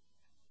that.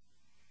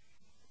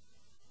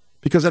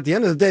 Because at the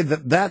end of the day,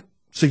 that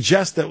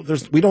suggests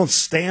that we don't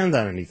stand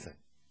on anything.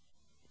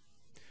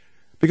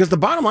 Because the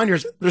bottom line here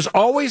is there's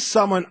always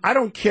someone, I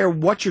don't care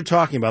what you're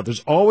talking about,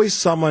 there's always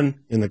someone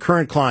in the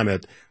current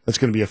climate that's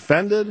going to be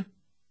offended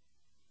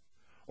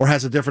or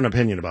has a different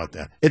opinion about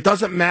that. It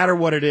doesn't matter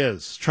what it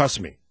is, trust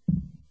me.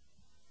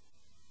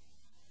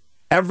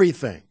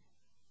 Everything.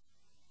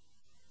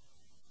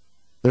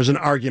 There's an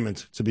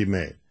argument to be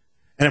made.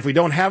 And if we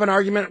don't have an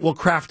argument, we'll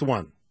craft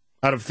one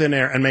out of thin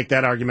air and make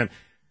that argument.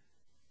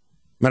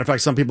 Matter of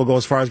fact, some people go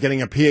as far as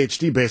getting a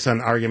PhD based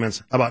on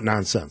arguments about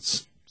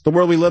nonsense. It's the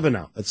world we live in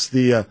now. It's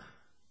the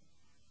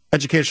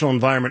educational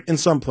environment in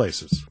some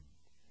places.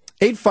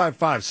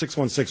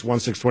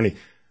 855-616-1620,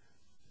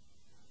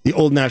 the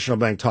Old National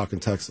Bank talk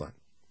and text line.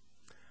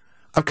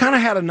 I've kind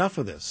of had enough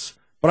of this,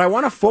 but I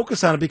want to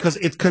focus on it because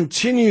it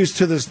continues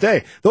to this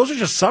day. Those are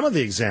just some of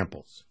the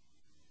examples.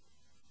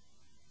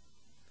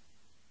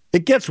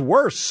 It gets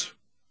worse.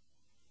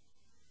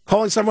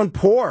 Calling someone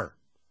poor,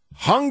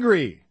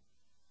 hungry,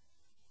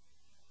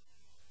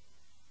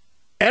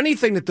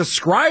 anything that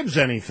describes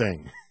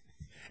anything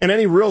in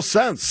any real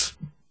sense.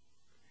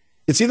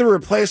 It's either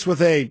replaced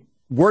with a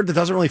word that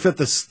doesn't really fit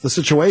the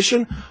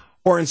situation,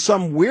 or in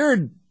some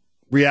weird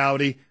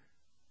reality,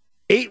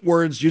 8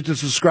 words used to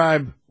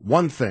describe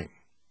one thing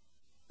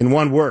in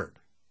one word.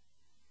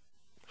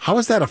 How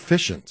is that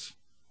efficient?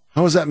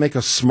 How does that make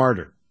us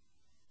smarter?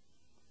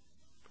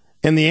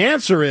 And the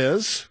answer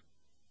is,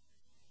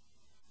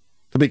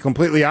 to be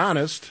completely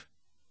honest,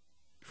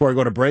 before I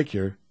go to break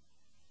here,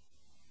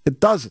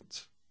 it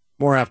doesn't.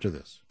 More after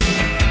this.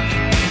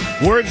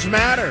 Words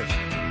matter.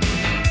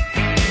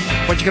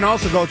 But you can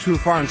also go too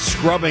far in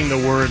scrubbing the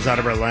words out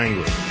of our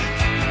language.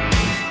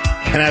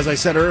 And as I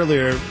said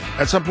earlier,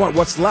 at some point,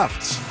 what's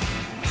left?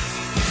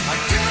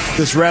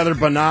 This rather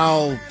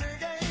banal,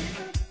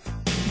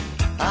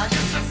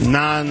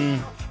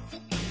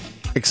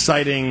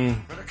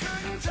 non-exciting,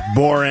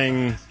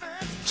 boring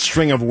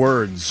string of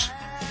words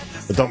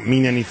that don't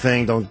mean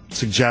anything, don't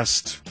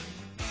suggest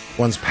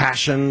one's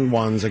passion,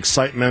 one's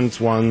excitement,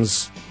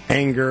 one's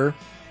anger,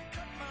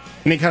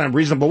 in any kind of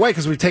reasonable way,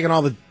 because we've taken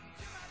all the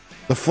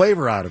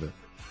flavor out of it.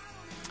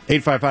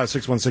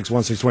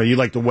 855-616-1620. You'd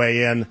like to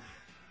weigh in.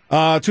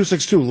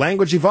 262,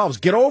 language evolves.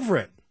 Get over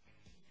it.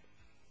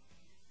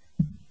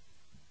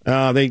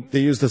 They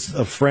used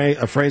a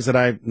phrase that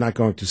I'm not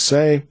going to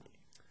say.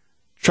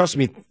 Trust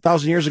me,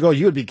 1,000 years ago,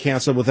 you would be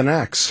canceled with an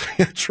axe.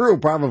 True,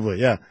 probably,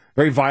 yeah.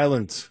 Very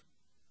violent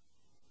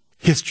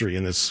history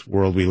in this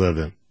world we live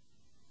in.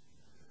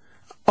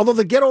 Although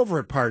the get over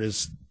it part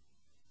is,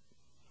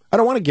 I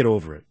don't want to get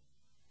over it.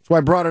 That's why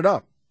I brought it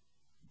up.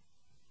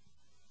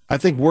 I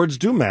think words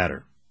do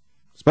matter,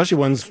 especially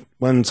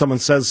when someone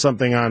says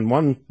something on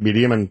one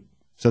medium and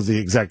says the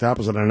exact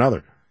opposite on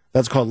another.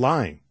 That's called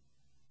lying.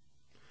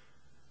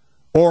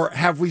 Or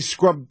have we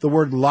scrubbed the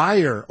word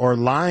liar or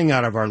lying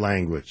out of our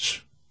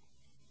language?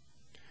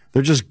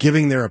 They're just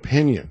giving their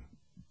opinion.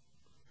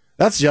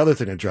 That's the other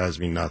thing that drives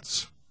me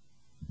nuts.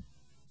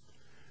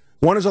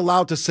 One is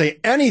allowed to say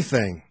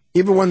anything,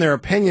 even when their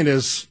opinion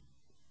is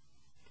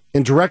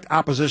in direct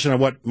opposition of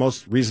what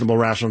most reasonable,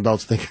 rational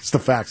adults think is the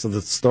facts of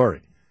the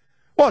story.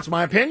 Well, it's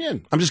my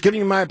opinion. I'm just giving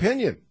you my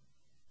opinion.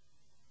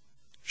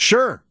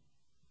 Sure.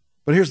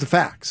 But here's the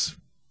facts.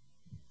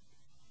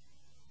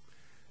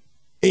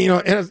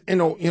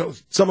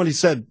 Somebody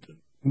said,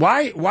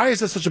 why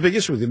is this such a big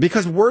issue with you?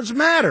 Because words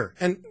matter.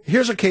 And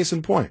here's a case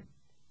in point.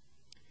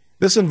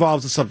 This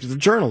involves the subject of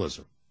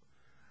journalism.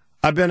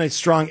 I've been a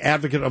strong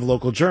advocate of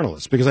local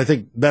journalists because I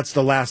think that's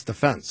the last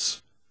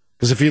defense.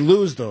 Because if you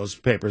lose those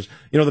papers,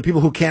 the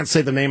people who can't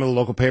say the name of the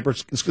local paper,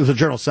 it's the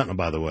Journal Sentinel,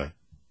 by the way.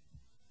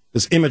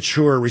 This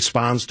immature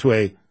response to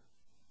a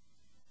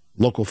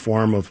local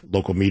form of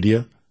local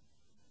media.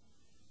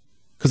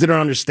 Because they don't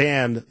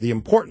understand the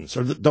importance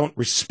or don't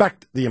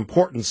respect the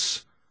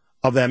importance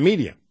of that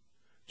media.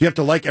 Do you have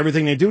to like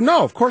everything they do?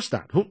 No, of course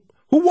not. Who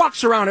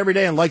walks around every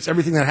day and likes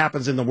everything that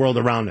happens in the world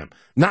around them?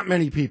 Not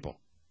many people.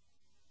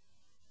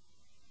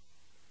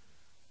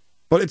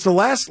 But it's the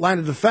last line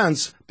of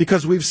defense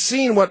because we've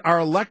seen what our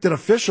elected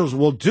officials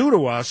will do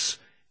to us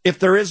if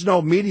there is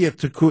no media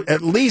to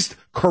at least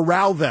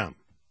corral them.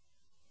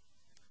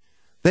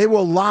 They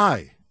will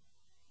lie.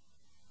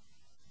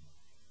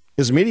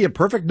 Is media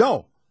perfect?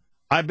 No.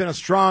 I've been a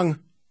strong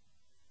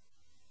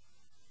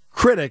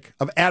critic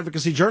of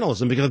advocacy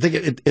journalism because I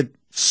think it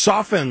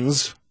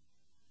softens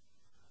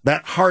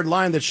that hard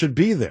line that should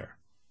be there.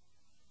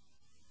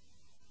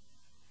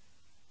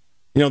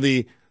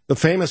 The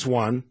famous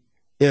one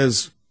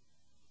is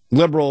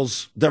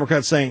liberals,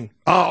 Democrats saying,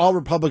 all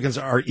Republicans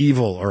are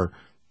evil or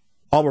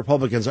all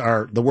Republicans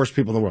are the worst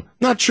people in the world.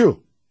 Not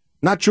true.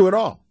 Not true at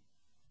all.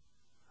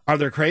 Are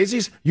there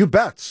crazies? You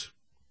bet.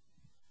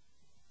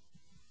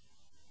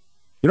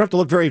 You don't have to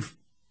look very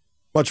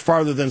much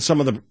farther than some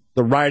of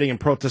the rioting and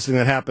protesting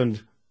that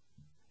happened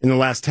in the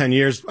last 10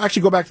 years.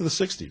 Actually, go back to the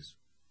 60s.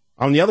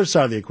 On the other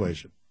side of the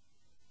equation,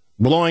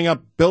 blowing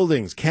up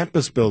buildings,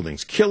 campus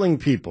buildings, killing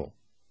people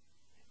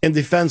in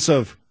defense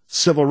of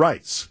civil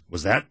rights.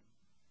 Was that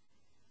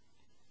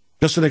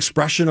just an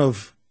expression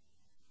of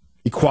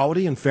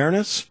equality and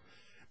fairness?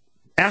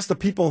 Ask the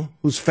people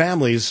whose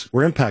families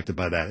were impacted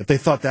by that if they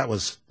thought that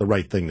was the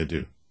right thing to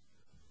do.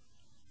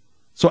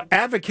 So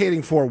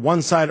advocating for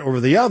one side over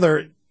the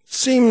other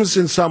seems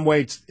in some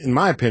way, in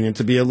my opinion,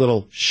 to be a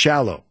little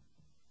shallow.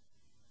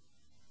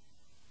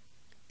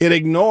 It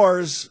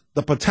ignores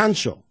the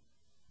potential.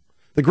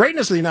 The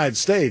greatness of the United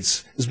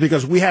States is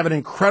because we have an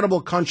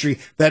incredible country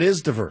that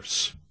is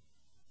diverse.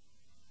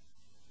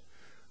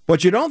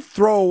 But you don't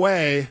throw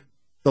away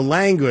the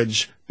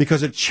language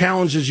because it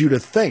challenges you to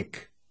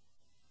think.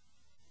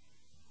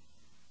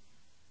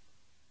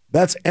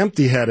 That's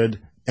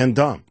empty-headed and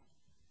dumb.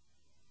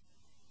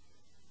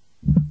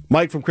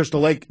 Mike from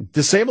Crystal Lake,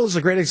 disabled is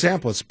a great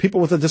example. It's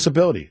people with a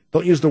disability.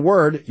 Don't use the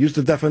word, use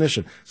the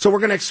definition. So we're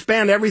going to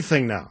expand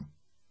everything now.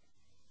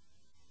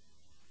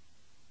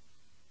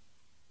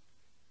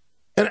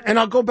 And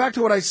I'll go back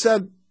to what I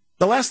said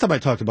the last time I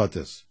talked about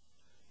this.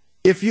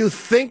 If you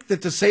think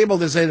that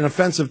disabled is an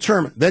offensive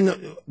term,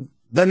 then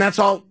that's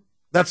all.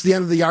 That's the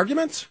end of the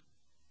argument.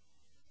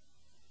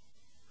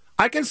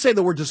 I can say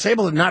the word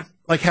disabled and not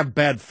like have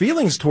bad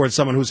feelings towards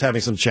someone who's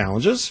having some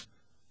challenges.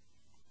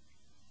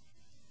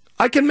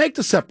 I can make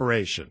the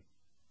separation.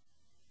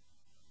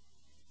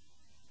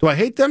 Do I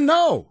hate them?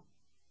 No.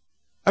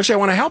 Actually, I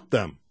want to help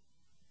them.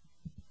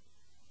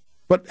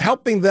 But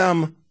helping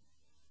them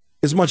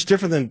is much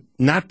different than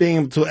not being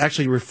able to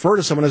actually refer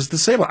to someone as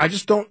disabled.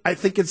 I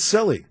think it's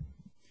silly.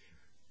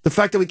 The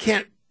fact that we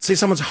can't say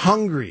someone's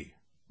hungry.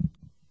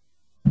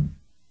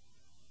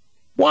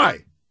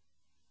 Why?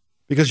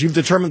 Because you've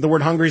determined the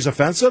word hungry is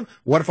offensive?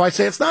 What if I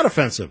say it's not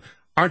offensive?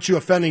 Aren't you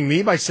offending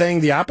me by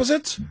saying the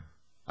opposite?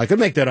 I could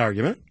make that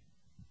argument.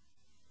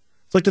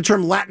 It's like the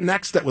term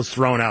Latinx that was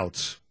thrown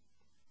out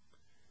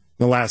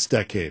in the last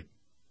decade.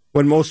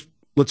 When most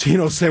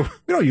Latinos say, we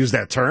don't use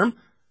that term.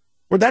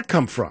 Where'd that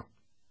come from?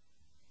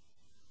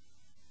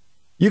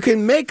 You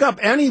can make up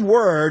any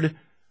word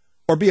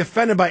or be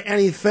offended by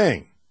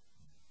anything.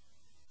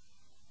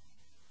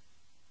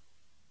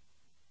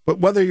 But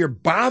whether you're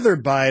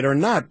bothered by it or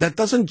not, that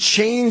doesn't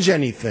change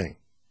anything.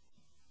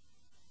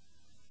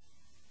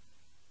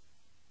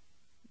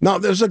 Now,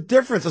 there's a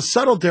difference, a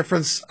subtle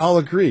difference, I'll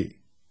agree.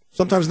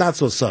 Sometimes not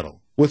so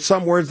subtle, with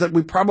some words that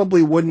we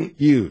probably wouldn't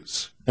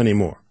use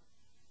anymore.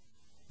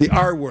 The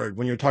R word,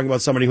 when you're talking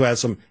about somebody who has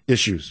some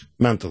issues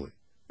mentally.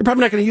 You're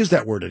probably not going to use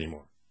that word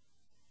anymore.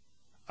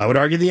 I would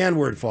argue the N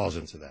word falls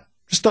into that.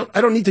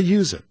 I don't need to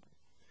use it.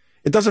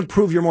 It doesn't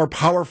prove you're more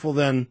powerful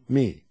than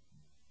me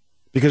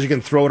because you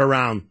can throw it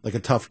around like a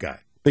tough guy,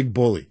 big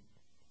bully.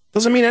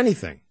 Doesn't mean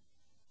anything.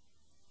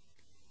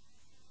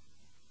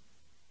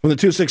 From the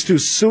 262,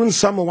 soon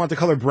some will want the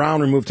color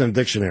brown removed from the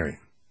dictionary.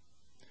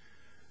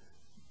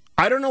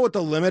 I don't know what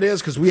the limit is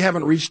because we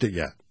haven't reached it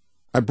yet.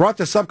 I brought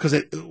this up because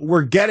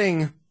we're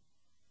getting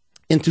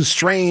into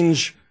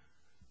strange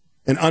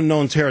and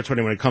unknown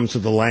territory when it comes to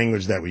the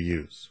language that we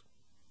use.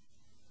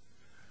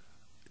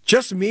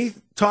 Just me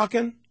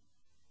talking,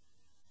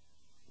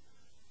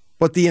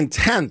 but the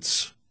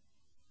intent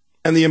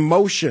and the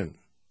emotion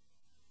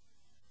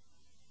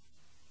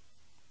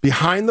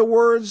behind the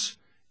words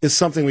is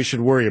something we should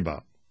worry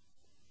about.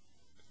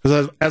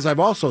 Because as I've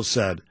also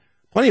said,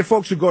 plenty of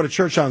folks who go to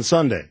church on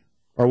Sunday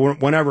or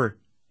whenever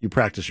you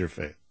practice your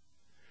faith,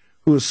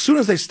 who as soon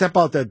as they step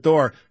out that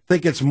door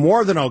think it's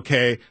more than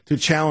okay to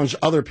challenge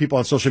other people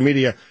on social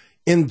media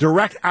in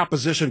direct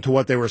opposition to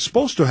what they were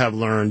supposed to have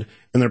learned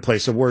in their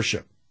place of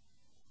worship.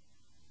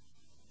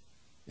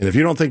 And if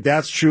you don't think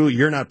that's true,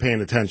 you're not paying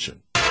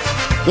attention.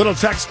 Little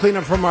text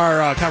cleanup from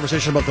our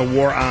conversation about the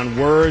war on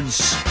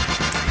words.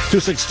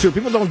 262.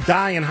 People don't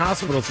die in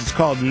hospitals. It's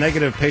called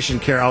negative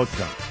patient care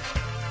outcome.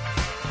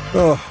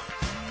 Oh.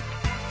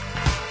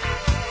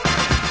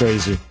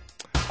 Crazy.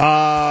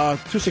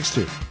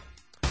 262.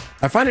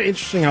 I find it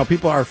interesting how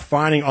people are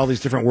finding all these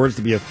different words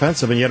to be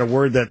offensive, and yet a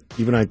word that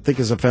even I think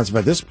is offensive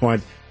at this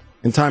point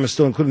in time is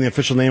still including the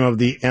official name of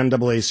the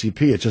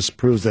NAACP. It just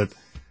proves that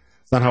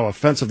it's not how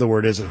offensive the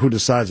word is, and who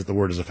decides that the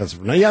word is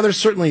offensive. Now, yeah, there's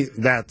certainly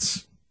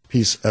that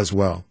piece as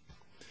well.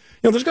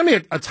 You know, there's going to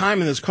be a time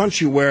in this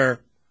country where,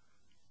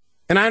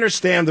 and I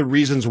understand the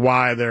reasons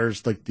why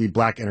there's like the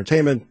black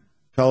entertainment,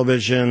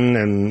 television,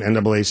 and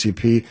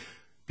NAACP,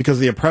 because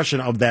of the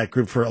oppression of that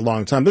group for a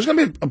long time. There's going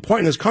to be a point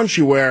in this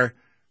country where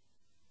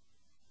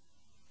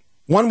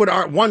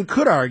one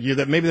could argue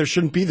that maybe there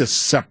shouldn't be this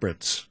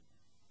separate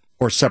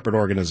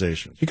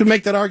organizations. You could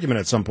make that argument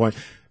at some point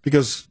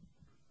because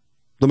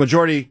the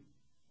majority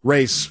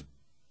race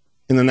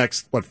in the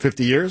next,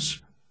 50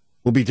 years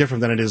will be different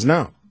than it is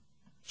now.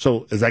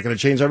 So is that going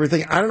to change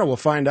everything? I don't know. We'll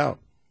find out.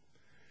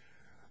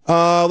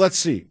 Let's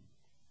see.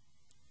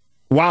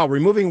 Wow,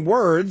 removing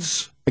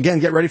words. Again,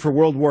 get ready for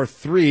World War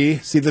III.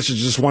 See, this is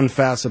just one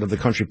facet of the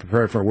country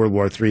prepared for World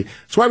War III.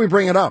 That's why we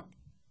bring it up.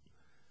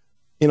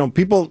 You know,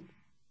 people,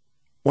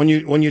 when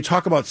you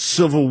talk about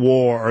civil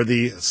war or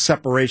the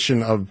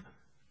separation of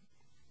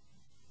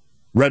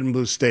red and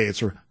blue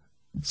states or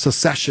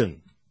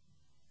secession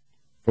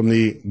from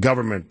the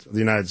government of the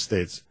United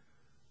States,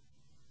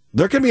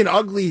 there can be an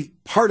ugly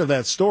part of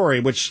that story,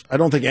 which I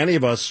don't think any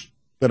of us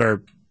that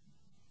are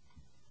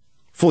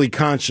fully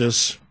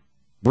conscious,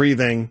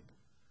 breathing,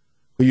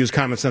 who use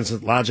common sense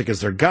and logic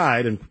as their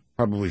guide and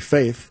probably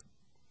faith,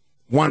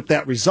 want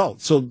that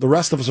result. So the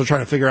rest of us are trying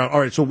to figure out,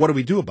 all right, so what do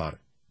we do about it?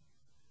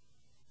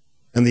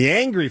 And the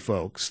angry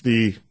folks,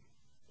 the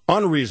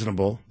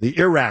unreasonable, the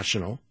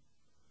irrational,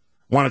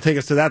 want to take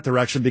us to that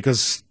direction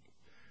because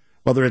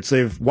whether it's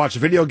they've watched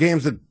video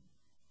games that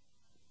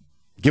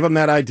give them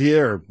that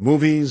idea or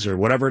movies or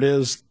whatever it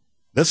is,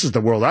 this is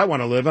the world I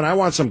want to live in. I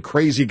want some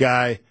crazy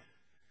guy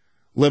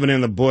living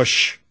in the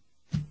bush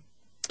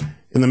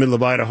in the middle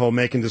of Idaho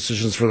making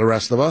decisions for the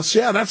rest of us.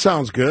 Yeah, that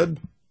sounds good.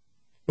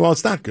 Well,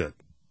 it's not good.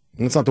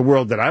 And it's not the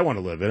world that I want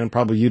to live in, and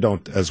probably you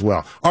don't as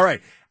well. All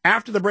right,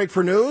 after the break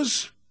for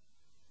news,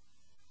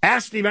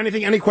 ask Steve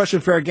anything, any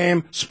question, fair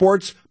game,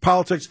 sports,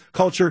 politics,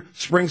 culture,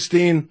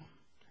 Springsteen,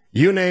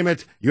 you name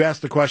it. You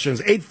ask the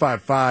questions,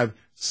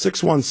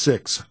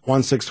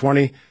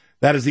 855-616-1620.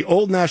 That is the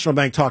Old National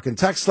Bank talk and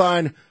text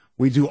line.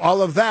 We do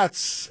all of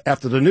that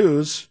after the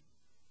news,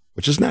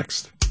 which is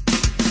next.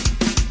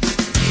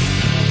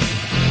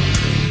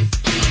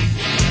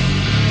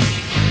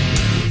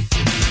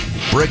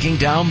 Breaking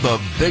down the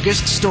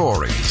biggest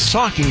stories,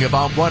 talking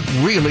about what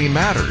really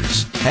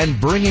matters, and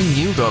bringing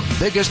you the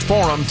biggest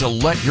forum to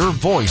let your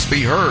voice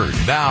be heard.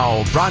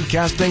 Now,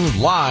 broadcasting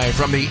live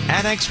from the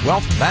Annex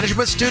Wealth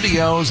Management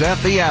Studios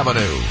at the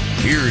Avenue.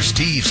 Here's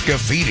Steve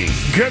Scafidi.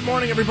 Good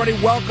morning, everybody.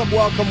 Welcome,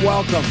 welcome,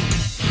 welcome.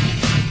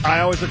 I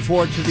always look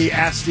forward to the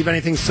Ask Steve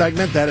Anything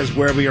segment. That is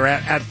where we are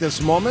at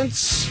this moment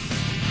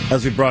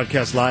as we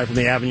broadcast live from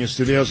the Avenue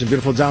Studios in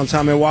beautiful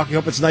downtown Milwaukee.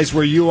 Hope it's nice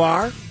where you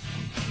are.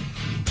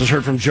 Just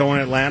heard from Joe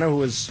in Atlanta,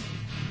 who is,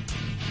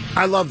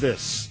 I love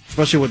this,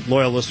 especially with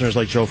loyal listeners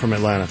like Joe from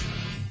Atlanta.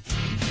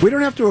 We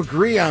don't have to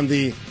agree on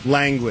the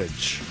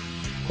language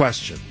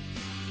question,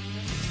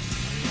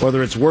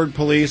 whether it's word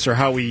police or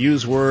how we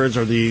use words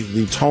or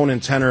the tone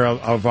and tenor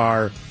of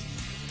our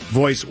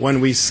voice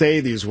when we say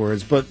these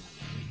words. But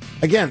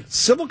again,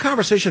 civil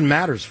conversation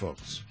matters,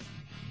 folks.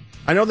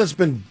 I know that's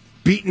been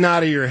beaten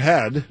out of your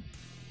head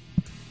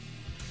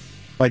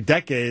by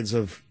decades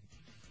of,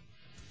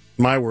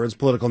 my words,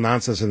 political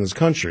nonsense in this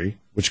country,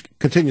 which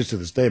continues to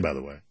this day, by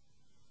the way,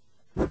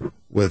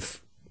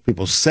 with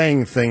people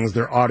saying things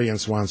their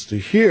audience wants to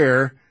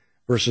hear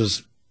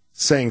versus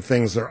saying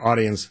things their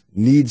audience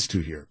needs to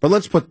hear. But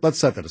let's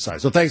set that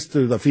aside. So thanks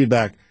for the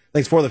feedback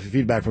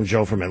from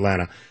Joe from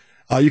Atlanta.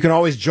 You can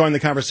always join the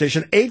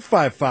conversation,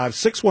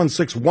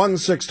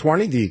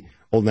 855-616-1620, the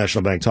Old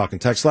National Bank talk and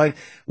text line.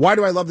 Why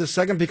do I love this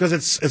segment? Because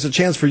it's a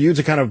chance for you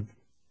to kind of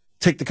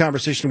take the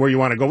conversation where you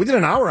want to go. We did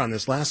an hour on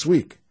this last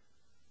week.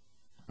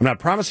 I'm not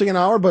promising an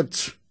hour,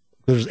 but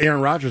there's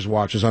Aaron Rodgers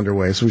watch is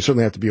underway, so we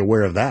certainly have to be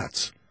aware of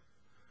that.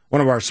 One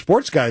of our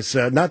sports guys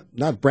said,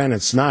 not Brandon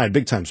Snide,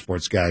 big-time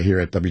sports guy here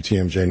at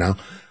WTMJ now,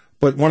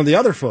 but one of the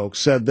other folks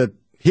said that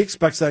he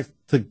expects that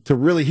to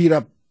really heat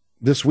up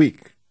this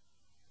week.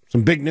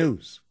 Some big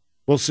news.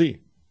 We'll see.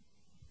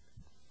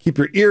 Keep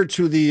your ear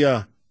to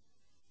the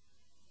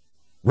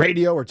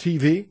radio or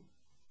TV,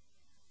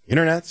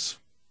 internets.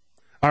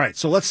 All right,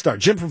 so let's start.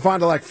 Jim from Fond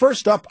du Lac,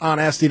 first up on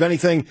Ask Steve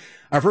Anything.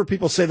 I've heard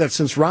people say that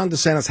since Ron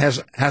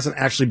DeSantis hasn't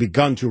actually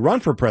begun to run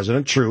for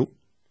president, true,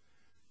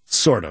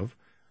 sort of,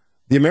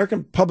 the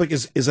American public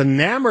is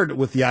enamored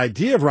with the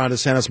idea of Ron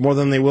DeSantis more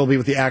than they will be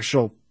with the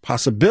actual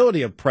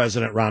possibility of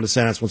President Ron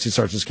DeSantis once he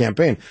starts his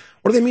campaign.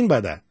 What do they mean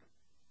by that?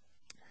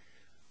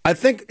 I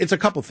think it's a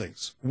couple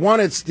things. One,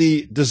 it's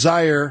the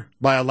desire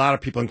by a lot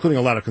of people, including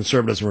a lot of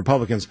conservatives and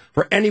Republicans,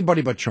 for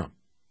anybody but Trump.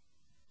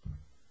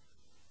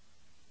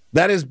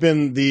 That has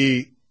been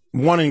the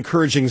one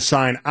encouraging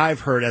sign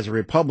I've heard as a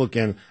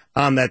Republican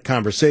on that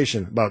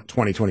conversation about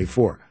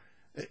 2024.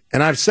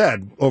 And I've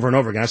said over and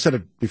over again, I said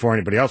it before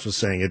anybody else was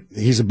saying it,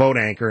 he's a boat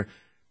anchor.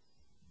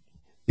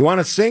 You want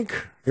to sink?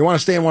 You want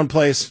to stay in one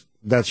place?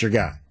 That's your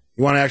guy.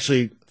 You want to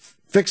actually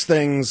fix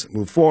things,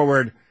 move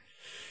forward,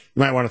 you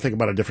might want to think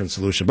about a different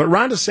solution. But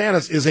Ron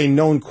DeSantis is a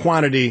known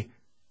quantity,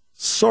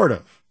 sort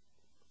of.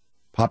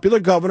 Popular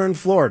governor in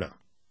Florida.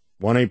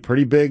 Won a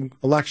pretty big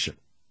election.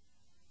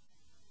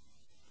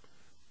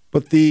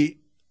 But the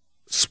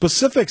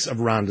specifics of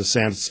Ron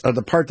DeSantis are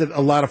the part that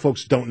a lot of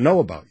folks don't know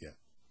about yet.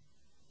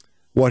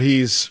 What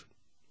he's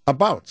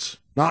about.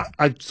 Now,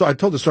 I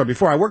told the story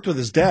before. I worked with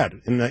his dad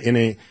in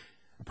a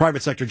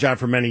private sector job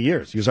for many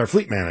years. He was our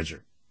fleet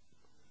manager.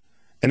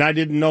 And I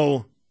didn't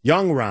know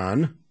young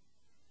Ron,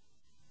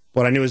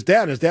 but I knew his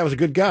dad, and his dad was a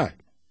good guy.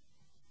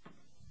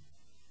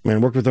 I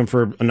worked with him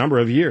for a number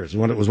of years. It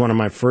was one of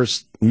my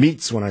first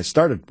meets when I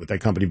started with that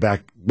company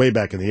way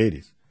back in the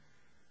 80s.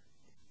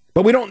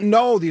 But we don't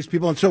know these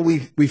people until we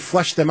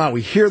flesh them out.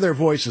 We hear their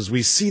voices.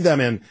 We see them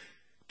in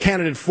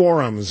candidate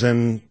forums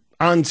and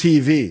on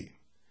TV.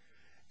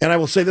 And I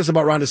will say this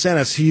about Ron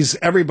DeSantis. He's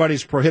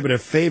everybody's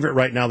prohibitive favorite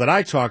right now that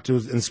I talk to,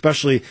 and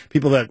especially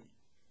people that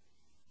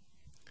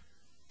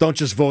don't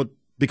just vote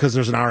because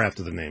there's an R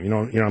after the name. You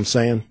know what I'm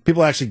saying?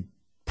 People actually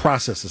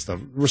process this stuff.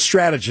 We're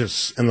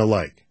strategists and the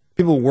like.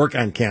 People who work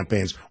on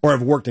campaigns or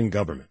have worked in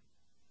government.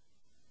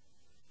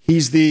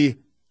 He's the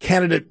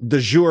candidate du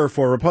jour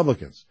for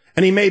Republicans.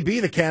 And he may be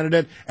the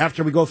candidate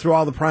after we go through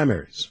all the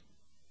primaries.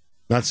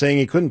 Not saying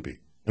he couldn't be.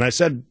 And I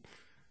said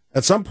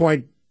at some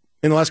point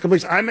in the last couple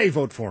weeks, I may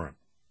vote for him.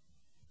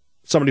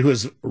 Somebody who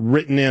has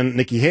written in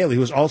Nikki Haley,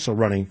 who is also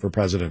running for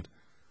president.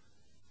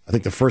 I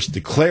think the first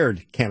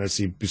declared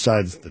candidacy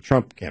besides the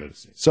Trump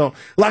candidacy. So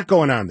a lot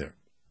going on there.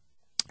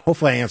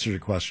 Hopefully I answered your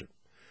question.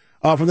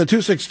 From the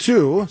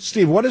 262,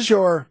 Steve, what is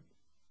your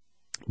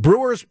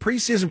Brewers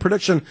preseason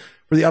prediction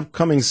for the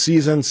upcoming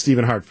season? Steve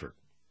in Hartford.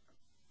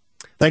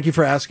 Thank you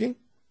for asking.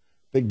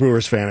 Big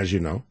Brewers fan, as you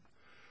know.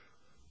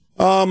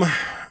 I'm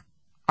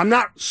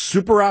not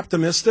super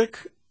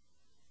optimistic.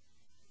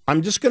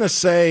 I'm just going to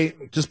say,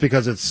 just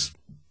because it's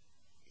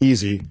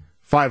easy,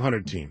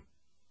 500 team.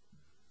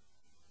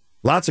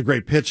 Lots of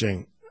great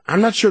pitching.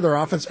 I'm not sure their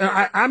offense.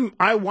 And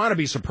I want to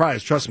be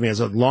surprised. Trust me, as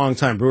a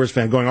longtime Brewers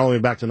fan, going all the way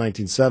back to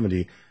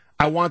 1970,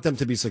 I want them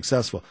to be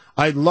successful.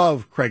 I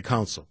love Craig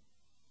Counsell.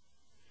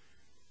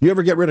 You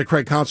ever get rid of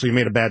Craig Counsell, you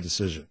made a bad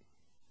decision.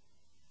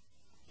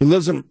 He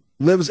lives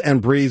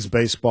and breathes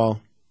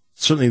baseball.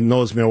 Certainly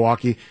knows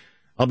Milwaukee.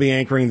 I'll be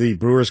anchoring the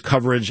Brewers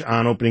coverage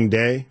on opening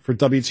day for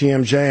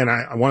WTMJ,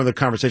 and one of the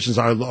conversations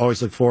I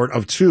always look forward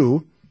of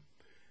two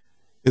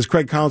is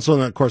Craig Counsell,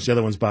 and of course the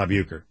other one's Bob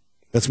Uecker.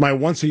 That's my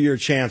once-a-year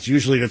chance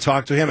usually to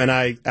talk to him, and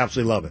I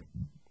absolutely love it.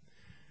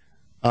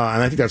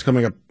 And I think that's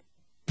coming up.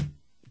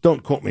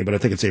 Don't quote me, but I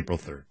think it's April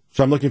 3rd.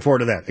 So I'm looking forward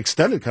to that.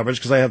 Extended coverage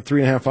because I have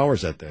 3.5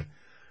 hours that day.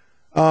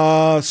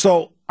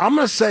 So I'm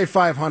going to say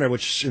 500,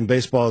 which in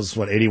baseball is,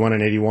 81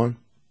 and 81?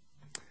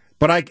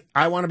 But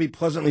I want to be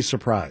pleasantly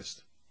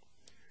surprised.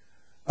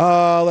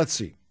 Let's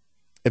see.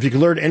 If you could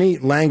learn any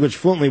language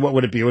fluently, what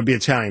would it be? It would be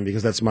Italian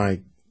because that's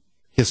my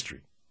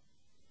history.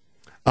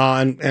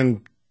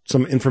 And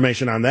some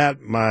information on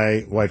that.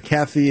 My wife,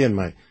 Kathy, and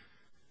my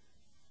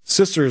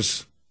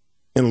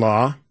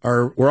sisters-in-law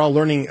we're all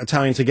learning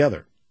Italian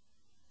together.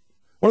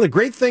 One of the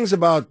great things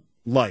about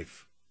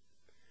life,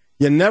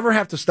 you never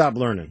have to stop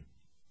learning.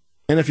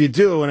 And if you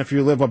do, and if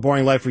you live a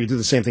boring life where you do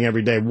the same thing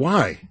every day,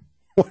 why?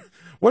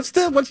 What's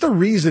the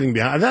reasoning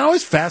behind it? That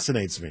always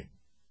fascinates me.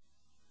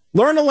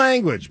 Learn a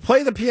language,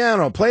 play the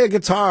piano, play a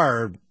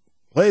guitar,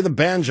 play the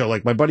banjo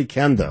like my buddy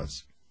Ken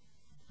does.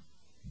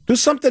 Do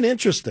something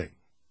interesting.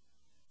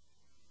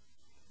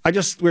 We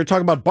were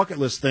talking about bucket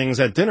list things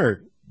at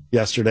dinner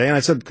yesterday, and I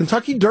said,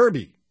 Kentucky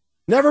Derby.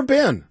 Never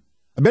been.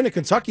 I've been to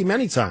Kentucky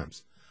many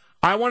times.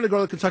 I want to go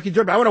to the Kentucky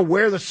Derby. I want to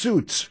wear the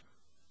suits.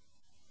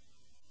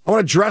 I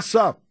want to dress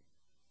up.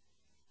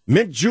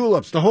 Mint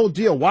juleps, the whole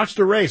deal. Watch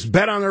the race.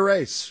 Bet on the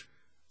race.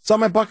 It's on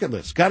my bucket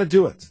list. Got to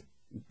do it.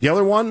 The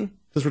other one,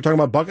 because we're talking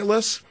about bucket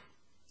lists,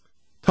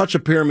 touch a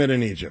pyramid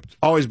in Egypt.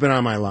 Always been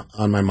on my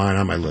mind,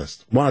 on my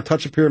list. Want to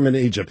touch a pyramid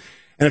in Egypt.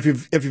 And if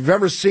you've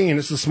ever seen,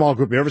 this is a small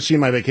group, you ever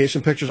seen my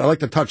vacation pictures? I like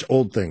to touch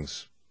old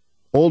things.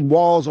 Old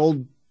walls,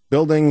 old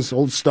buildings,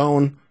 old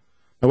stone.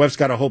 My wife's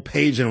got a whole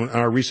page in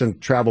our recent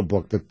travel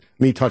book that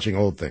me touching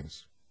old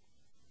things.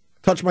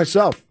 Touch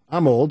myself.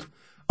 I'm old.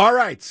 All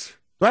right.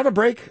 Do I have a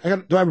break?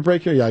 Do I have a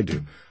break here? Yeah, I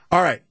do.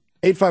 All right.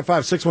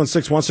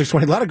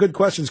 855-616-1620. A lot of good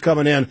questions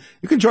coming in.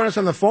 You can join us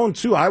on the phone,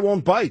 too. I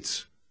won't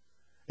bite.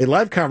 A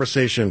live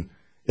conversation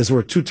is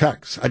worth 2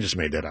 texts. I just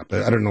made that up.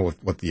 I don't know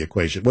what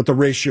the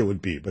ratio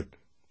would be. But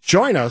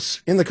join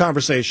us in the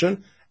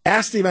conversation.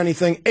 Ask Steve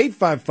anything.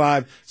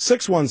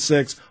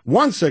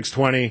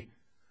 855-616-1620.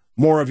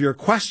 More of your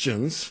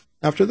questions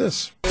after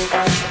this.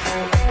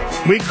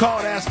 We call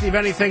it Ask Steve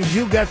Anything.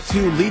 You get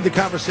to lead the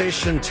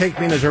conversation, take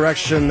me in a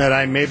direction that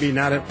I maybe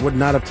would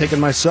not have taken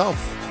myself.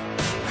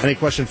 Any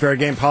question, fair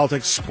game,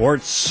 politics,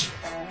 sports,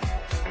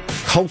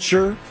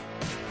 culture,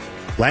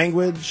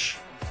 language,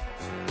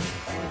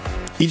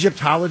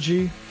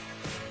 Egyptology,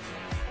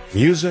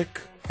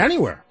 music,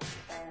 anywhere.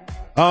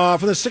 For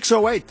the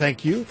 608,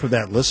 thank you for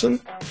that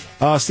listen.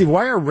 Steve,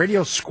 why are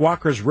radio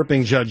squawkers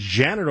ripping Judge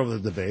Janet over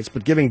the debates,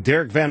 but giving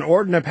Derek Van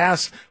Orden a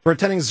pass for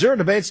attending 0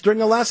 debates during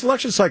the last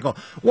election cycle?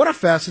 What a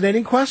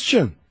fascinating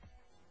question.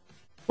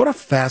 What a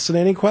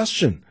fascinating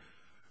question.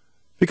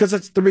 Because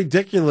it's the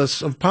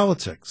ridiculous of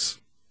politics.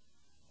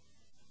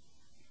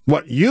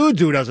 What you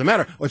do doesn't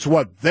matter. It's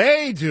what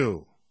they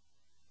do.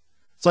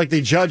 It's like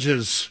the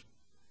judges'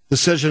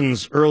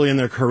 decisions early in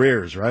their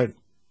careers, right?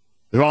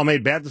 They've all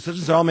made bad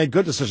decisions. They've all made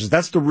good decisions.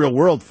 That's the real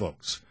world,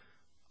 folks.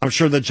 I'm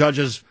sure the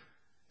judges,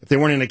 if they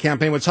weren't in a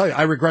campaign, would tell you,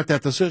 I regret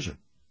that decision.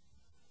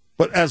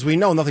 But as we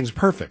know, nothing's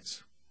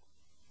perfect.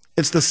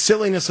 It's the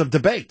silliness of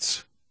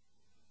debates.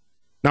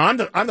 Now,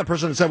 I'm the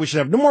person that said we should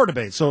have no more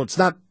debates, so it's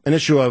not an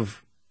issue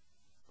of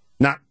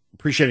not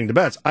appreciating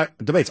debates.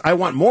 I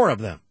want more of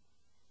them.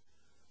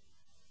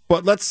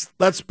 But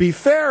let's be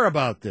fair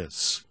about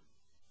this.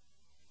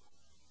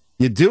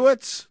 You do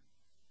it,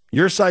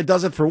 your side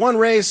does it for one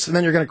race, and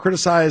then you're going to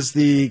criticize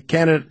the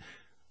candidate,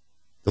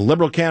 the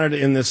liberal candidate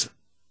in this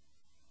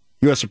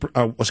U.S.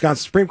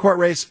 Wisconsin Supreme Court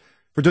race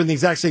for doing the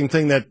exact same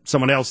thing that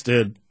someone else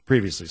did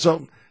previously.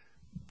 So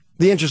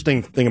the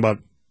interesting thing about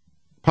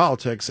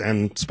politics,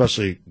 and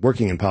especially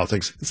working in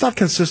politics, it's not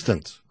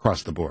consistent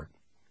across the board.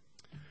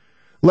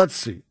 Let's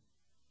see.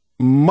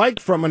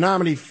 Mike from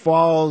Menominee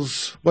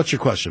Falls. What's your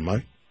question,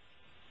 Mike?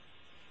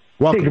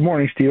 Welcome. Hey, good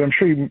morning, Steve. I'm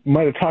sure you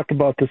might have talked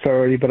about this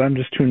already, but I'm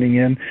just tuning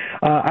in.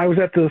 I was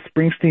at the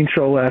Springsteen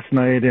show last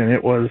night, and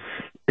it was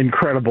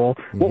incredible.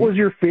 Mm-hmm. What was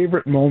your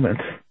favorite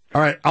moment?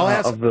 All right, I'll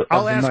ask of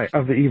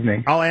the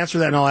evening. I'll answer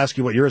that, and I'll ask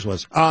you what yours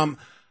was.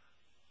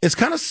 It's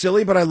kind of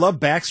silly, but I love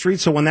Backstreet.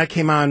 So when that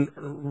came on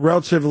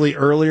relatively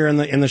earlier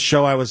in the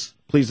show, I was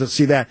pleased to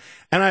see that,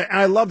 and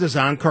I loved his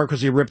encore because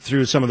he ripped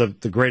through some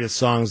of the greatest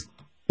songs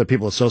that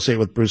people associate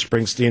with Bruce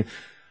Springsteen.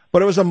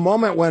 But it was a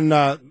moment when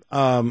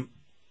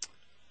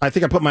I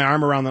think I put my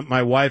arm around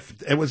my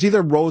wife. It was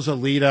either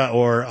Rosalita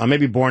or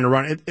maybe Born to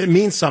Run. It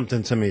means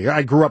something to me.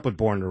 I grew up with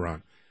Born to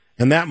Run,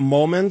 and that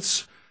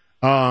moment.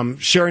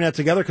 Sharing that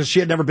together because she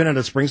had never been at a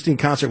Springsteen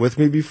concert with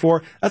me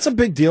before. That's a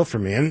big deal for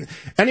me. And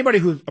anybody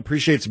who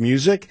appreciates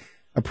music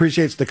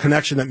appreciates the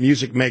connection that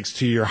music makes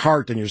to your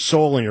heart and your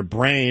soul and your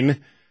brain.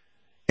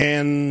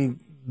 And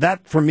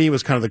that, for me,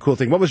 was kind of the cool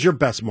thing. What was your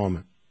best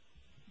moment?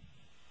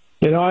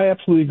 I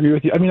absolutely agree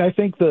with you. I mean, I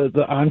think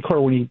the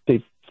encore when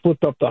they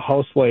flipped up the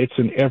house lights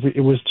and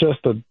it was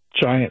just a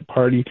giant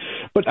party.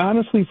 But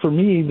honestly, for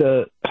me,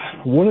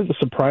 one of the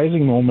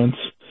surprising moments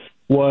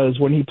was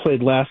when he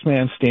played Last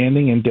Man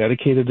Standing and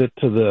dedicated it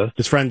to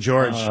his friend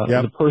George,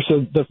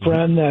 the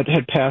friend that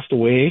had passed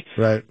away.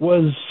 Right.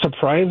 Was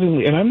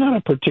surprisingly, and I'm not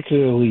a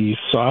particularly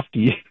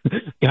softy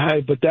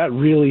guy, but that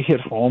really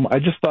hit home. I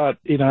just thought,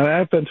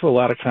 I've been to a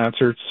lot of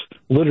concerts,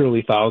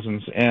 literally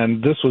thousands,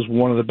 and this was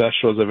one of the best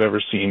shows I've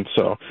ever seen.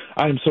 So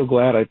I'm so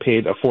glad I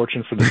paid a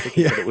fortune for the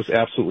ticket, but it was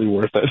absolutely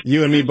worth it.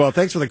 You and me both.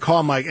 Thanks for the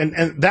call, Mike.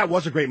 And that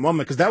was a great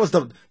moment because that was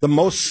the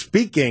most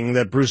speaking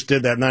that Bruce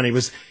did that night. He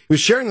was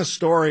sharing the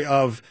story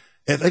of,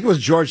 I think it was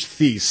George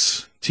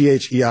Theiss,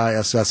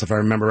 Theiss, if I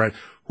remember right,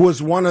 who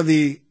was one of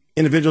the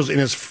individuals in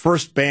his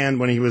first band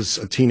when he was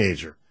a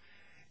teenager.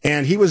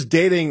 And he was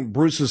dating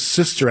Bruce's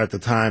sister at the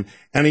time,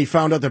 and he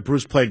found out that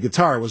Bruce played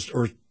guitar,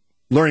 or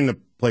learning to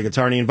play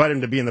guitar, and he invited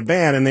him to be in the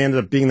band, and they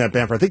ended up being in that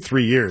band for, I think,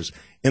 3 years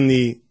in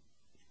the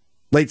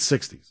late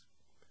 60s.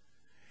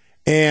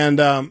 And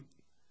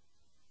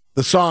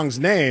the song's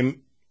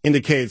name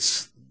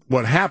indicates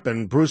what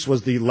happened. Bruce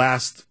was the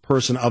last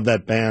person of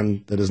that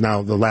band that is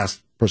now the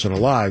last person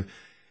alive.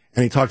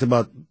 And he talked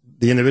about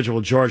the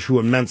individual George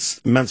who meant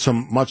so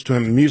much to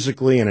him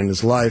musically and in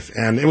his life.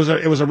 And it was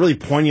a really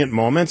poignant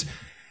moment.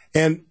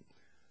 And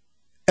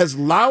as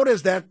loud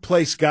as that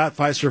place got,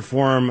 Fiserv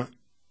Forum,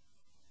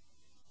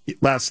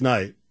 last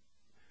night,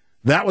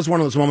 that was one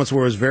of those moments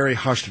where it was very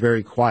hushed,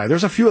 very quiet.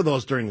 There's a few of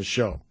those during the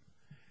show.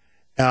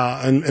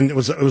 And it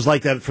was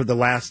like that for the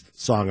last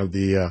song of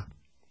the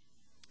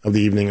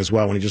evening as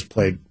well, when he just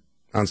played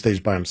on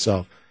stage by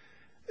himself.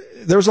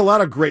 There was a lot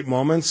of great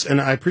moments,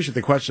 and I appreciate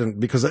the question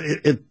because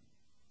if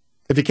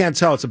you can't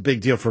tell, it's a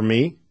big deal for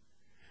me.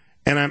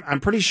 And I'm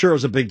pretty sure it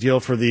was a big deal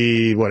for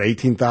the,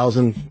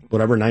 18,000,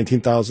 whatever,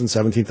 19,000,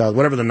 17,000,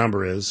 whatever the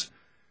number is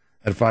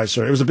at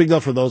Fiserv. It was a big deal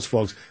for those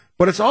folks.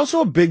 But it's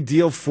also a big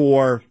deal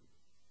for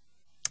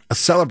a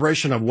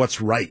celebration of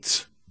what's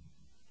right.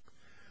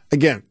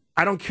 Again,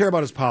 I don't care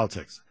about his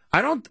politics.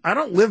 I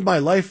don't live my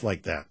life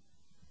like that.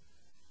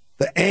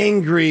 The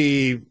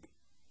angry,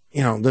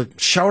 the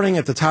shouting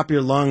at the top of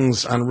your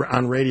lungs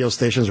on radio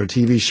stations or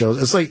TV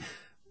shows. It's like,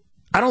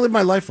 I don't live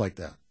my life like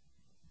that.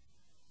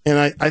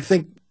 And I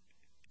think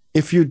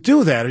if you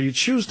do that, or you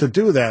choose to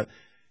do that,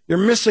 you're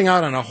missing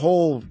out on a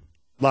whole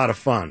lot of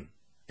fun.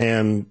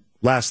 And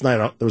last night,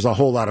 there was a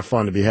whole lot of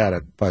fun to be had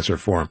at Fiserv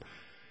Forum.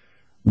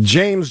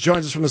 James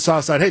joins us from the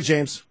South Side. Hey,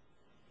 James.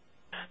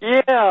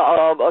 Yeah,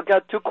 I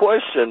got two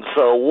questions.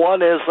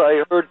 One is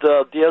I heard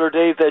the other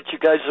day that you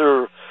guys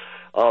are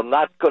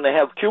not going to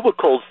have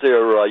cubicles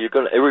there.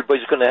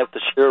 Everybody's going to have to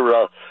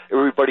share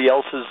everybody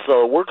else's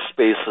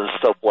workspace and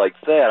stuff like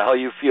that. How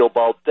you feel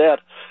about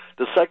that?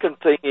 The second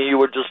thing, you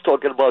were just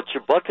talking about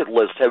your bucket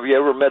list. Have you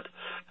ever met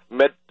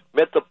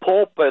the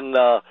Pope and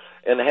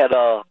had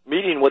a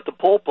meeting with the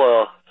Pope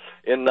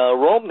in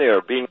Rome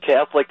there, being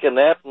Catholic and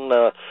that?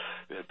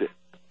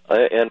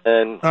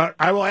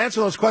 I will answer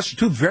those questions.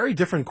 Two very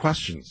different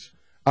questions.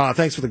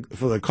 Thanks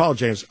for the call,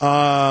 James.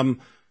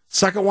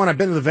 Second one, I've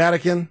been to the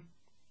Vatican.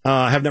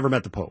 Have never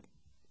met the Pope.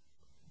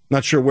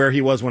 Not sure where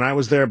he was when I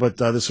was there, but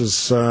this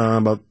was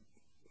about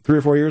 3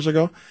 or 4 years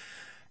ago.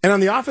 And on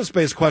the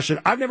office-based question,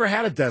 I've never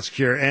had a desk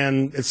here,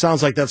 and it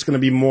sounds like that's going to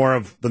be more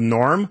of the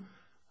norm,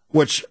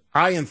 which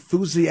I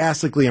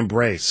enthusiastically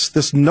embrace.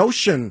 This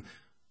notion,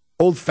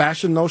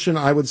 old-fashioned notion,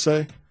 I would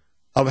say,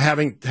 of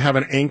having to have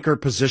an anchor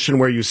position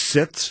where you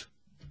sit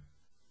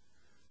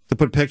to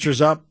put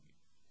pictures up,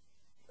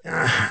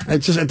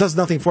 it does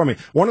nothing for me.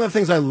 One of the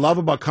things I love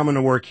about coming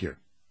to work here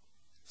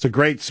It's a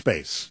great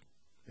space.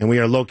 And we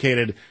are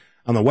located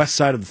on the west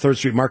side of the 3rd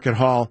Street Market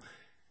Hall,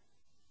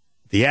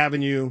 the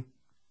Avenue,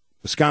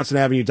 Wisconsin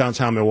Avenue,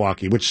 downtown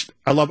Milwaukee, which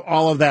I love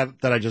all of that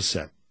I just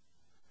said.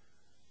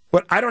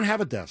 But I don't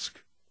have a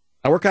desk.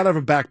 I work out of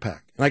a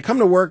backpack. And I come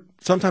to work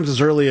sometimes as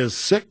early as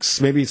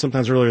 6, maybe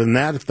sometimes earlier than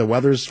that if the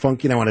weather's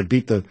funky and I want to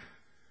beat the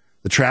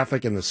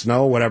traffic and the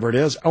snow, whatever it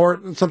is,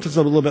 or sometimes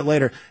a little bit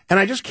later. And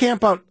I just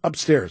camp out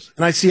upstairs.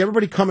 And I see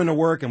everybody come into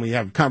work and we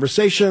have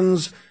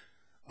conversations.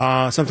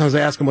 Sometimes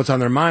I ask them what's on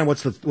their mind,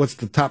 what's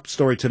the top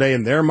story today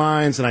in their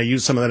minds, and I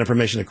use some of that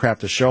information to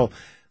craft a show.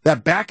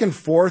 That back and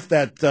forth,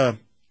 that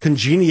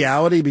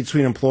congeniality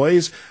between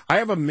employees. I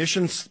have a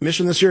mission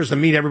this year is to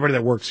meet everybody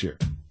that works here,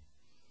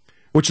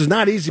 which is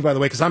not easy, by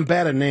the way, because I'm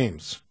bad at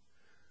names.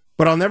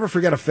 But I'll never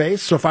forget a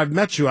face, so if I've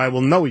met you, I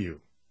will know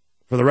you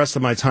for the rest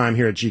of my time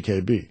here at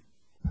GKB.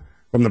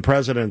 From the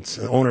president,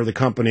 owner of the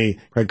company,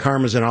 Craig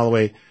Karmazin, all the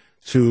way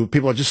to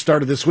people that just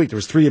started this week. There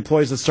was 3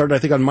 employees that started, I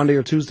think, on Monday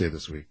or Tuesday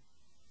this week.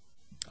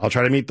 I'll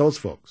try to meet those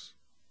folks.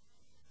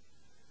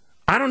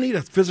 I don't need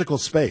a physical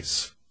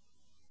space.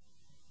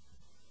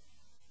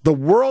 The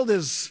world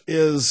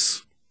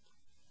is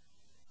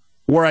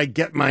where I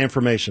get my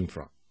information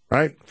from,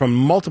 right? From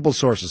multiple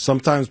sources.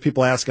 Sometimes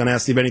people ask on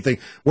Ask Steve Anything,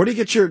 where do you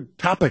get your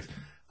topic?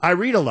 I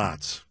read a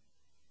lot.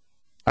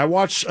 I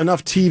watch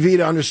enough TV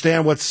to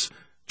understand what's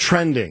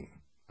trending.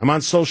 I'm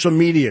on social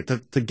media to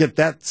get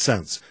that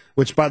sense,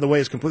 which, by the way,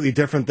 is completely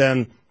different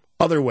than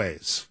other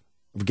ways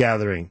of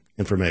gathering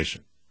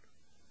information.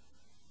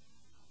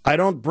 I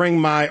don't bring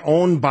my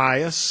own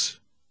bias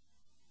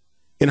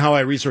in how I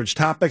research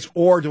topics,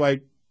 or do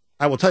I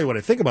will tell you what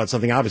I think about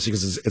something, obviously,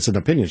 because it's an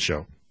opinion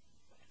show.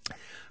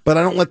 But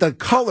I don't let that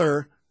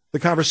color the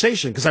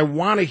conversation, because I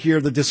want to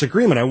hear the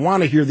disagreement. I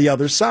want to hear the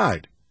other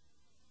side.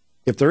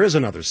 If there is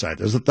another side,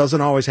 there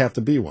doesn't always have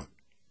to be one.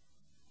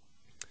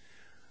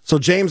 So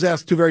James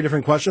asked 2 very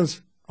different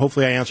questions.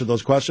 Hopefully I answered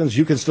those questions.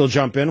 You can still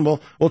jump in.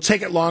 We'll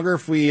take it longer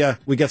if we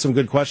get some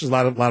good questions. A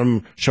lot of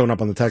them showing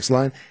up on the text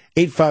line.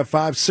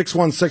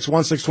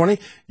 855-616-1620.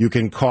 You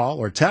can call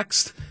or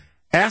text.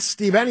 Ask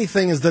Steve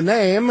Anything is the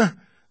name.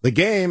 The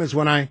game is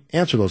when I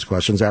answer those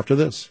questions after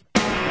this.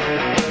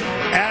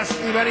 Ask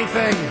Steve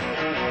Anything.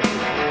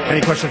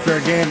 Any question, fair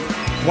game.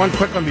 One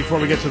quick one before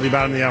we get to the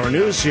bottom of the hour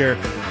news here.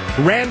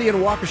 Randy in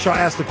Waukesha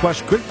asked the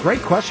question.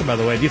 Great question, by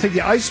the way. Do you think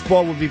the Ice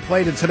Bowl will be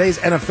played in today's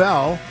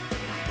NFL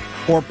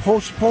or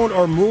postponed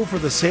or moved for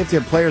the safety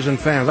of players and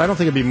fans? I don't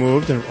think it'd be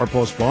moved or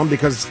postponed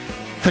because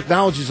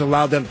technology's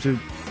allowed them to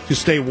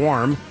stay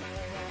warm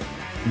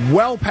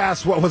well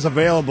past what was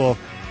available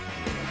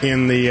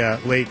in the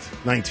late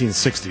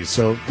 1960s.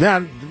 So,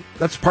 yeah,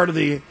 that's part of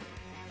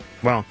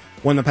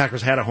when the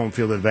Packers had a home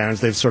field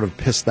advantage, they've sort of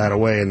pissed that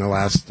away in the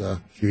last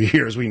few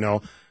years. We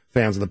know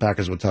fans of the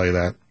Packers would tell you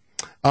that.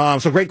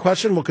 So great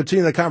question. We'll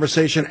continue the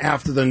conversation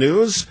after the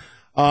news.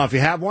 If you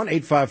have one,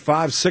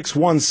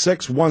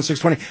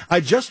 855-616-1620.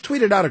 I just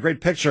tweeted out a great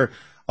picture.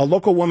 A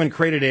local woman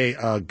created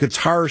a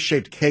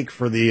guitar-shaped cake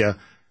for the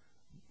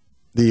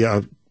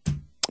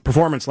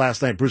performance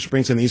last night, Bruce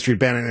Springsteen and the E Street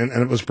Band,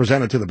 and it was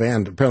presented to the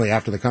band apparently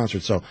after the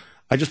concert. So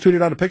I just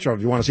tweeted out a picture of it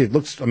if you want to see it. It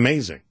looks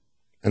amazing.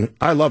 And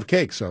I love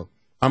cake, so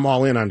I'm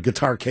all in on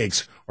guitar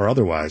cakes or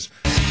otherwise.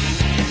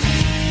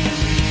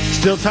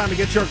 Still time to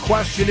get your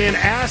question in.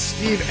 Ask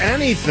Steve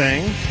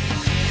Anything.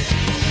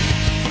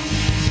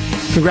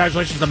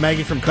 Congratulations to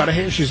Maggie from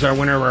Cudahy. She's our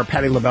winner of our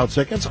Patti LaBelle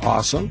tickets.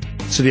 Awesome.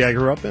 City I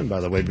grew up in, by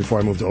the way, before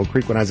I moved to Oak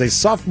Creek when I was a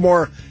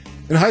sophomore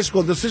in high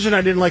school. Decision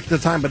I didn't like at the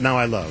time, but now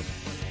I love.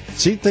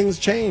 See, things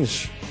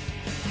change.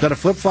 Got a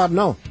flip-flop?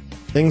 No.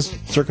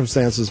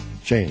 Circumstances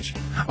change.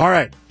 All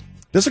right.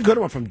 This is a good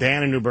one from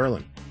Dan in New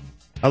Berlin.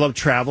 I love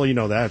travel. You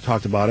know that. I've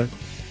talked about it.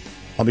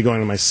 I'll be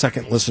going on my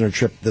second listener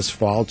trip this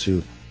fall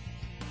to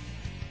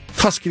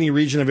Tuscany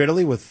region of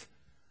Italy with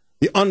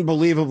the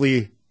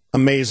unbelievably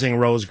amazing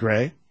Rose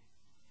Gray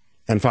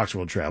and Fox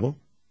World Travel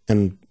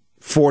and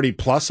 40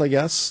 plus, I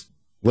guess,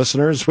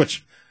 listeners,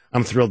 which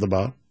I'm thrilled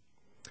about.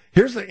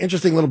 Here's the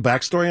interesting little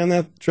backstory on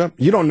that trip.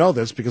 You don't know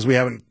this because we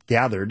haven't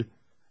gathered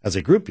as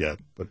a group yet,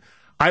 but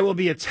I will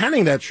be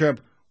attending that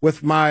trip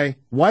with my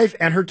wife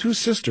and her 2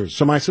 sisters,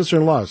 so my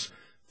sister-in-laws.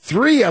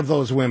 3 of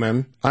those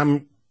women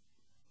I'm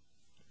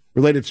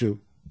related to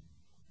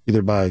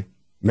either by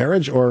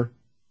marriage or,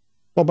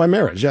 well, by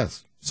marriage,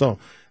 yes. So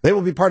they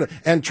will be part of it.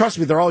 And trust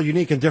me, they're all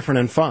unique and different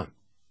and fun.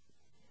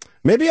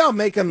 Maybe I'll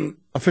make them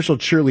official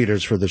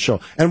cheerleaders for the show.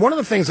 And one of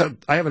the things that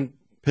I haven't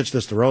pitched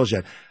this to Rose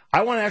yet,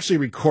 I want to actually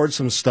record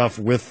some stuff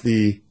with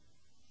the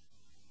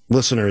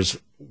listeners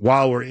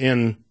while we're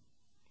in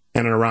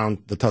and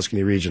around the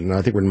Tuscany region. And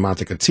I think we're in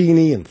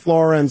Montecatini and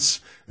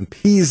Florence and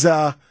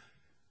Pisa,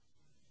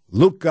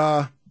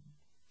 Lucca,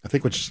 I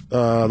think, which is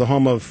the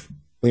home of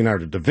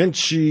Leonardo da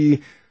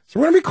Vinci. So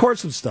we're going to record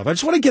some stuff. I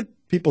just want to get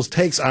people's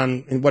takes on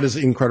what is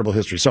incredible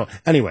history. So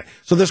anyway,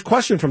 so this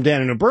question from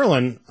Dan in New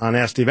Berlin on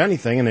Ask Steve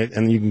Anything,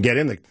 and you can get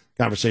in the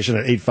conversation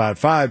at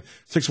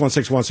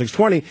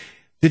 855-616-1620.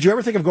 Did you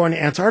ever think of going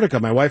to Antarctica?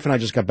 My wife and I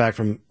just got back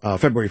from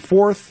February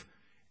 4th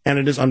and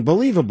it is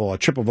unbelievable, a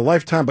trip of a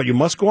lifetime. But you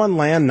must go on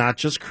land, not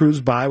just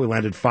cruise by. We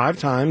landed 5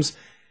 times,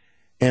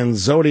 and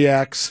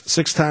Zodiacs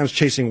 6 times,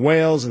 chasing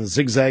whales and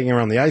zigzagging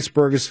around the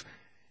icebergs.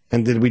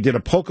 And we did a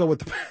polka with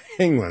the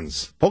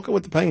penguins. Polka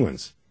with the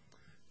penguins.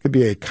 Could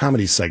be a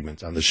comedy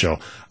segment on the show.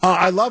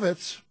 I love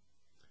it.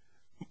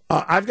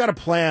 I've got a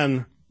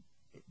plan.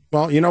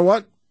 Well, you know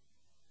what?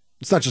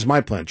 It's not just my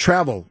plan.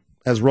 Travel,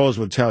 as Rose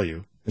would tell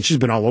you, and she's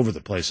been all over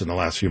the place in the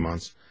last few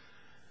months,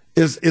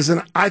 is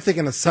I think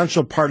an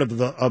essential part of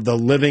the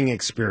living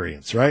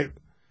experience, right?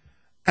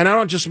 And I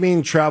don't just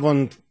mean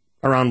traveling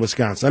around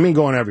Wisconsin. I mean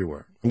going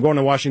everywhere. I'm going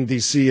to Washington,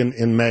 D.C.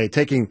 in May,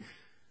 taking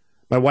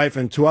my wife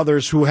and 2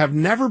 others who have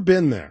never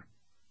been there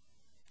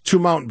to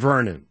Mount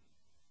Vernon,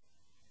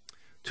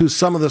 to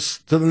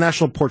the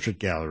National Portrait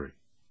Gallery,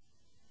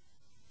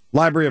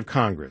 Library of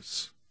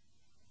Congress,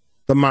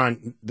 the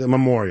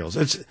memorials.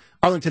 It's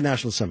Arlington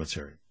National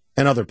Cemetery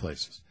and other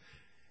places.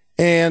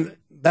 And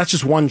that's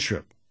just one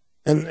trip.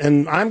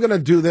 And I'm going to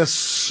do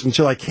this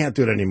until I can't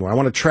do it anymore. I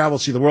want to travel,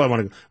 see the world. I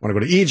want to go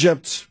to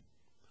Egypt,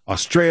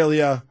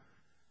 Australia,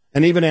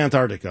 and even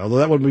Antarctica, although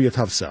that would be a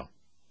tough sell.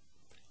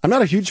 I'm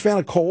not a huge fan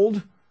of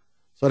cold,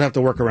 so I'd have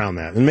to work around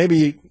that. And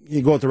maybe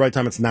you go at the right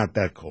time, it's not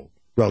that cold,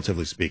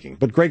 relatively speaking.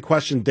 But great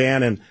question,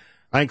 Dan, and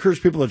I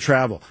encourage people to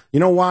travel. You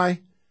know why?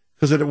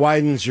 Because it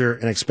widens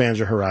and expands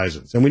your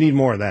horizons. And we need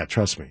more of that,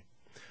 trust me.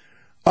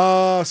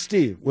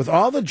 Steve, with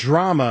all the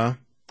drama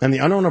and the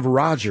unknown of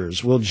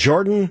Rodgers, will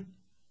Jordan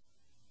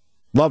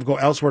Love go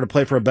elsewhere to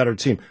play for a better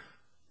team?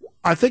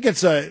 I think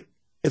it's a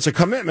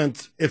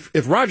commitment.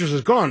 If Rodgers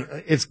is gone,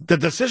 the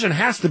decision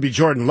has to be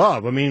Jordan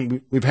Love. I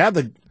mean, we've had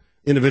the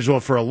individual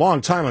for a long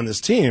time on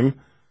this team.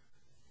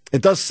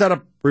 It does set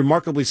up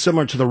remarkably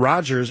similar to the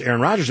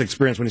Aaron Rodgers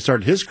experience when he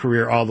started his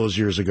career all those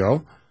years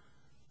ago.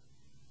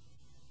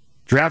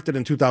 Drafted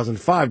in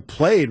 2005,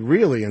 played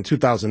really in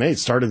 2008,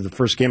 started the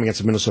first game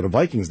against the Minnesota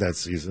Vikings that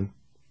season.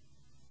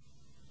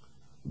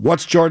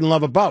 What's Jordan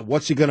Love about?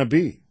 What's he going to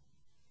be?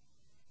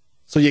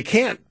 So you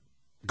can't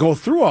go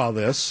through all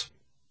this,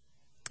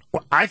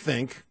 well, I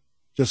think,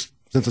 just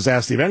since it's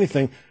Ask Steve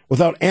Anything,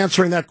 without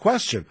answering that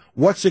question.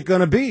 What's it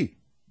going to be?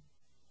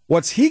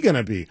 What's he going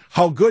to be?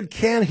 How good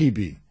can he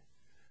be?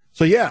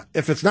 So yeah,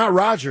 if it's not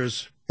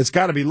Rodgers, it's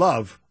got to be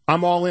Love.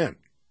 I'm all in.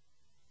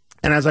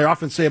 And as I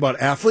often say about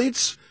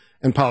athletes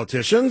and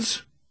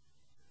politicians,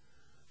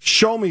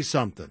 show me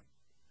something.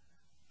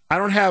 I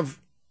don't have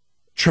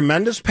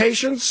tremendous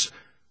patience.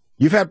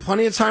 You've had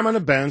plenty of time on the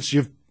bench.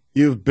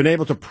 You've been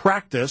able to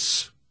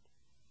practice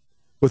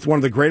with one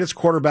of the greatest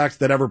quarterbacks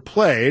that ever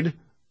played.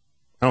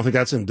 I don't think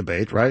that's in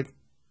debate, right?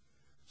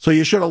 So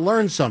you should have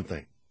learned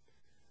something.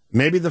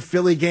 Maybe the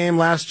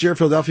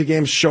Philadelphia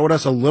game showed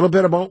us a little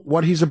bit about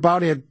what he's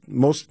about. He had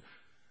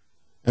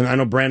and I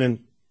know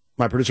Brandon,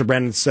 my producer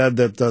Brandon, said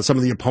that some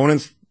of the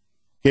opponents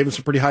gave him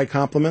some pretty high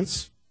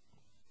compliments,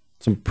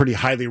 some pretty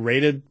highly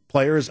rated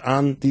players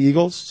on the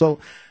Eagles. So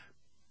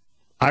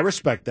I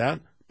respect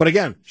that. But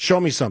again, show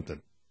me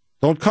something.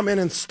 Don't come in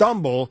and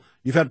stumble.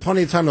 You've had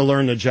plenty of time to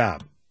learn the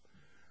job.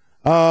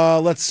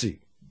 Let's see.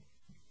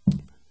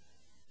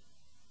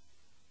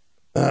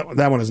 That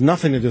one has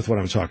nothing to do with what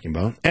I'm talking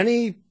about.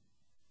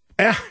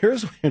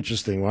 Here's an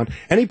interesting one.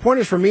 Any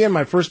pointers for me and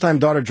my first-time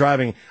daughter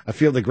driving? I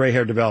feel the gray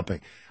hair developing.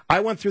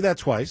 I went through that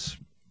twice.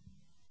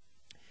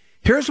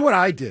 Here's what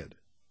I did,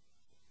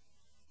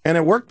 and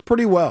it worked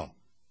pretty well.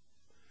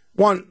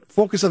 One,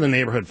 focus on the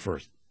neighborhood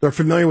first. They're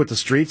familiar with the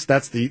streets.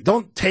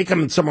 Don't take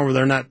them somewhere where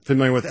they're not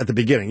familiar with at the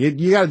beginning.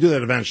 You got to do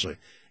that eventually.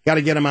 You got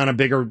to get them on a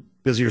bigger,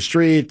 busier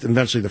street,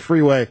 eventually the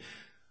freeway.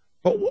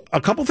 But a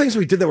couple things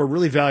we did that were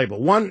really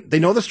valuable. One, they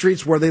know the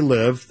streets where they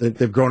live.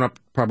 They've grown up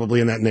probably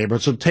in that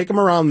neighborhood. So take them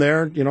around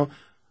there,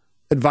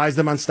 advise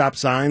them on stop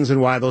signs and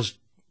why those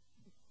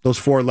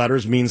 4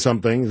 letters mean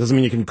something. It doesn't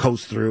mean you can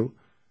coast through.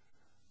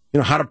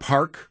 How to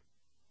park.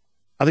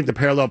 I think the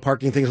parallel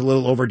parking thing is a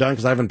little overdone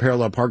because I haven't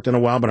parallel parked in a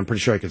while, but I'm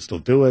pretty sure I can still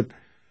do it.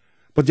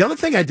 But the other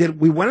thing I did,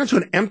 we went into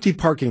an empty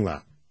parking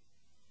lot.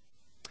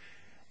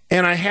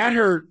 And I had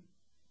her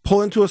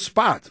pull into a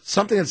spot.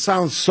 Something that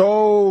sounds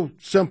so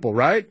simple,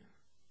 right?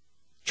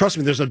 Trust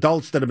me, there's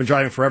adults that have been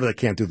driving forever that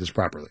can't do this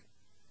properly.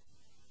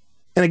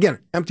 And again,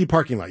 empty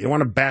parking lot. You don't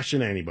want to bash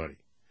into anybody.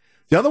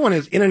 The other one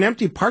is, in an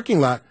empty parking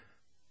lot,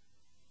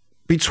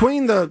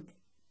 between the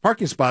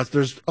parking spots,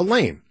 there's a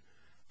lane.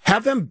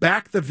 Have them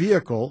back the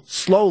vehicle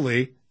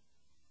slowly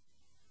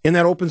in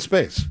that open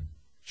space.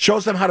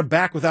 Shows them how to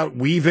back without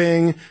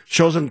weaving,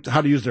 shows them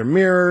how to use their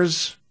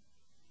mirrors.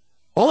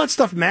 All that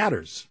stuff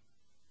matters.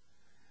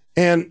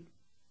 And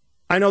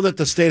I know that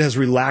the state has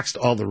relaxed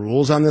all the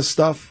rules on this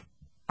stuff.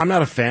 I'm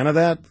not a fan of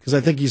that because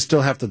I think you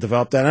still have to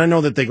develop that. And I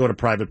know that they go to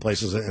private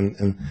places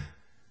and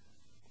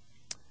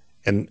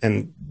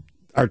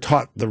are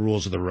taught the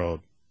rules of the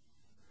road.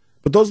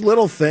 But those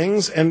little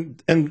things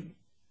and do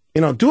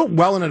it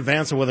well in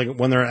advance of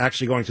when they're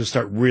actually going to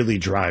start really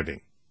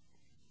driving.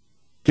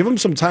 Give them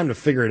some time to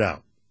figure it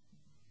out.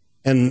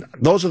 And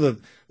those are the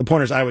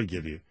pointers I would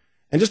give you.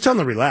 And just tell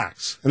them to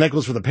relax. And that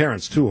goes for the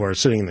parents, too, who are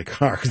sitting in the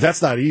car, because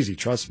that's not easy,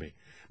 trust me.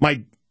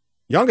 My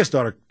youngest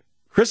daughter,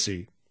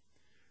 Chrissy,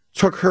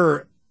 took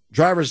her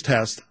driver's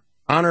test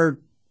on her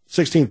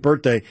 16th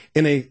birthday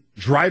in a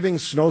driving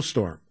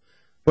snowstorm.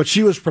 But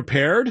she was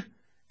prepared,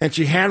 and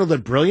she handled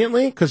it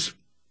brilliantly because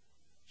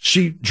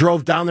she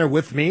drove down there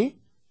with me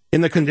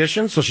in the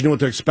conditions, so she knew what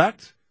to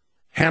expect,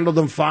 handled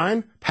them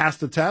fine, passed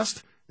the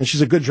test, and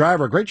she's a good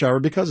driver, a great driver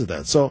because of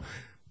that. So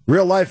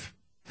real life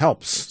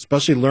helps,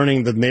 especially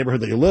learning the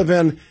neighborhood that you live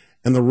in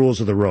and the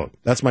rules of the road.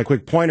 That's my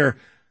quick pointer.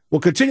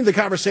 We'll continue the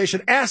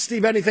conversation. Ask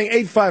Steve anything,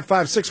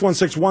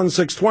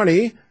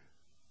 855-616-1620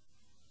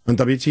 on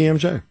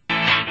WTMJ.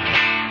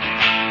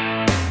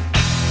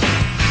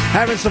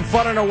 Having some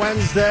fun on a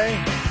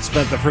Wednesday.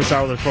 Spent the first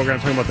hour of the program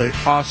talking about the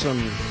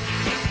awesome,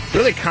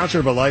 really concert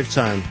of a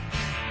lifetime.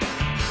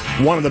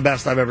 One of the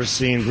best I've ever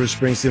seen, Bruce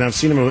Springsteen. I've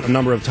seen him a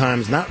number of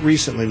times, not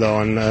recently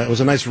though, and it was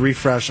a nice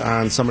refresh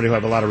on somebody who I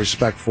have a lot of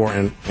respect for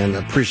and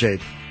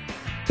appreciate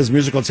his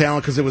musical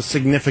talent because it was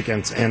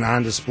significant and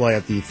on display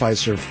at the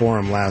Fiserv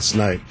Forum last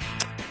night.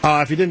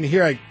 If you didn't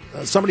hear,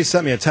 somebody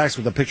sent me a text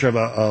with a picture of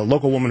a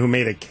local woman who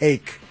made a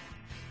cake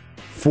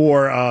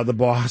for the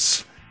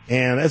boss,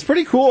 and it's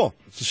pretty cool.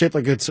 It's shaped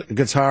like a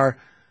guitar.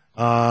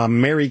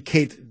 Mary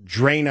Kate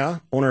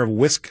Drana, owner of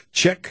Whisk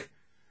Chick,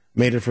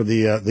 made it for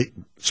the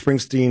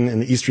Springsteen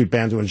and the E Street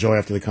Band to enjoy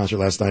after the concert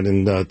last night.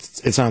 And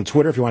it's on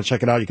Twitter. If you want to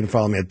check it out, you can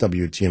follow me at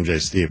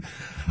WTMJ Steve.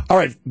 All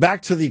right,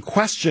 back to the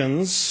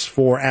questions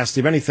for Ask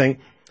Steve Anything.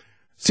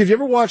 Steve, you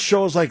ever watch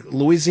shows like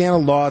Louisiana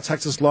Law,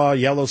 Texas Law,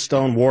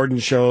 Yellowstone, Warden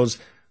shows,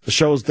 the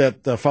shows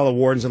that follow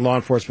wardens and law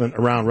enforcement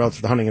around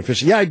relative to hunting and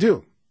fishing? Yeah, I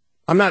do.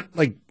 I'm not,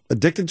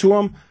 addicted to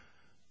them.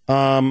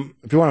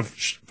 If you want to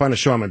find a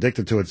show I'm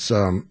addicted to, it's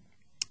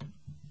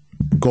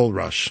Gold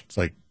Rush. It's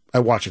like, I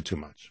watch it too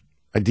much.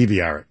 I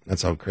DVR it.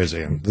 That's how crazy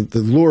I am. The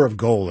lure of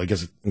gold, I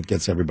guess it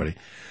gets everybody.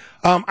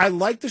 I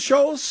like the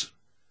shows.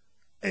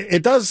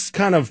 It does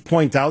kind of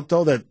point out,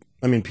 though, that,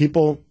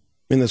 people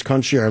in this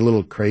country are a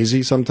little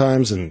crazy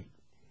sometimes and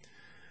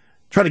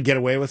try to get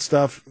away with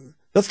stuff.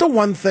 That's the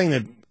one thing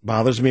that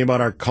bothers me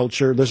about our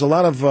culture. There's a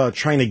lot of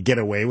trying to get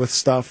away with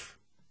stuff.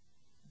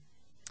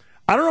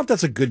 I don't know if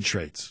that's a good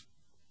trait.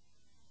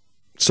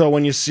 So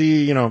when you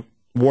see,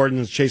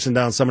 wardens chasing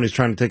down somebody who's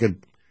trying to take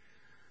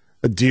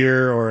a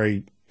deer or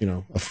a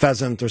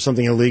pheasant or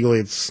something illegally,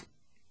 it's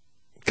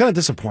kind of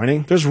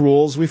disappointing. There's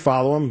rules. We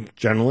follow them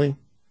generally.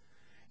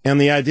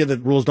 And the idea that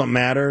rules don't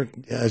matter,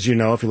 as you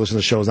know, if you listen to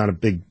the show, is not a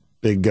big,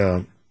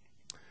 an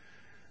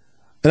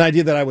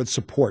idea that I would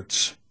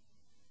support.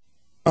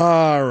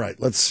 All right,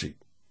 let's see.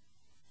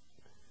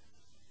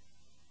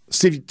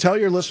 Steve, tell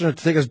your listener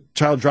to take a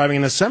child driving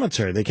in a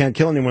cemetery. They can't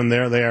kill anyone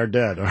there. They are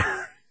dead.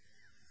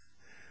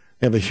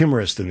 They have a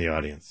humorist in the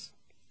audience.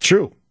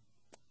 True.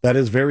 That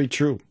is very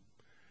true.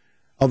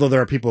 Although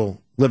there are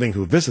people living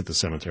who visit the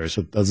cemetery,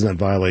 so doesn't that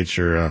violate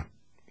your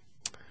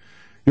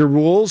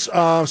rules?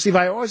 Steve,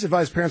 I always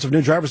advise parents of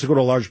new drivers to go to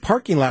a large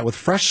parking lot with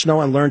fresh snow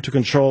and learn to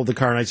control the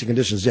car in icy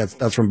conditions. Yes,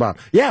 that's from Bob.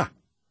 Yeah.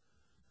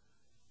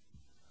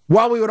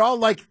 While we would all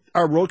like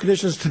our road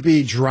conditions to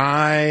be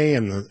dry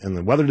and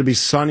the weather to be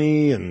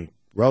sunny and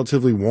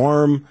relatively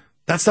warm,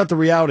 that's not the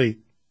reality,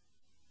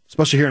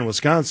 especially here in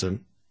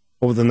Wisconsin,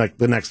 over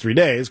the next 3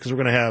 days, because we're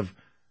going to have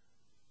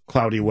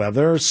cloudy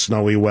weather,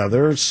 snowy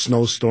weather,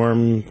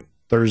 snowstorm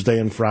Thursday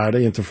and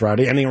Friday into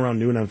Friday, ending around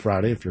noon on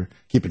Friday, if you're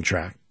keeping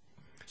track.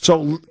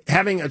 So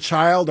having a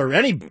child or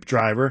any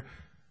driver,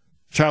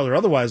 child or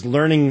otherwise,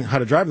 learning how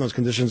to drive in those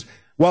conditions,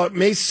 while it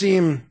may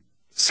seem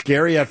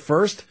scary at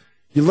first,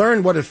 you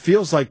learn what it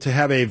feels like to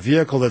have a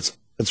vehicle that's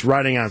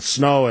riding on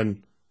snow and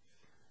in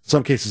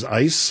some cases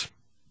ice.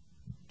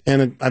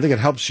 And I think it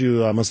helps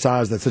you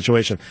massage that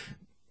situation.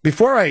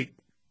 Before I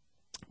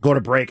go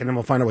to break, and then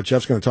we'll find out what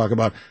Jeff's going to talk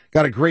about,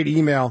 got a great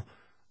email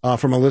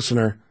from a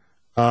listener.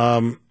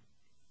 Also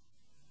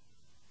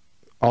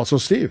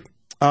Steve.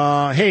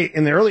 Hey,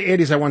 in the early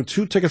 80s, I won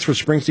 2 tickets for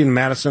Springsteen in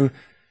Madison.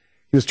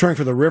 He was touring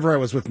for the River. I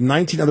was with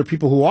 19 other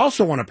people who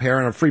also won a pair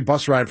and a free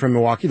bus ride from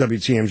Milwaukee,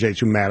 WTMJ,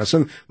 to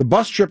Madison. The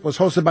bus trip was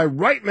hosted by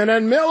Reitman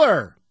and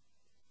Miller.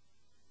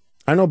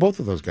 I know both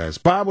of those guys.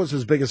 Bob was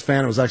his biggest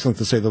fan. It was excellent,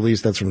 to say the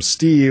least. That's from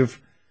Steve.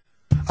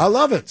 I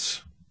love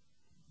it.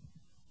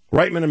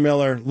 Reitman and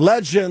Miller,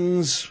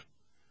 legends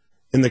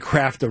in the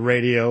craft of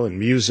radio and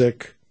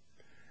music.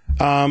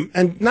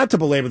 And not to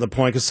belabor the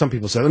point, because some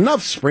people said, enough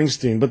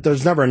Springsteen, but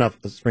there's never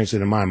enough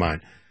Springsteen in my mind.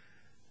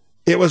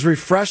 It was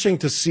refreshing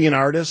to see an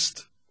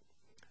artist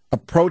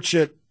approach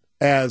it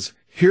as,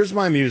 here's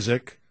my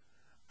music.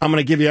 I'm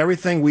going to give you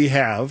everything we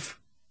have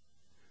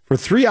for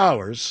 3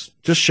 hours,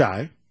 just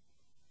shy.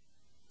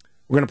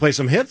 We're going to play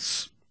some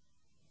hits,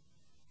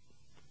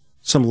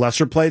 some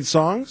lesser played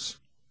songs,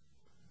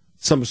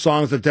 some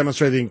songs that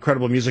demonstrate the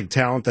incredible music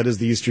talent that is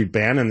the E Street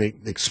Band and the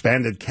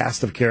expanded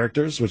cast of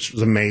characters, which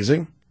was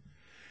amazing.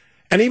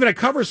 And even a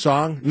cover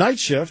song, Night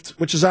Shift,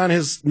 which is on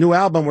his new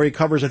album where he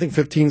covers, I think,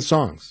 15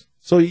 songs.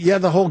 So you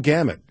have the whole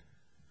gamut.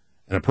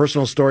 And a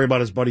personal story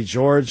about his buddy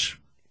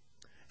George.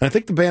 And I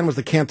think the band was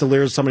the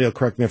Cantaliers. Somebody will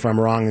correct me if I'm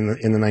wrong,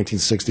 in the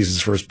 1960s,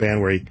 his first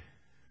band, where he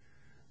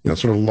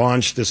sort of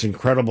launched this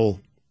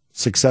incredible,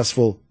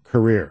 successful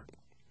career.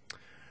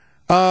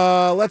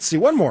 Let's see.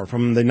 One more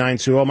from the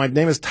 920. My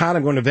name is Todd.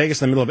 I'm going to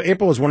Vegas in the middle of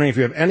April. I was wondering if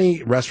you have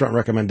any restaurant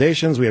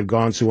recommendations. We have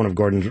gone to one of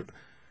Gordon's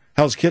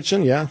Hell's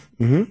Kitchen. Yeah.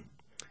 Mm-hmm.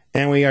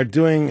 And we are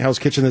doing Hell's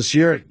Kitchen this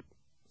year.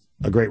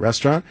 A great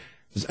restaurant.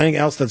 If there's anything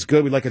else that's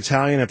good, we like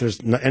Italian. If there's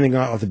anything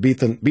off the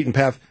beaten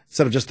path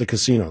instead of just the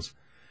casinos.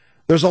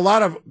 There's a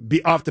lot of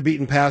off the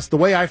beaten path. The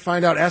way I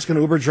find out, ask an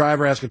Uber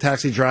driver, ask a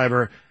taxi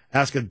driver,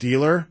 ask a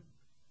dealer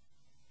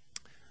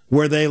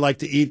where they like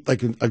to eat,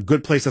 like a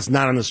good place that's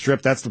not on the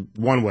strip. That's the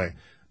one way.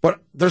 But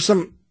there's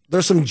some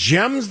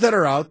gems that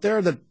are out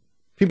there that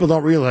people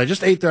don't realize. I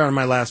just ate there on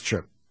my last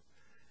trip.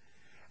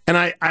 And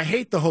I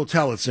hate the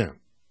hotel it's in.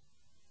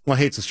 Well,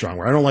 hate's a strong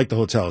word. I don't like the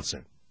hotel it's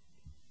in.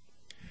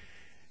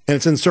 And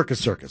it's in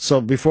Circus.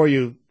 So before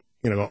you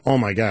go, oh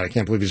my God, I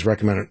can't believe he's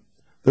recommended it.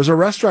 There's a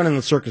restaurant in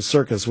the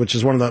Circus, which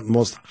is one of the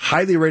most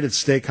highly rated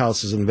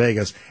steakhouses in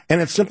Vegas.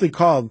 And it's simply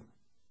called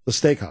the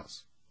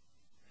Steakhouse.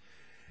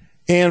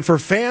 And for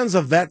fans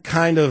of that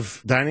kind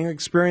of dining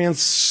experience,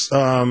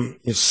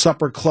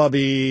 supper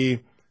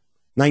clubby,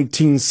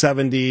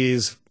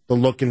 1970s, the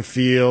look and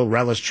feel,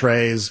 relish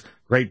trays,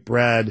 great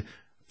bread,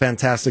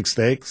 fantastic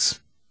steaks.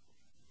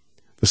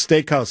 The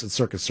Steakhouse at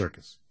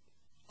Circus.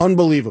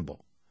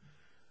 Unbelievable.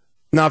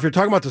 Now, if you're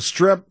talking about the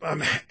Strip,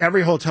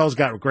 every hotel's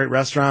got great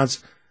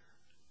restaurants.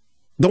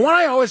 The one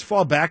I always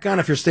fall back on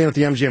if you're staying at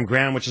the MGM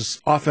Grand, which is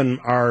often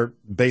our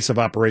base of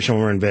operation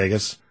when we're in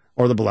Vegas,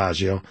 or the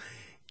Bellagio,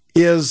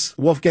 is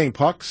Wolfgang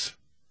Puck's.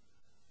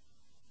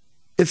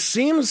 It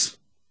seems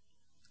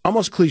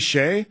almost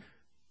cliche,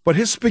 but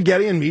his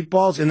spaghetti and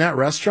meatballs in that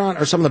restaurant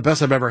are some of the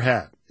best I've ever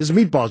had. His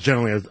meatballs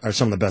generally are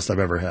some of the best I've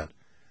ever had.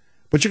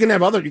 But you can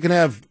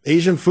have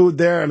Asian food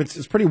there. I mean, it's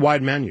a pretty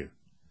wide menu.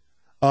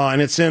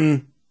 And it's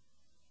in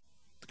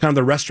kind of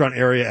the restaurant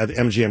area at the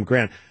MGM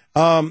Grand.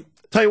 Tell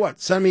you what,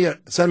 send me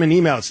an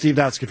email at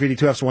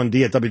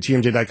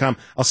steve.scafidi2s1d@wtmj.com.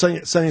 I'll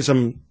send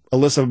you a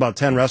list of about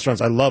 10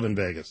 restaurants I love in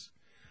Vegas.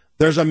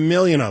 There's a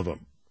million of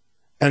them.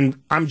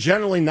 And I'm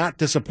generally not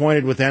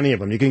disappointed with any of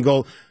them. You can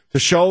go to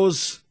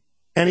shows,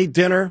 any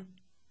dinner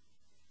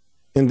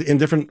in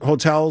different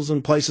hotels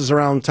and places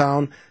around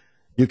town.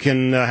 You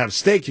can have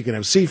steak. You can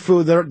have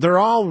seafood. They're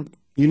all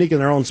unique in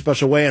their own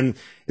special way. And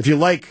if you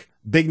like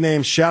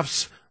big-name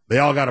chefs, they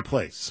all got a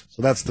place.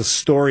 So that's the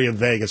story of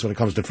Vegas when it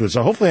comes to food.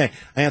 So hopefully I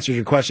answered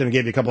your question and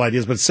gave you a couple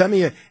ideas. But send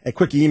me a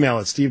quick email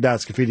at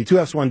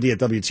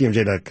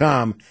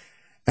steve.scafidi2s1d@wtmj.com.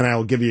 And I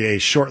will give you a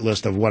short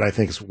list of what I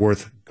think is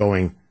worth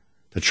going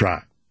to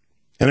try.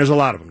 And there's a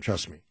lot of them,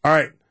 trust me. All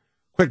right,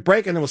 quick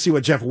break, and then we'll see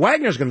what Jeff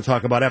Wagner's going to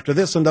talk about after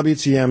this on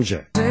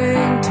WTMJ.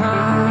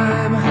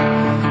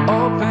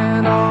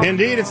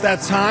 Indeed, it's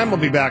that time.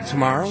 We'll be back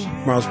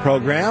tomorrow's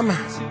program.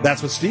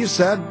 That's what Steve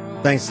said.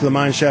 Thanks to the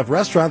Mind Chef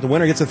restaurant, the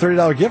winner gets a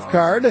 $30 gift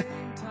card.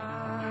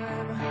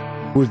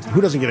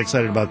 Who doesn't get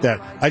excited about that?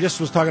 I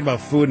just was talking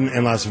about food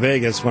in Las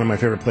Vegas, one of my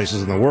favorite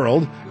places in the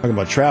world, talking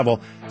about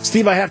travel.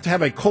 Steve, I have to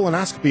have a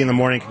colonoscopy in the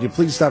morning. Could you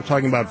please stop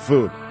talking about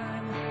food?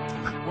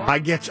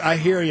 I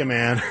hear you,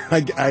 man.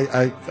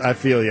 I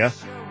feel you.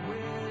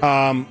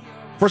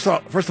 First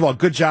of all,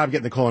 good job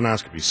getting the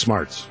colonoscopy.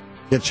 Smarts.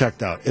 Get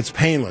checked out. It's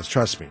painless,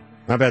 trust me.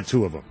 I've had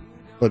 2 of them.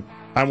 But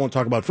I won't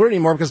talk about food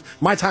anymore because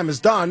my time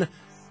is done.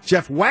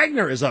 Jeff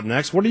Wagner is up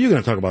next. What are you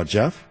going to talk about,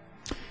 Jeff?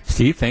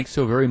 Steve, thanks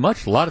so very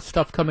much. A lot of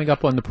stuff coming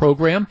up on the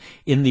program.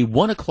 In the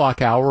 1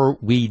 o'clock hour,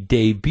 we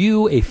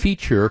debut a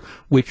feature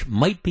which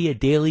might be a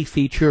daily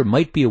feature,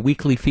 might be a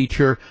weekly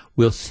feature.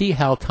 We'll see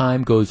how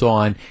time goes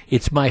on.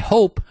 It's my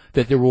hope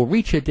that there will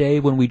reach a day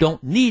when we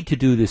don't need to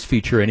do this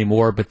feature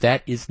anymore, but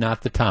that is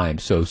not the time.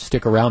 So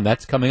stick around.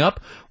 That's coming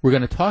up. We're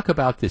going to talk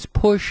about this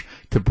push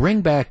to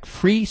bring back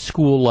free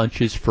school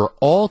lunches for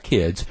all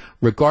kids,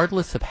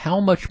 regardless of how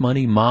much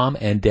money mom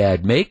and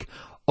dad make.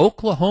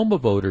 Oklahoma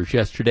voters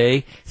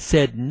yesterday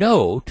said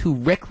no to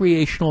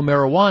recreational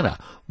marijuana.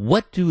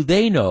 What do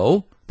they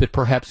know that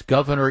perhaps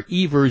Governor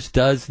Evers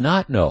does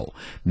not know?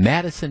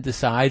 Madison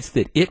decides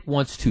that it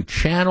wants to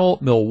channel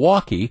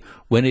Milwaukee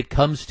when it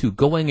comes to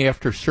going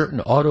after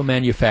certain auto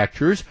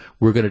manufacturers.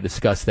 We're going to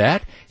discuss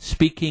that.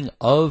 Speaking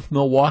of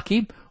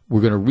Milwaukee, we're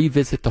going to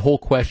revisit the whole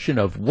question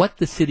of what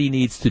the city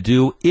needs to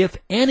do, if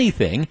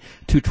anything,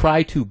 to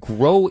try to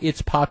grow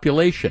its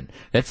population.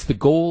 That's the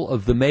goal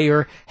of the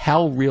mayor.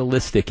 How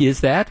realistic is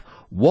that?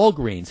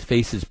 Walgreens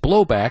faces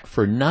blowback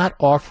for not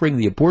offering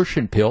the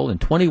abortion pill in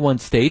 21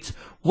 states.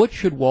 What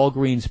should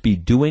Walgreens be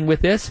doing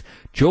with this?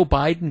 Joe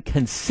Biden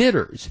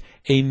considers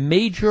a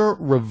major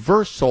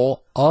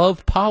reversal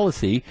of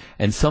policy,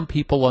 and some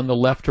people on the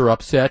left are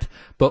upset.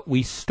 But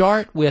we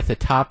start with a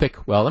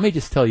topic, well, let me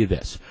just tell you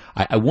this.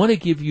 I want to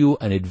give you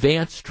an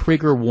advance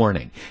trigger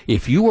warning.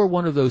 If you are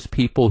one of those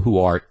people who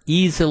are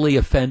easily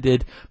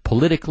offended,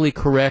 politically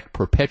correct,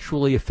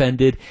 perpetually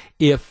offended,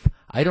 if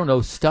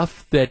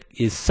stuff that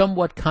is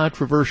somewhat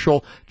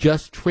controversial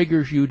just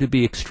triggers you to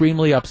be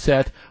extremely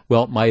upset,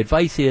 well, my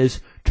advice is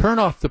turn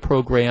off the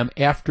program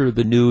after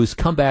the news.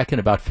 Come back in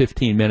about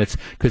 15 minutes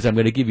because I'm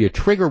going to give you a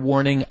trigger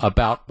warning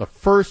about the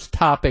first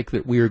topic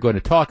that we are going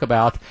to talk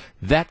about.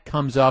 That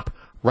comes up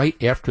right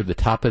after the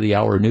top of the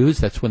hour news.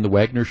 That's when the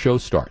Wagner Show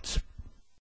starts.